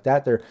things like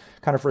that. They're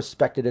kind of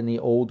respected in the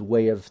old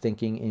way of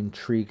thinking in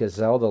Tree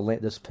Gazelle,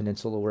 this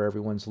peninsula where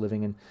everyone's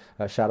living in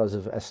Shadows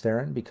of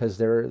Esteren, because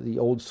they're the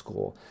old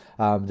school.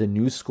 The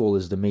new school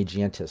is the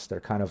Magientists. They're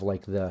kind of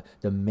like the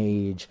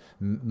mage,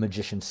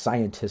 magician,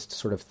 scientist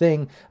sort of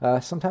thing,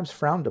 sometimes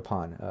frowned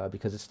upon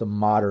because it's the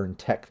modern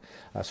tech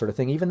sort of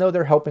thing, even though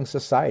they're helping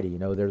society. You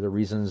know, they're the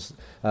reasons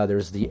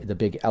there's the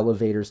big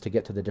elevators to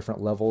get to the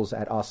different levels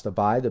at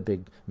Ostabai, the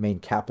big main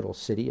capital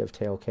city of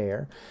Tael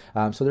Caer.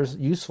 So there's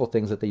useful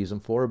things that they use them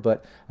for,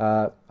 but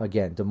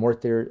again,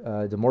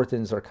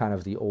 Demorthins are kind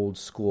of the old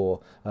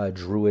school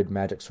druid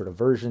magic sort of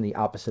version, the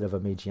opposite of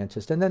a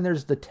Magientist. And then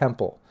there's the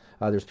temple.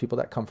 There's people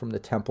that come from the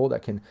temple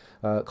that can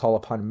call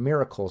upon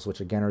miracles,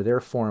 which again are their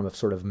form of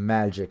sort of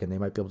magic, and they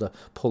might be able to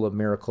pull a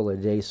miracle a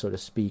day, so to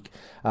speak.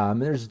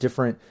 And there's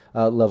different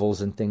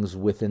levels and things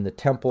within the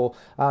temple.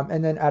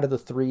 And then out of the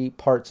 3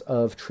 parts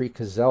of Tree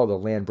Gazelle, the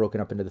land broken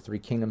up into the 3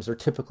 kingdoms, are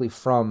typically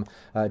from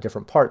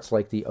different parts,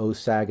 like the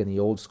Osag and the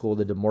old school,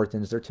 the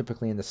Demorthins. They're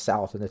typically in the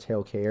south, in the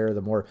Tael Caer,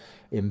 the more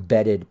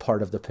embedded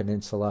part of the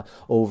peninsula,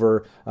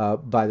 over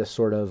by the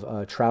sort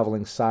of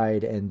traveling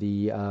side, and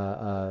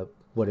the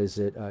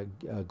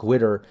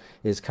Gwydir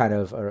is kind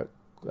of,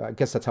 I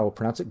guess that's how we'll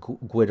pronounce it,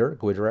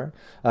 Gwydir.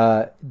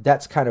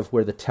 That's kind of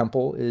where the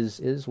temple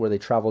is where they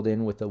traveled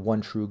in with the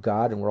one true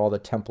God, and where all the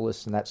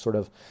templists and that sort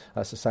of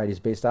society is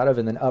based out of.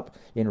 And then up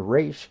in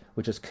Raish,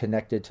 which is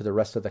connected to the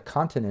rest of the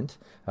continent,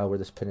 where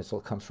this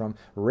peninsula comes from,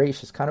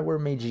 Raish is kind of where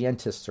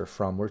Magientists are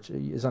from, which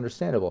is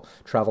understandable,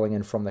 traveling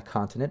in from the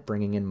continent,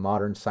 bringing in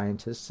modern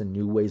scientists and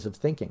new ways of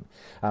thinking.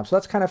 So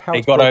that's kind of how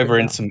they got over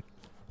in some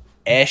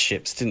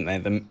airships, didn't they,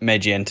 the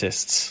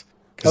Magientists?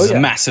 Because there's a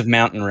massive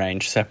mountain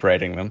range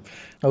separating them.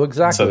 Oh,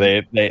 exactly. So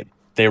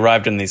they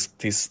arrived in these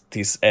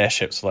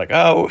airships, like,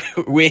 oh,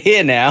 we're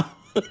here now.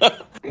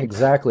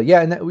 Exactly.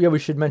 Yeah, and we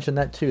should mention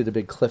that too, the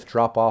big cliff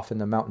drop off in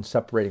the mountain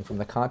separating from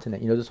the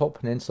continent. You know, this whole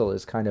peninsula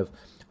is kind of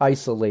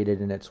isolated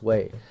in its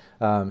way.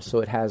 So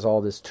it has all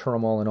this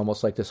turmoil and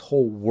almost like this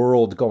whole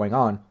world going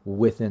on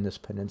within this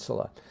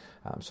peninsula.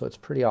 So it's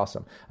pretty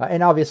awesome.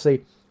 And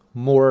obviously,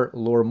 more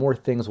lore, more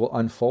things will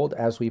unfold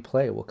as we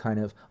play. We'll kind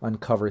of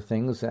uncover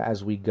things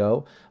as we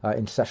go.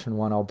 In session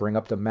 1, I'll bring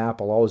up the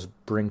map. I'll always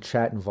bring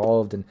chat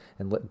involved and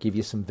give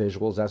you some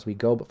visuals as we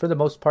go. But for the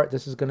most part,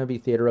 this is going to be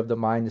theater of the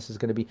mind. This is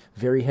going to be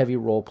very heavy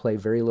role play,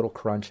 very little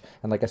crunch.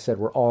 And like I said,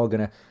 we're all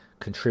going to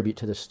contribute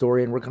to the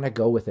story, and we're going to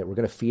go with it. We're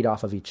going to feed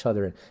off of each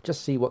other and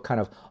just see what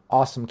kind of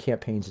awesome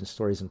campaigns and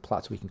stories and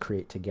plots we can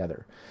create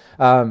together.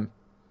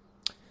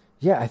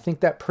 Yeah, I think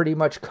that pretty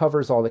much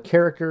covers all the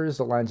characters,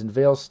 the Lines and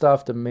Veils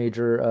stuff, the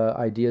major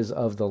ideas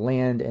of the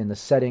land and the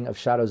setting of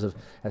Shadows of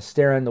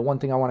Esteren. The one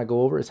thing I want to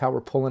go over is how we're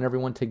pulling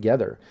everyone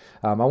together.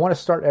 I want to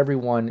start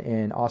everyone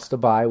in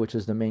Ostabai, which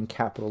is the main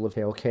capital of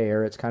Tael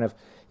Caer. It's kind of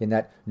in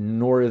that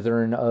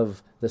northern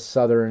of the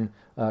southern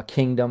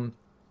kingdom.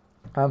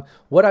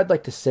 What I'd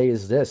like to say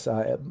is this.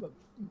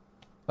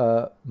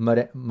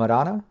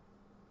 Marana?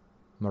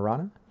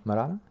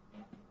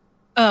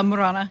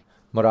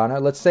 Marana,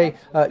 let's say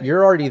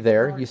you're already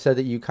there. You said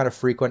that you kind of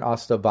frequent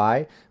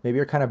Ostabai. Maybe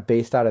you're kind of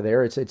based out of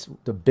there. It's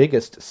the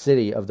biggest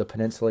city of the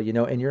peninsula, you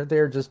know, and you're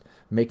there just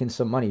making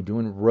some money,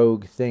 doing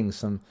rogue things,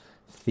 some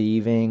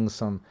thieving,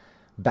 some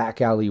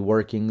back alley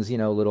workings, you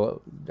know,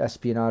 little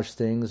espionage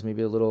things,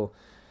 maybe a little,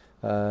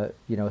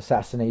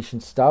 assassination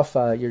stuff.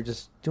 You're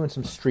just doing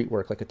some street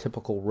work like a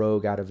typical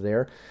rogue out of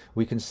there.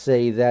 We can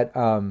say that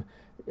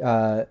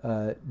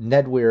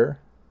Nedwyr.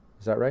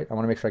 Is that right? I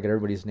want to make sure I get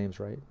everybody's names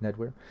right.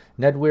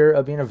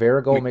 Nedwyr being a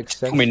Varigol makes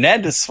sense. I mean,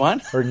 Ned is fun.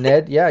 Or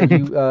Ned, yeah.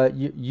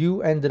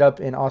 You ended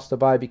up in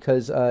Ostabai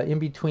because in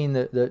between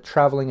the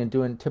traveling and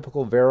doing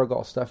typical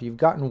Varigol stuff, you've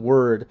gotten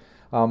word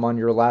on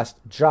your last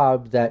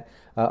job that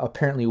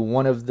apparently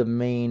one of the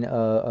main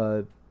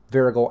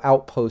Varigol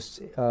outposts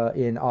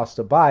in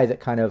Ostabai that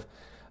kind of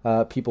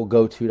people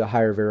go to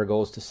hire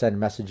Varigals to send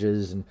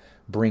messages and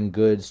bring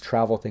goods,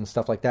 travel things,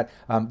 stuff like that.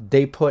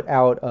 They put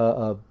out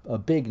a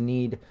big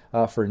need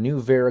for new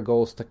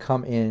Varigals to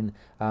come in.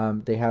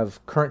 They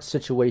have current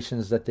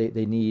situations that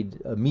they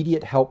need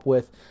immediate help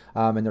with,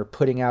 and they're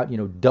putting out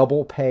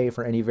double pay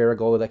for any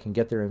Varigal that can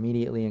get there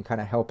immediately and kind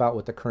of help out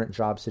with the current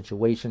job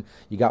situation.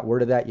 You got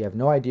word of that. You have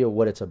no idea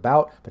what it's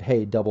about, but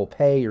hey, double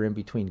pay. You're in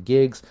between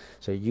gigs,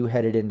 so you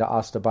headed into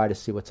Ostabai to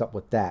see what's up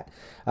with that.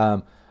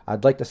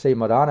 I'd like to say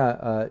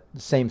Madonna,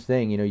 same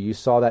thing. You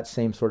saw that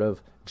same sort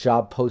of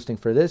job posting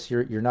for this.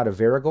 You're not a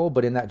Varigal,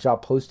 but in that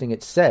job posting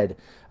it said,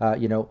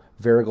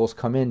 Varigals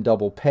come in,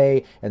 double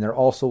pay, and they're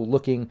also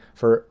looking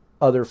for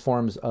other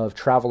forms of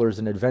travelers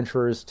and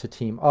adventurers to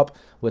team up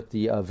with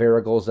the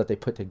Varigals that they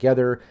put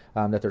together,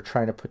 that they're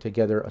trying to put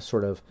together a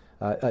sort of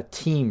a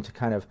team to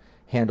kind of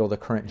handle the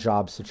current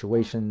job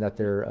situation that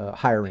they're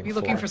hiring. Maybe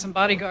looking for some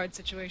bodyguard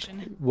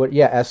situation.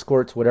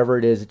 Escorts, whatever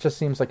it is. It just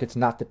seems like it's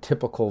not the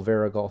typical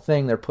Varigal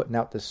thing. They're putting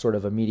out this sort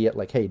of immediate,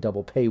 like, hey,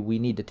 double pay, we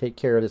need to take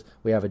care of this,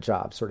 we have a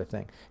job sort of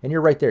thing. And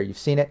you're right there, you've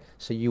seen it,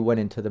 so you went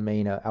into the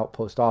main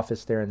outpost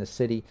office there in the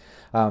city.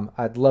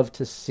 I'd love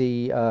to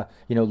see,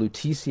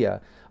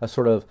 Lutetia, a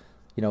sort of,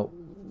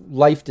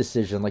 life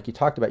decision, like you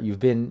talked about. You've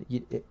been,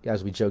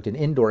 as we joked, an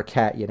indoor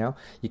cat, you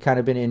kind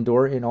of been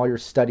indoor in all your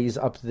studies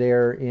up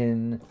there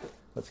in,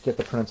 let's get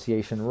the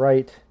pronunciation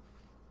right,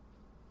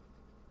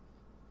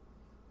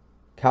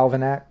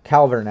 Calvernac.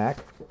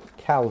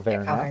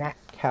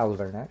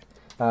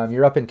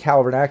 You're up in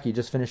Calvernac. You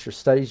just finished your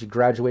studies. You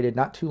graduated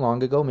not too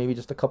long ago, maybe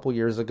just a couple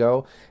years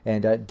ago,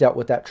 and dealt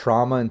with that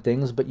trauma and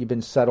things, but you've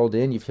been settled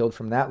in. You've healed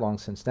from that long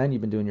since then. You've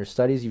been doing your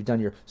studies. You've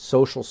done your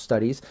social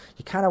studies.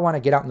 You kind of want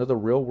to get out into the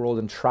real world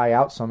and try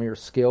out some of your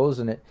skills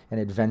and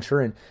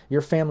adventure, and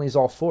your family's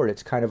all for it.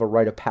 It's kind of a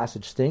rite of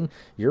passage thing.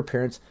 Your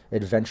parents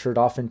adventured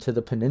off into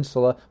the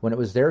peninsula when it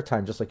was their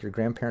time, just like your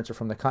grandparents are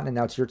from the continent.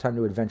 Now it's your time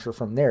to adventure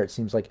from there. It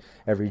seems like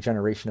every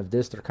generation of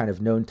this, they're kind of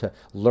known to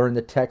learn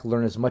the tech,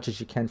 learn as much as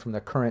you can from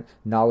the current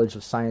knowledge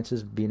of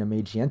sciences, being a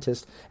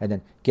magientist, and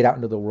then get out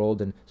into the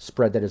world and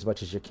spread that as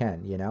much as you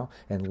can,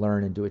 and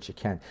learn and do what you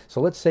can. So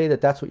let's say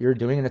that that's what you're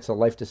doing, and it's a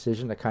life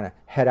decision to kind of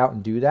head out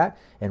and do that.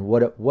 And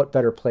what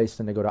better place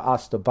than to go to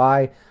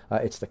Ostabai?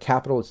 It's the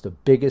capital. It's the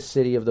biggest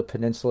city of the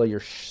peninsula. You're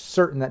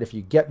certain that if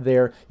you get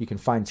there, you can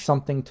find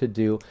something to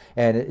do.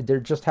 And there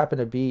just happened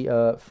to be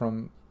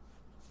from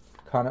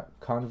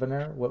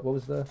Convener. What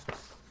was the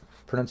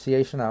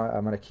pronunciation?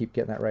 I'm going to keep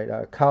getting that right.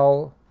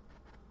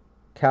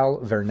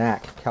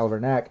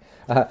 Calvernac.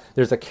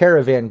 There's a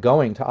caravan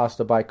going to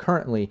Ostabai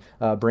currently,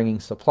 bringing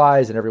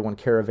supplies, and everyone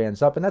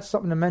caravans up, and that's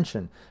something to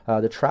mention.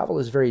 The travel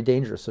is very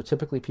dangerous, so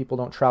typically people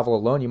don't travel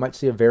alone. You might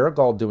see a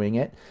Varigal doing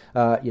it.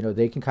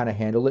 They can kind of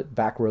handle it,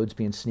 back roads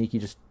being sneaky,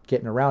 just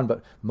getting around,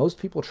 but most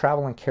people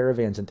travel in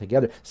caravans and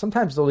together.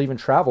 Sometimes they'll even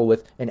travel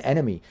with an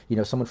enemy.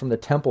 Someone from the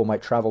temple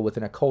might travel with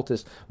an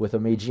occultist, with a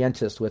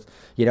magientist, with,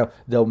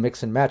 they'll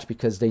mix and match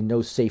because they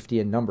know safety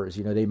in numbers.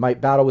 They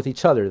might battle with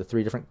each other, the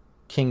three different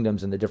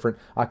kingdoms and the different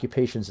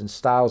occupations and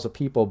styles of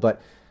people,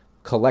 but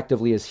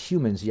collectively as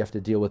humans you have to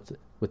deal with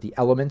the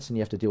elements, and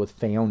you have to deal with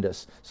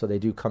Feondas, so they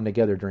do come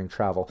together during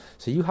travel.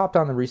 So you hopped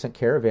on the recent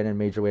caravan and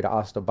made your way to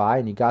Ostabai,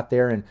 and you got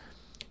there, and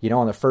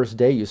on the first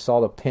day you saw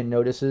the pin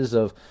notices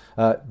of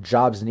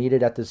jobs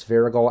needed at this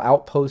Varigal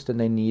outpost, and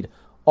they need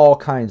all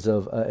kinds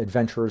of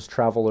adventurers,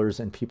 travelers,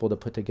 and people to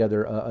put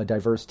together a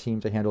diverse team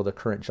to handle the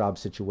current job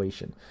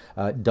situation.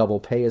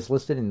 Double pay is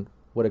listed, and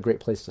what a great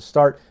place to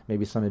start.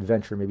 Maybe some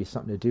adventure, maybe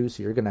something to do.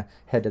 So you're going to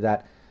head to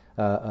that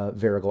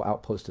Varigal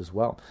outpost as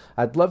well.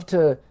 I'd love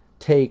to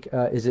take,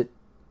 is it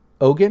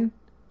Ogun?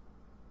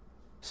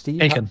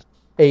 Steve?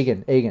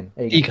 Egan.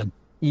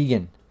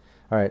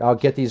 All right, I'll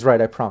get these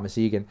right, I promise,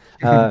 Egan.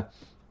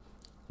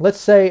 Let's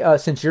say,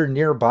 since you're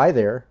nearby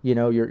there,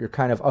 you're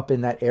kind of up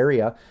in that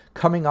area,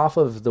 coming off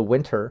of the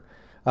winter,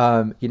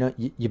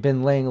 you've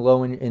been laying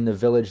low in the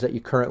village that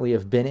you currently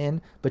have been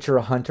in, but you're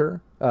a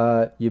hunter.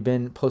 You've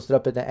been posted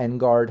up at the end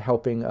guard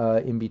helping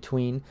in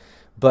between,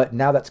 but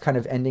now that's kind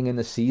of ending in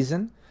the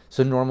season.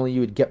 So normally you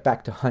would get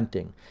back to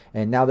hunting,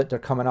 and now that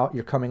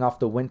you're coming off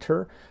the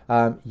winter,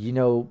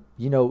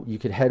 you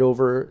could head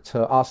over to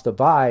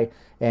Ostabai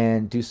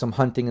and do some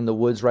hunting in the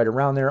woods right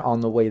around there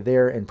on the way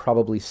there, and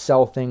probably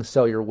sell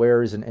your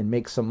wares and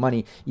make some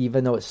money.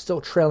 Even though it's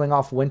still trailing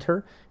off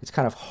winter, it's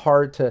kind of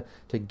hard to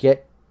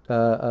get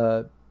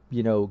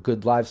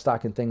good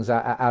livestock and things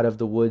out of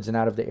the woods and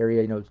out of the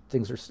area.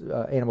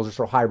 Animals are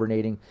still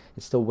hibernating.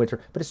 It's still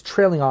winter, but it's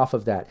trailing off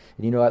of that.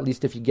 And at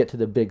least if you get to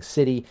the big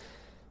city,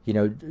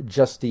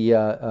 just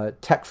the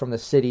tech from the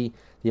city,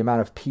 the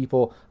amount of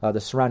people, the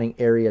surrounding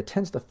area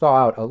tends to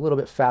thaw out a little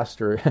bit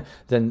faster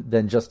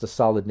than just the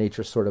solid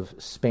nature sort of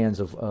spans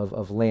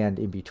of land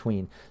in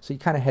between. So you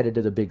kind of headed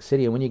to the big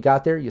city, and when you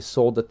got there, you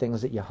sold the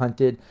things that you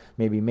hunted,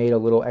 maybe made a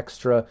little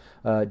extra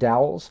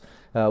dowels,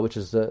 which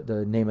is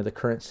the name of the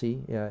currency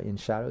in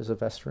Shadows of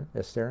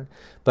Esteren.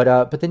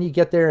 But then you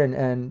get there,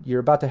 and you're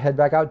about to head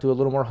back out, do a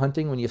little more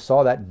hunting, when you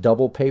saw that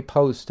double pay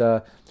post.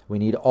 We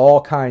need all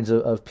kinds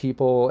of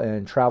people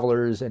and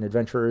travelers and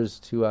adventurers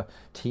to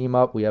team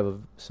up. We have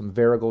some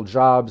Varigal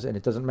jobs, and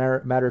it doesn't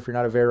matter if you're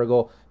not a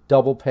Varigal.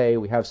 Double pay.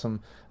 We have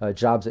some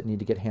jobs that need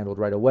to get handled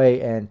right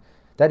away, and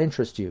that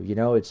interests you. You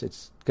know,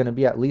 it's going to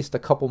be at least a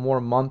couple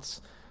more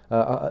months,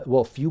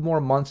 a few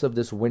more months of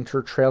this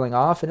winter trailing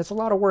off, and it's a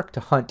lot of work to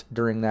hunt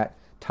during that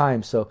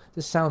time. So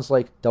this sounds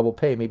like double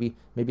pay, maybe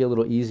a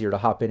little easier to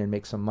hop in and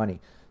make some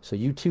money. So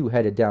you too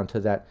headed down to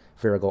that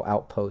Varigal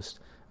outpost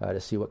to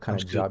see what kind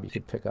of job you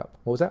could pick up.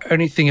 What was that?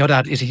 Only thing I'd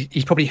add is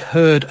he's probably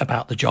heard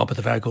about the job of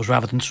the Varigals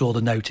rather than saw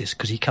the notice,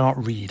 because he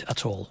cannot read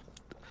at all.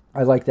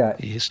 I like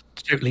that. He is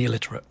totally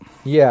illiterate.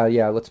 Yeah,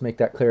 let's make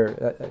that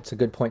clear. It's a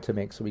good point to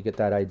make, so we get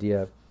that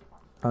idea.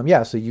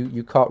 So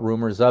you caught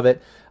rumors of it,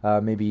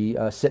 maybe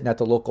sitting at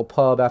the local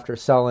pub after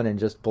selling and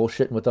just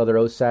bullshitting with other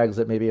OSAGs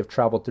that maybe have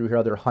traveled through here,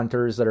 other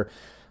hunters that are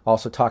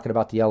also talking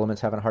about the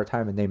elements, having a hard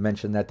time, and they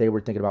mentioned that they were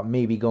thinking about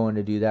maybe going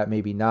to do that,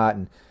 maybe not,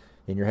 and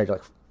in your head you're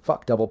like,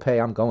 fuck, double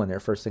pay, I'm going there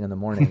first thing in the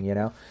morning, you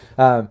know?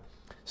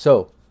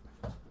 So,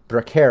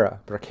 Braquera,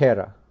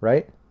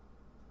 right?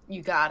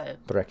 You got it.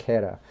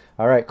 Braquera.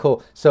 All right,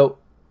 cool. So,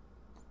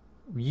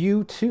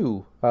 you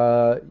too,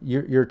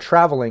 you're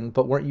traveling,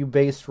 but weren't you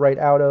based right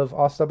out of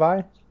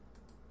Ostabai?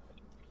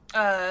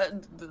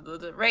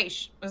 The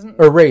Raish, wasn't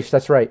Or Raish,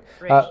 that's right.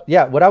 Raish.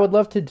 What I would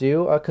love to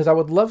do, because I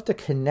would love to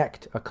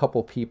connect a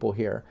couple people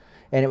here,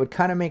 and it would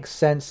kind of make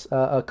sense,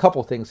 a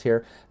couple things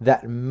here,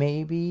 that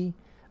maybe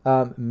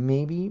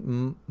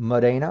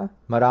Marana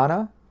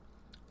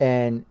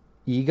and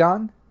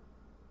Egon.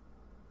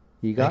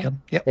 Yep.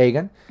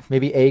 Aegon.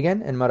 Maybe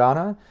Aegon and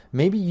Marana.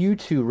 Maybe you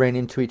two ran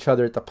into each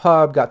other at the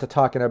pub, got to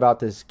talking about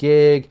this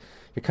gig.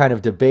 You're kind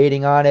of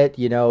debating on it.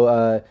 You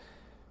know,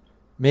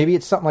 maybe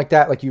it's something like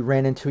that, like you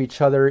ran into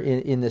each other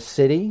in the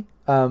city.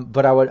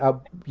 But I would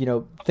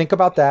think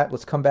about that.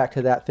 Let's come back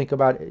to that. Think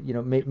about,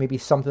 maybe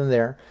something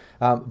there.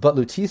 But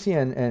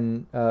Lutetia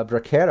and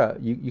Braquera,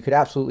 you could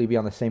absolutely be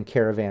on the same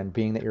caravan,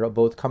 being that you're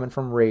both coming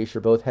from Raish,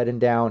 you're both heading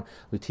down.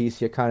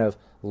 Lutetia kind of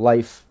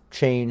life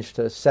change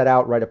to set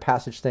out, write a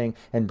passage thing,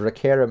 and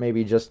Braquera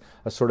maybe just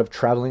a sort of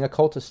traveling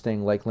occultist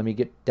thing, like let me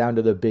get down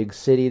to the big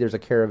city, there's a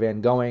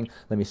caravan going,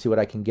 let me see what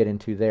I can get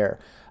into there.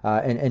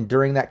 And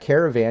during that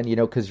caravan,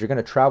 because you're going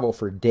to travel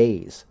for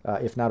days,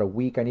 if not a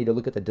week, I need to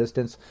look at the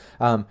distance.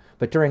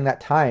 But during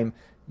that time,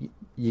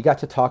 you got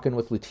to talking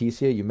with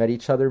Lutetia, you met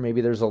each other,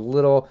 maybe there's a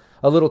little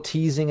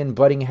teasing and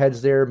butting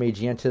heads there,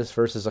 Magiantis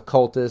versus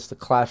Occultist, the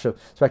clash of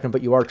spectrum,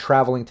 but you are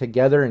traveling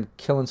together and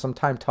killing some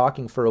time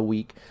talking for a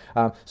week.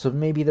 So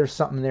maybe there's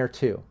something there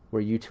too,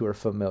 where you two are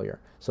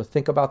familiar. So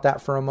think about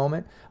that for a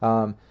moment.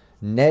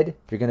 Ned,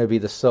 you're going to be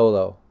the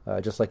solo,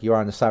 just like you are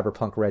in the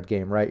Cyberpunk Red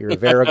game, right? You're a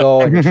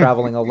Varigal and you're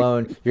traveling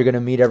alone. You're going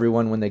to meet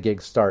everyone when the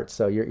gig starts,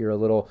 so you're a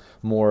little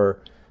more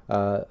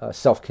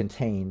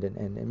self-contained,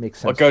 and it makes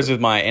sense. What goes with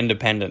my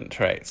independent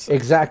traits?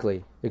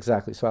 Exactly.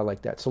 So I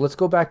like that. So let's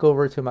go back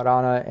over to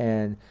Marana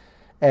and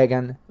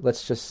Aegon.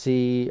 Let's just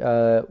see.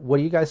 What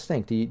do you guys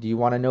think? Do you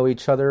want to know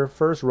each other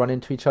first? Run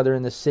into each other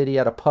in the city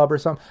at a pub or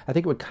something? I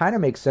think it would kind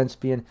of make sense,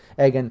 being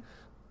Aegon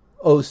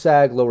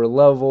OSAG, lower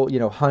level,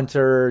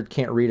 hunter,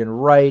 can't read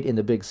and write in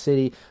the big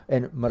city,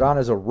 and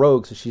Marana's a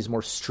rogue, so she's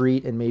more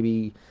street and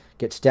maybe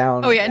gets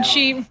down. Oh yeah, and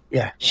she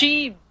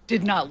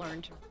did not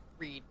learn to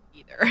read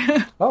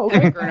either. Oh, okay.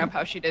 Having grown up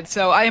how she did.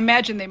 So I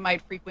imagine they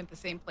might frequent the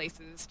same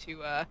places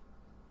to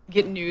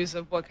get news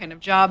of what kind of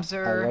jobs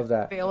are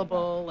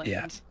available. And...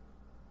 Yeah.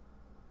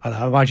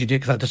 I imagine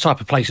the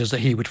type of places that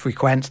he would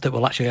frequent that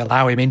will actually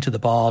allow him into the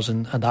bars,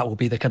 and that will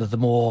be the kind of the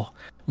more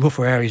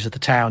rougher areas of the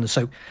town.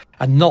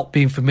 And not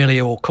being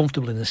familiar or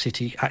comfortable in the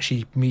city,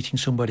 actually meeting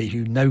somebody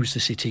who knows the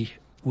city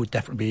would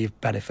definitely be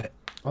of benefit.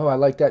 Oh, I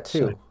like that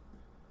too.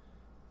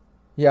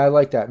 Yeah, I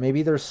like that.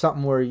 Maybe there's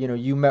something where,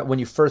 you met when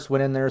you first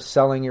went in there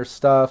selling your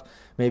stuff.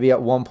 Maybe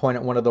at one point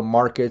at one of the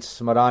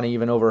markets, Marana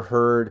even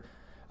overheard,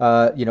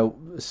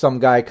 some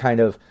guy kind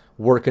of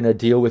working a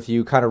deal with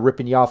you, kind of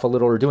ripping you off a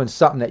little, or doing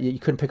something that you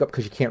couldn't pick up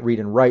because you can't read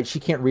and write. She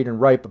can't read and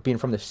write, but being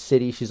from the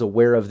city, she's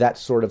aware of that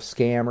sort of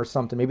scam or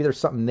something. Maybe there's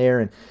something there,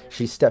 and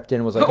she stepped in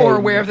and was like, or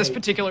aware of this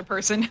particular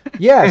person.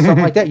 Yeah,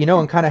 something like that,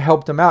 and kind of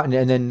helped him out.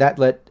 And then that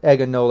let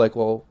Aegon know, like,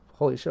 well,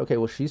 holy shit, okay,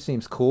 well, she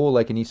seems cool,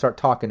 like, and you start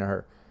talking to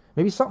her.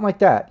 Maybe something like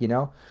that,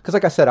 Because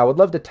like I said, I would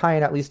love to tie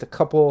in at least a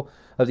couple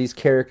of these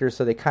characters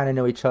so they kind of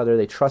know each other,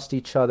 they trust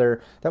each other,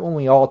 that when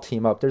we all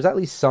team up, there's at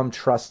least some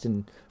trust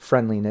and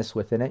friendliness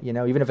within it,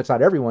 even if it's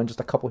not everyone, just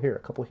a couple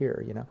here,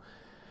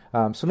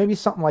 so maybe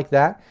something like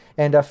that.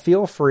 And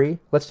feel free,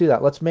 let's do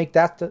that. Let's make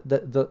that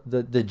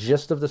the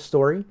gist of the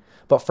story.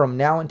 But from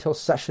now until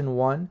session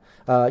 1,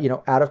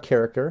 out of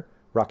character,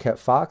 Rocket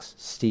Fox,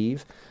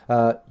 Steve,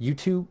 you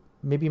two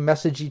maybe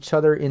message each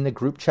other in the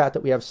group chat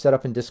that we have set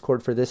up in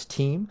Discord for this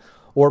team,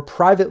 or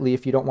privately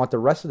if you don't want the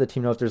rest of the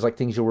team to know, if there's like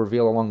things you'll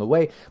reveal along the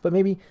way. But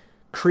maybe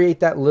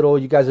create that little,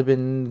 you guys have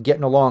been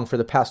getting along for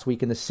the past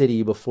week in the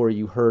city before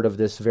you heard of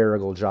this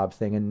Varigal job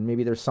thing, and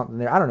maybe there's something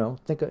there. I don't know,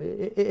 think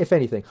if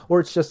anything, or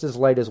it's just as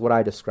light as what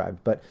I described,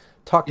 but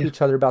talk to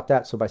each other about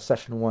that, so by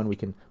session 1 we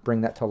can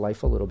bring that to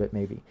life a little bit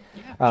maybe.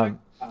 Yeah, sure.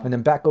 And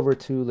then back over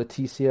to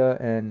Leticia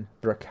and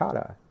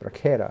Braquera.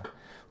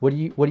 What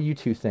do you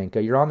two think?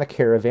 You're on the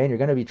caravan. You're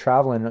going to be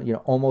traveling,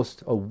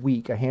 almost a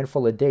week, a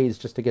handful of days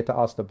just to get to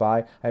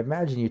Ostabai. I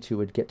imagine you two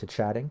would get to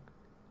chatting.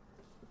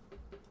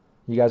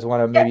 You guys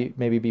want to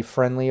maybe be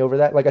friendly over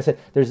that? Like I said,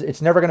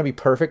 it's never going to be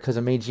perfect because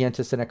a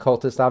Magientist and a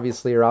cultist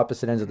obviously are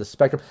opposite ends of the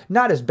spectrum.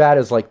 Not as bad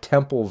as like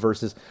Temple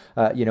versus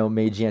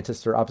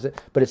Magientist are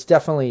opposite, but it's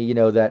definitely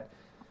that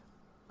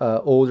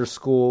older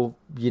school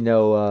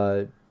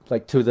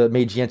like to the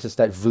Magientist,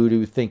 that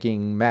voodoo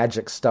thinking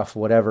magic stuff,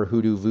 whatever,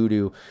 hoodoo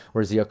voodoo,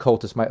 whereas the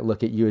occultist might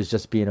look at you as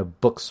just being a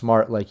book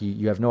smart, like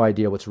you have no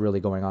idea what's really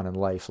going on in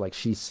life, like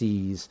she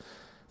sees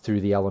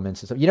through the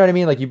elements and stuff. You know what I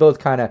mean? Like you both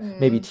kind of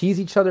maybe tease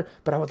each other,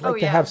 but I would like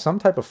to have some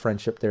type of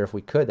friendship there if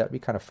we could. That'd be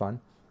kind of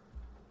fun.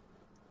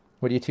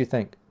 What do you two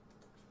think?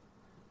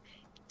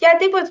 Yeah, I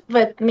think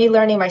with me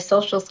learning my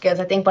social skills,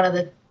 I think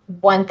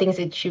one things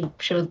that she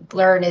should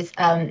learn is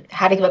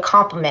how to give a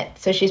compliment.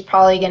 So she's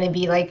probably going to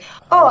be like,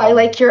 "Oh, I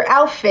like your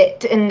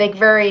outfit," and like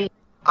very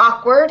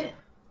awkward.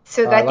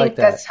 So I think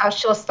that's how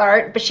she'll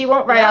start. But she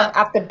won't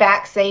off the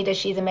back say that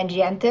she's a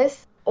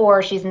Magientist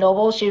or she's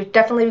noble. She would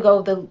definitely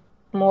go the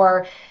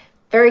more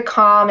very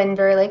calm and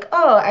very like,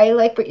 "Oh, I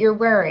like what you're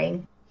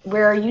wearing.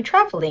 Where are you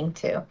traveling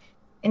to?"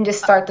 And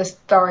just start the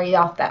story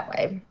off that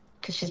way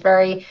because she's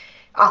very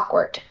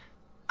awkward.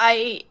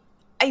 I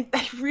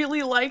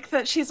really like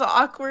that she's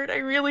awkward. I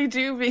really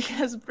do,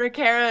 because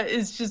Braquera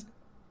is just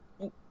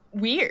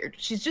weird.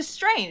 She's just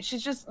strange.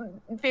 She's just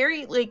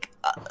very like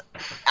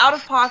out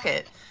of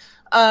pocket.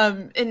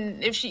 And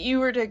if you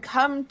were to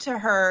come to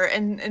her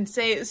and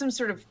say some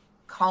sort of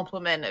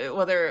compliment,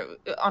 whether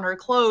on her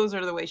clothes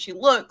or the way she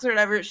looks or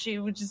whatever, she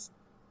would just,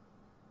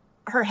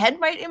 her head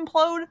might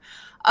implode.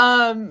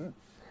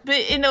 But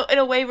in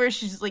a way where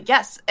she's just like,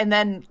 yes, and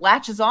then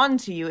latches on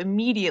to you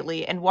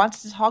immediately and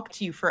wants to talk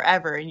to you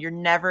forever, and you're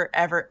never,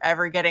 ever,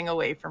 ever getting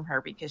away from her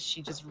because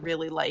she just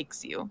really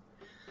likes you.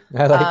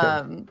 I like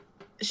it.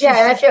 Yeah,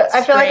 and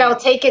I feel like I'll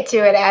take it to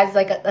it as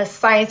like a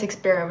science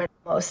experiment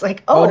almost.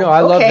 Like, no,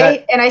 I love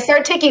that. And I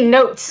start taking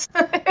notes.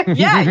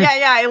 yeah,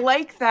 I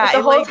like that.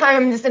 The whole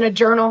time I'm just in a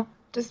journal.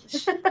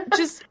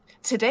 Just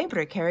today,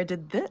 Braquera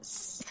did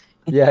this.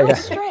 Yeah.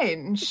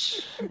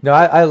 Strange. No,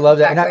 I love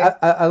that.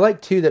 Exactly. And I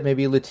like, too, that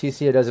maybe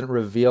Leticia doesn't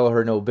reveal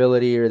her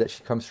nobility or that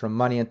she comes from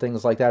money and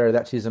things like that, or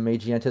that she's a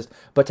Magientist.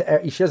 But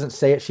she doesn't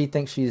say it. She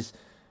thinks she's,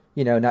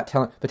 not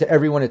telling. But to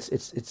everyone,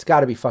 it's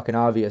got to be fucking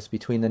obvious.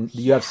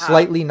 You have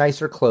slightly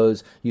nicer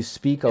clothes. You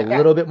speak a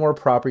little bit more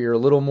proper. You're a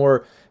little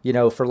more,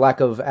 for lack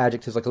of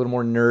adjectives, like a little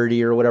more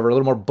nerdy or whatever, a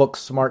little more book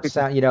smart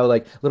sound,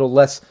 like a little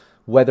less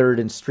weathered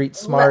and street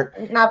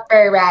smart, not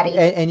very ratty,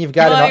 and you've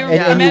got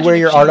and you wear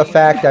your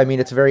artifact. I mean,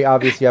 it's very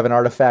obvious you have an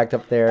artifact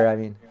up there. I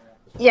mean,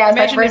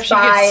 imagine if she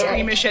gets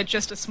squeamish at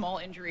just a small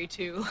injury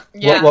too.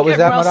 Yeah, what was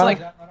that,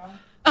 Madame?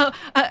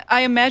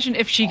 I imagine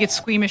if she gets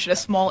squeamish at a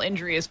small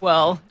injury as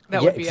well,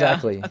 that would be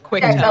a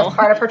quick tell.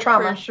 Part of her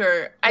trauma, for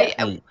sure.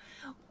 I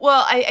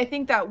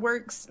think that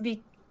works.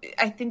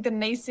 I think the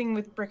nice thing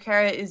with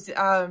Braquera is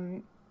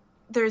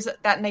there's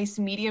that nice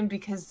medium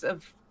because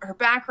of her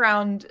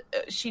background.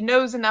 She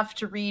knows enough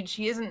to read.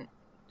 She's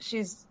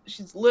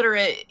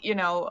literate,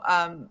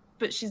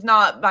 but she's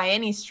not by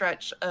any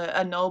stretch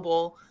a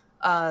noble.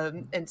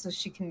 And so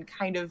she can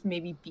kind of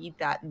maybe be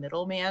that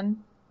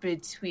middleman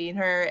between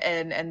her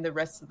and the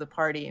rest of the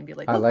party and be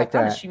like, I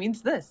promise she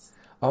means this.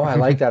 Oh, I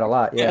like that a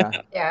lot. Yeah.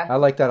 Yeah. I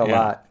like that a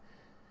lot.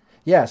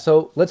 Yeah.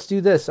 So let's do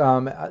this.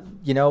 From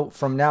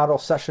now till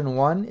session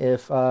 1,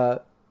 if,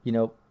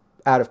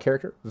 out of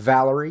character,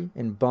 Valerie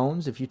and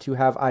Bones, if you two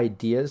have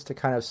ideas to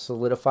kind of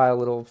solidify a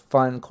little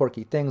fun,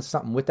 quirky things,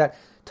 something with that,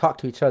 talk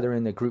to each other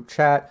in the group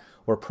chat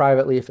or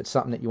privately if it's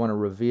something that you want to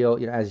reveal,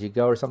 as you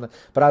go or something.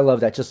 But I love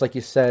that. Just like you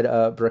said,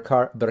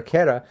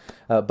 Braquera,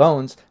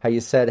 Bones, how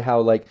you said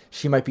how like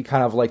she might be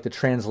kind of like the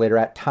translator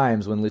at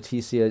times when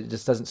Leticia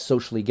just doesn't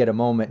socially get a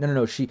moment.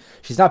 No, she's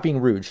not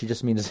being rude. She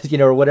just means,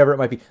 or whatever it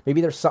might be.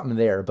 Maybe there's something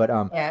there. But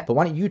but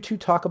why don't you two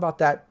talk about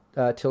that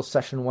till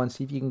session 1,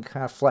 see if you can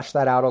kind of flesh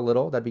that out a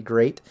little. That'd be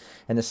great.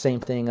 And the same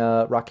thing,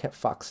 Rockette,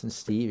 Fox, and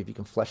Steve, if you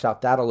can flesh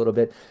out that a little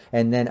bit.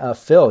 And then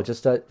Phil,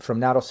 just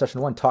from now till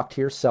session 1, talk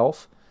to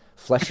yourself,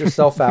 flesh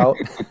yourself out.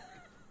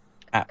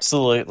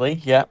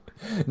 Absolutely, yeah.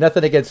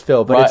 Nothing against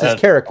Phil, but it's his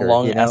character. A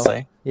long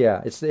essay.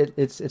 Yeah, it's.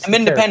 I'm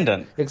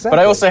independent, exactly.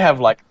 But I also have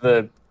like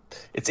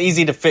it's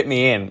easy to fit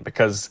me in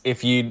because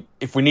if we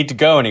need to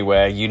go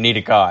anywhere, you need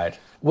a guide.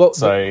 Well,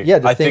 so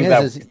the thing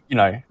is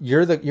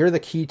you're the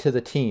key to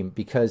the team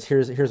because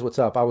here's what's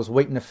up. I was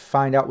waiting to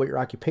find out what your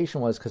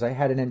occupation was because I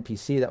had an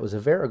NPC that was a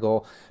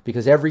Varigol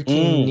because every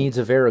team needs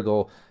a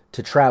Varigol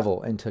to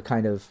travel and to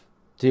kind of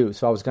do.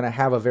 So I was going to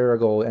have a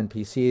Varigol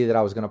NPC that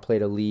I was going to play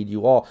to lead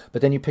you all.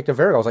 But then you picked a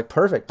Varigol. I was like,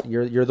 perfect.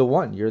 You're the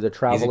one. You're the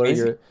traveler.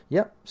 Easy.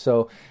 Yep.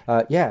 So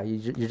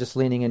you're just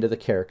leaning into the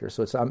character.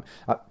 So it's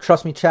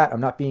trust me, chat.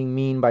 I'm not being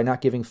mean by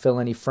not giving Phil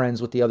any friends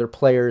with the other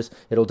players.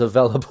 It'll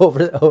develop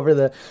over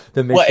the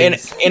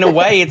missions. Well, in a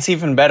way, it's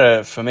even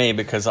better for me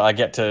because I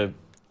get to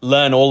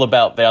learn all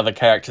about the other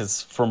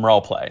characters from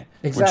roleplay,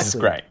 which is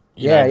great.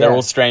 They're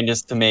all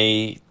strangers to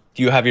me.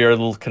 You have your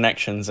little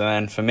connections, and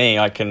then for me,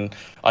 I can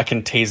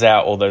tease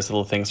out all those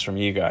little things from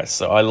you guys.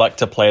 So I like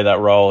to play that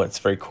role. It's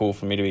very cool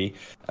for me to be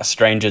a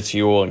stranger to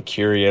you all and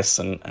curious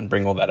and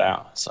bring all that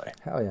out. So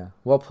hell yeah,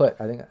 well put.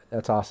 I think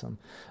that's awesome.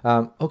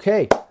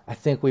 Okay, I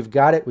think we've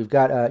got it. We've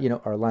got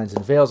our lines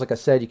and veils. Like I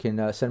said, you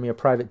can send me a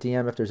private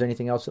DM if there's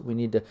anything else that we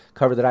need to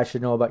cover that I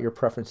should know about your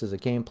preferences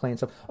of gameplay and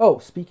stuff. Oh,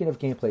 speaking of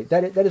gameplay,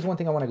 that is one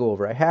thing I want to go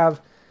over. I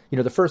have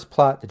the first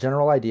plot, the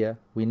general idea.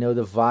 We know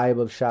the vibe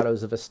of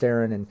Shadows of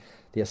Asterin and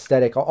the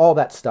aesthetic, all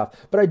that stuff.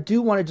 But I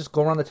do want to just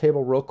go around the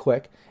table real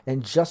quick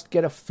and just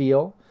get a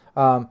feel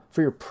for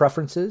your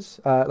preferences.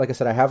 Like I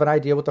said, I have an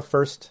idea with the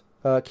first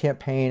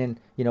campaign, and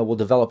we'll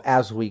develop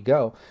as we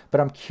go.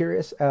 But I'm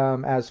curious,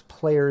 as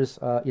players,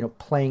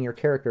 playing your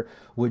character,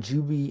 would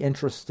you be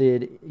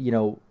interested,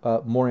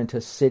 more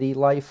into city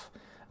life,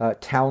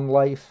 town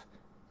life,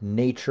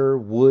 nature,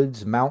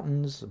 woods,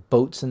 mountains,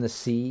 boats in the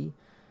sea?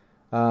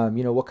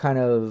 What kind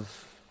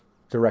of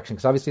direction?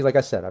 Because obviously, like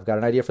I said, I've got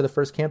an idea for the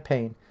first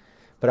campaign.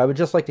 But I would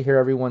just like to hear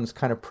everyone's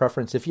kind of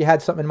preference. If you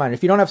had something in mind,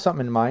 if you don't have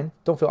something in mind,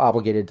 don't feel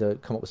obligated to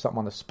come up with something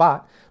on the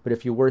spot. But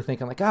if you were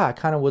thinking like, I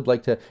kind of would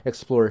like to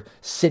explore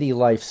city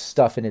life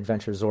stuff and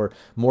adventures, or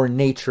more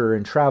nature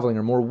and traveling,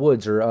 or more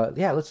woods, or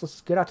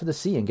let's get out to the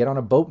sea and get on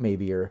a boat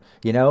maybe, or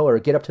or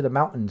get up to the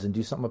mountains and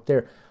do something up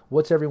there.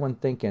 What's everyone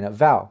thinking?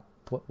 Val,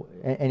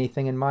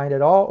 anything in mind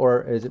at all,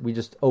 or is it we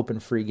just open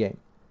free game?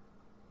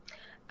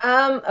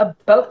 A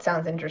boat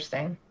sounds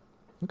interesting.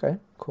 Okay,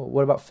 cool.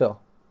 What about Phil?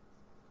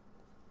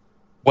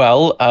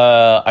 Well,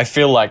 I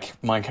feel like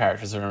my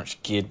characters are very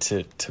much geared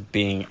to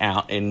being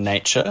out in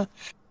nature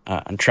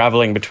and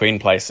traveling between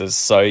places.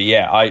 So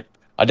yeah,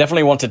 I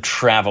definitely want to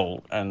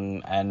travel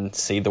and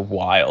see the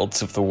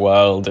wilds of the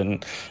world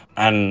and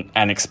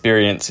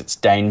experience its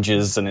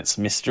dangers and its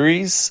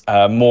mysteries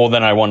more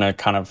than I want to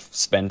kind of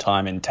spend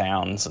time in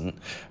towns and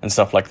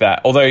stuff like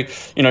that. Although,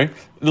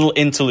 little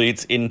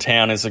interludes in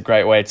town is a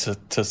great way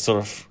to sort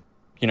of,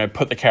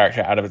 put the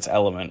character out of its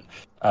element.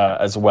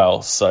 As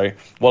well. So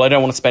while I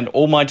don't want to spend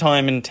all my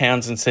time in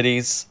towns and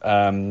cities,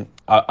 I'm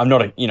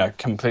not,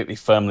 completely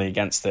firmly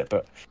against it.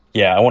 But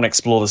yeah, I want to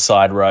explore the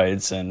side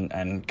roads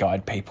and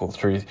guide people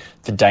through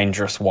the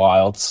dangerous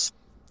wilds.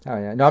 Oh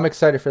yeah, no, I'm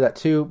excited for that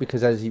too,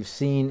 because as you've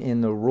seen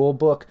in the rule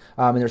book,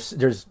 and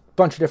there's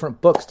bunch of different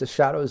books to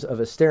Shadows of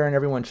Asterin.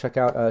 Everyone check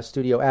out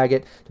Studio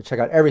Agate to check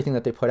out everything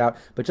that they put out.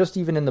 But just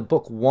even in the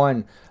book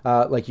 1,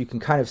 like you can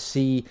kind of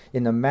see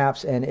in the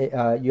maps, and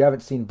you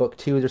haven't seen book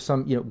 2. There's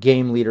some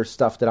game leader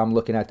stuff that I'm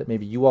looking at that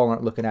maybe you all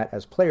aren't looking at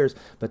as players,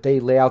 but they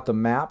lay out the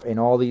map and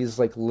all these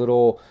like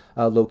little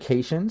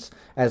locations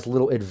as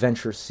little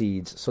adventure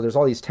seeds. So there's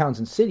all these towns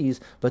and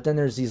cities, but then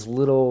there's these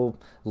little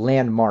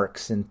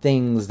landmarks and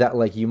things that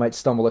like you might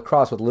stumble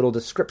across with little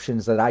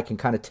descriptions that I can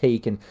kind of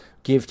take and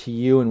give to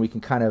you, and we can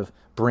kind of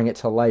bring it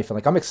to life. And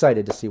like, I'm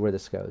excited to see where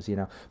this goes,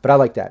 but I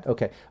like that.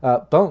 Okay.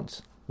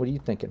 Bones, what are you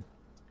thinking?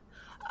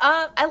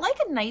 I like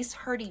a nice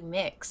hearty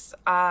mix.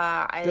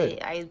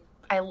 I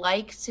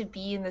like to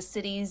be in the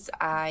cities.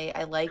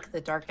 I like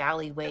the dark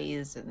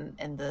alleyways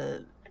and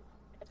the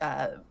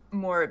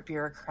more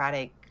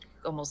bureaucratic,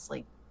 almost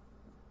like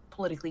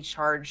politically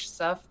charged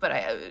stuff, but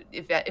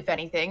if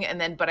anything,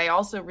 but I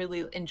also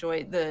really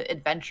enjoy the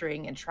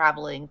adventuring and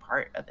traveling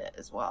part of it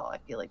as well. I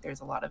feel like there's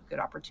a lot of good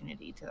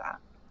opportunity to that.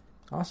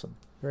 Awesome,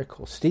 very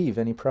cool. Steve,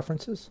 any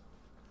preferences?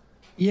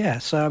 Yeah,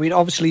 so I mean,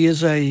 obviously,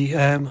 as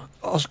a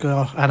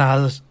Oscar and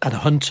a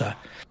hunter,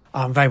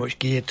 I'm very much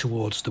geared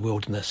towards the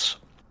wilderness.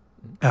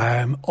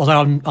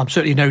 Although I'm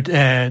certainly no,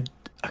 I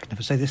can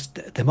never say this,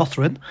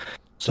 Demothran.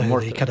 So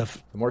the kind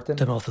of the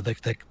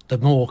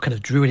more kind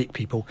of druidic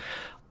people.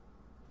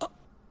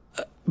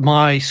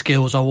 My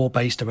skills are all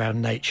based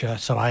around nature,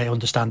 so I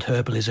understand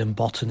herbalism,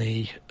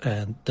 botany,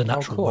 and the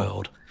natural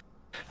world.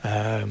 So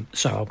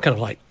I'm kind of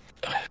like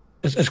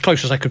as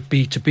close as I could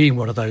be to being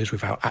one of those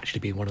without actually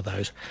being one of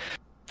those.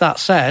 That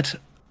said,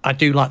 I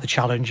do like the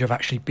challenge of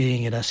actually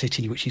being in a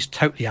city which is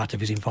totally out of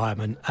his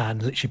environment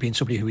and literally being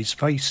somebody who is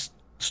very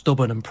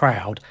stubborn and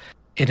proud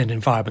in an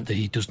environment that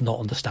he does not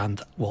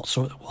understand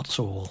whatsoever.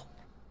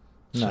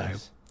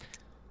 Nice. So.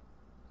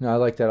 No, I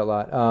like that a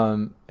lot.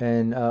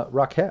 And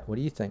Rockette, what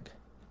do you think?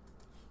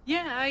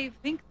 Yeah, I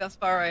think thus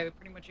far I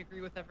pretty much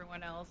agree with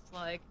everyone else.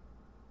 Like,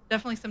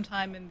 definitely some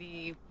time in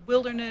the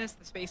wilderness,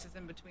 the spaces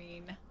in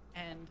between,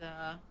 and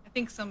I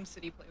think some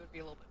city play would be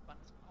a little bit fun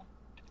as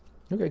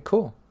well. Okay,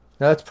 cool.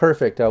 No, that's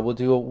perfect. We'll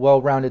do a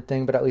well-rounded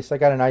thing, but at least I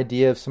got an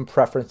idea of some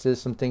preferences,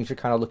 some things you're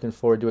kind of looking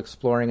forward to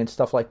exploring and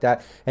stuff like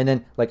that. And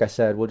then, like I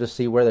said, we'll just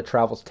see where the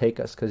travels take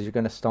us, because you're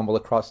going to stumble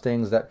across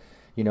things that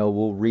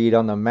we'll read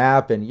on the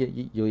map, and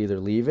you'll either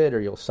leave it,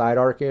 or you'll side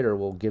arc it, or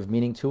we'll give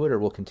meaning to it, or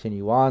we'll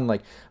continue on.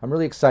 Like, I'm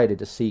really excited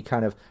to see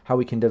kind of how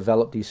we can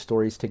develop these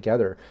stories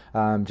together.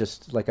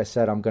 Just like I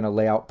said, I'm going to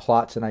lay out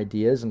plots and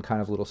ideas and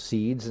kind of little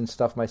seeds and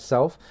stuff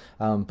myself.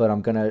 But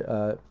I'm going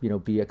to,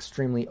 be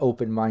extremely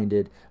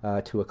open-minded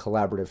to a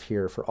collaborative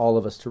here for all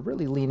of us to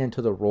really lean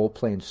into the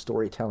role-playing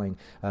storytelling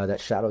that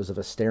Shadows of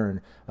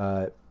Asterin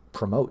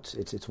promotes.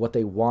 It's what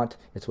they want.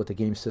 It's what the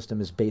game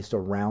system is based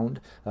around.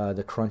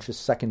 The crunch is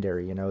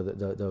secondary. You know,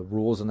 the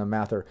rules and the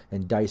math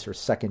and dice are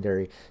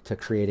secondary to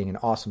creating an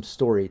awesome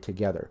story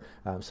together.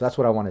 So that's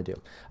what I want to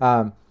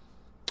do.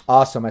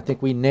 Awesome. I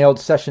think we nailed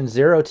session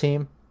 0,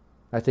 team.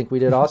 I think we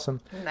did awesome.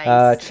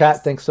 Nice.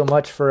 Chat, thanks so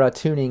much for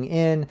tuning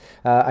in.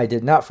 I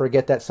did not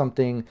forget that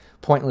something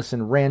pointless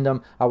and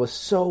random. I was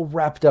so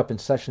wrapped up in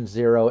session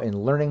 0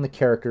 and learning the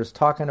characters,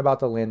 talking about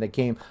the land, the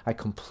game, I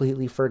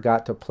completely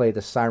forgot to play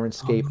the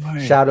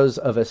Sirenscape Shadows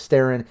of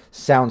Asterin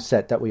sound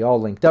set that we all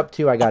linked up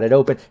to. I got it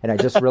open, and I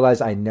just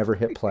realized I never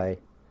hit play.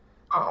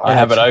 I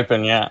have it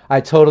open, yeah.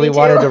 I totally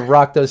wanted to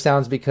rock those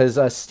sounds because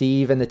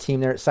Steve and the team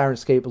there at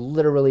Sirenscape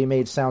literally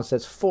made sound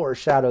sets for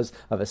Shadows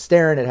of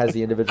Asterin. It has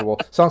the individual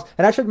songs.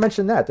 And I should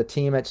mention that the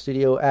team at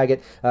Studio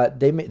Agate,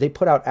 they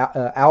put out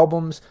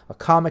albums, a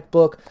comic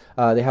book.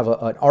 They have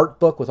an art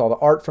book with all the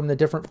art from the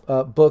different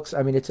books.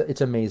 I mean,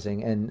 it's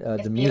amazing. And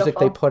the music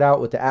they put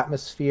out with the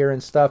atmosphere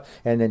and stuff.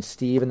 And then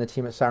Steve and the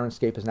team at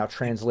Sirenscape has now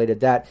translated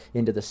that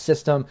into the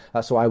system.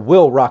 So I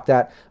will rock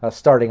that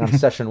starting on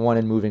session 1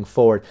 and moving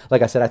forward.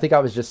 Like I said, I think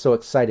I was just so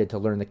excited to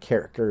learn the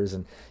characters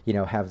and, you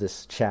know, have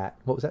this chat.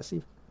 What was that,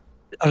 Steve?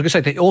 I was going to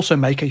say, they also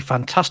make a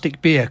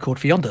fantastic beer called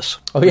Fiondas.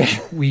 Oh, yeah.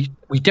 We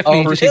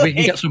definitely need to see if we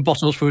can get some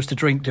bottles for us to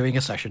drink during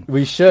a session.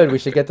 We should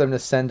get them to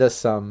send us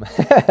some.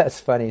 That's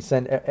funny.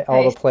 Send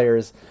all the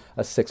players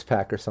a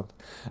 6-pack or something.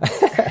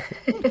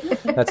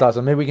 That's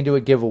awesome. Maybe we can do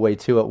a giveaway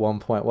too at one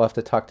point. We'll have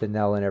to talk to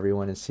Nell and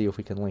everyone and see if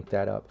we can link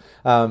that up.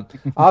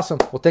 Awesome.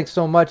 Well, thanks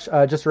so much.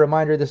 Just a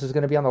reminder, this is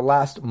going to be on the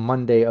last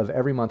Monday of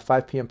every month,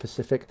 5 p.m.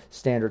 Pacific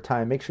Standard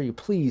Time. Make sure you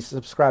please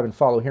subscribe and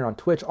follow here on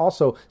Twitch.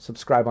 Also,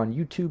 subscribe on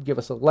YouTube. Give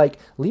us a like.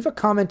 Leave a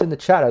comment in the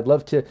chat. I'd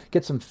love to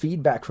get some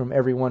feedback from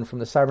everyone from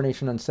the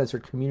Cybernation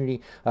Uncensored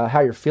community,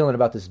 how you're feeling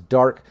about this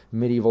dark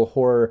medieval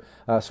horror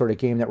sort of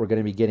game that we're going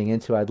to be getting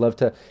into. I'd love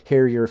to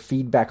hear your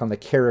feedback on the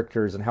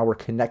characters and how we're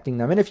connecting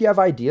them. And if you have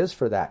ideas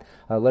for that,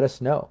 let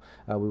us know.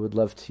 We would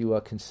love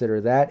to consider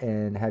that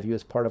and have you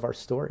as part of our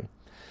story.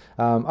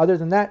 Other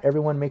than that,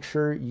 everyone, make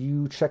sure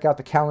you check out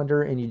the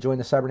calendar and you join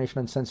the Cybernation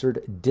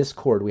Uncensored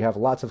Discord. We have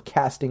lots of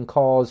casting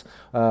calls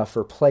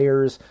for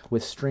players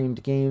with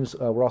streamed games.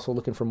 We're also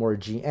looking for more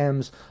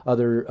GMs,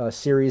 other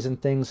series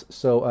and things.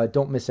 So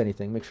don't miss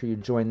anything. Make sure you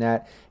join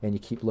that and you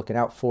keep looking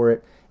out for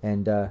it.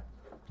 And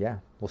yeah,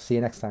 we'll see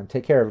you next time.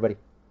 Take care, everybody.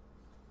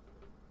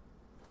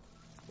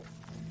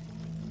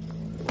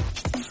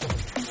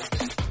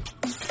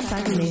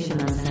 Cybernation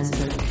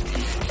Uncensored.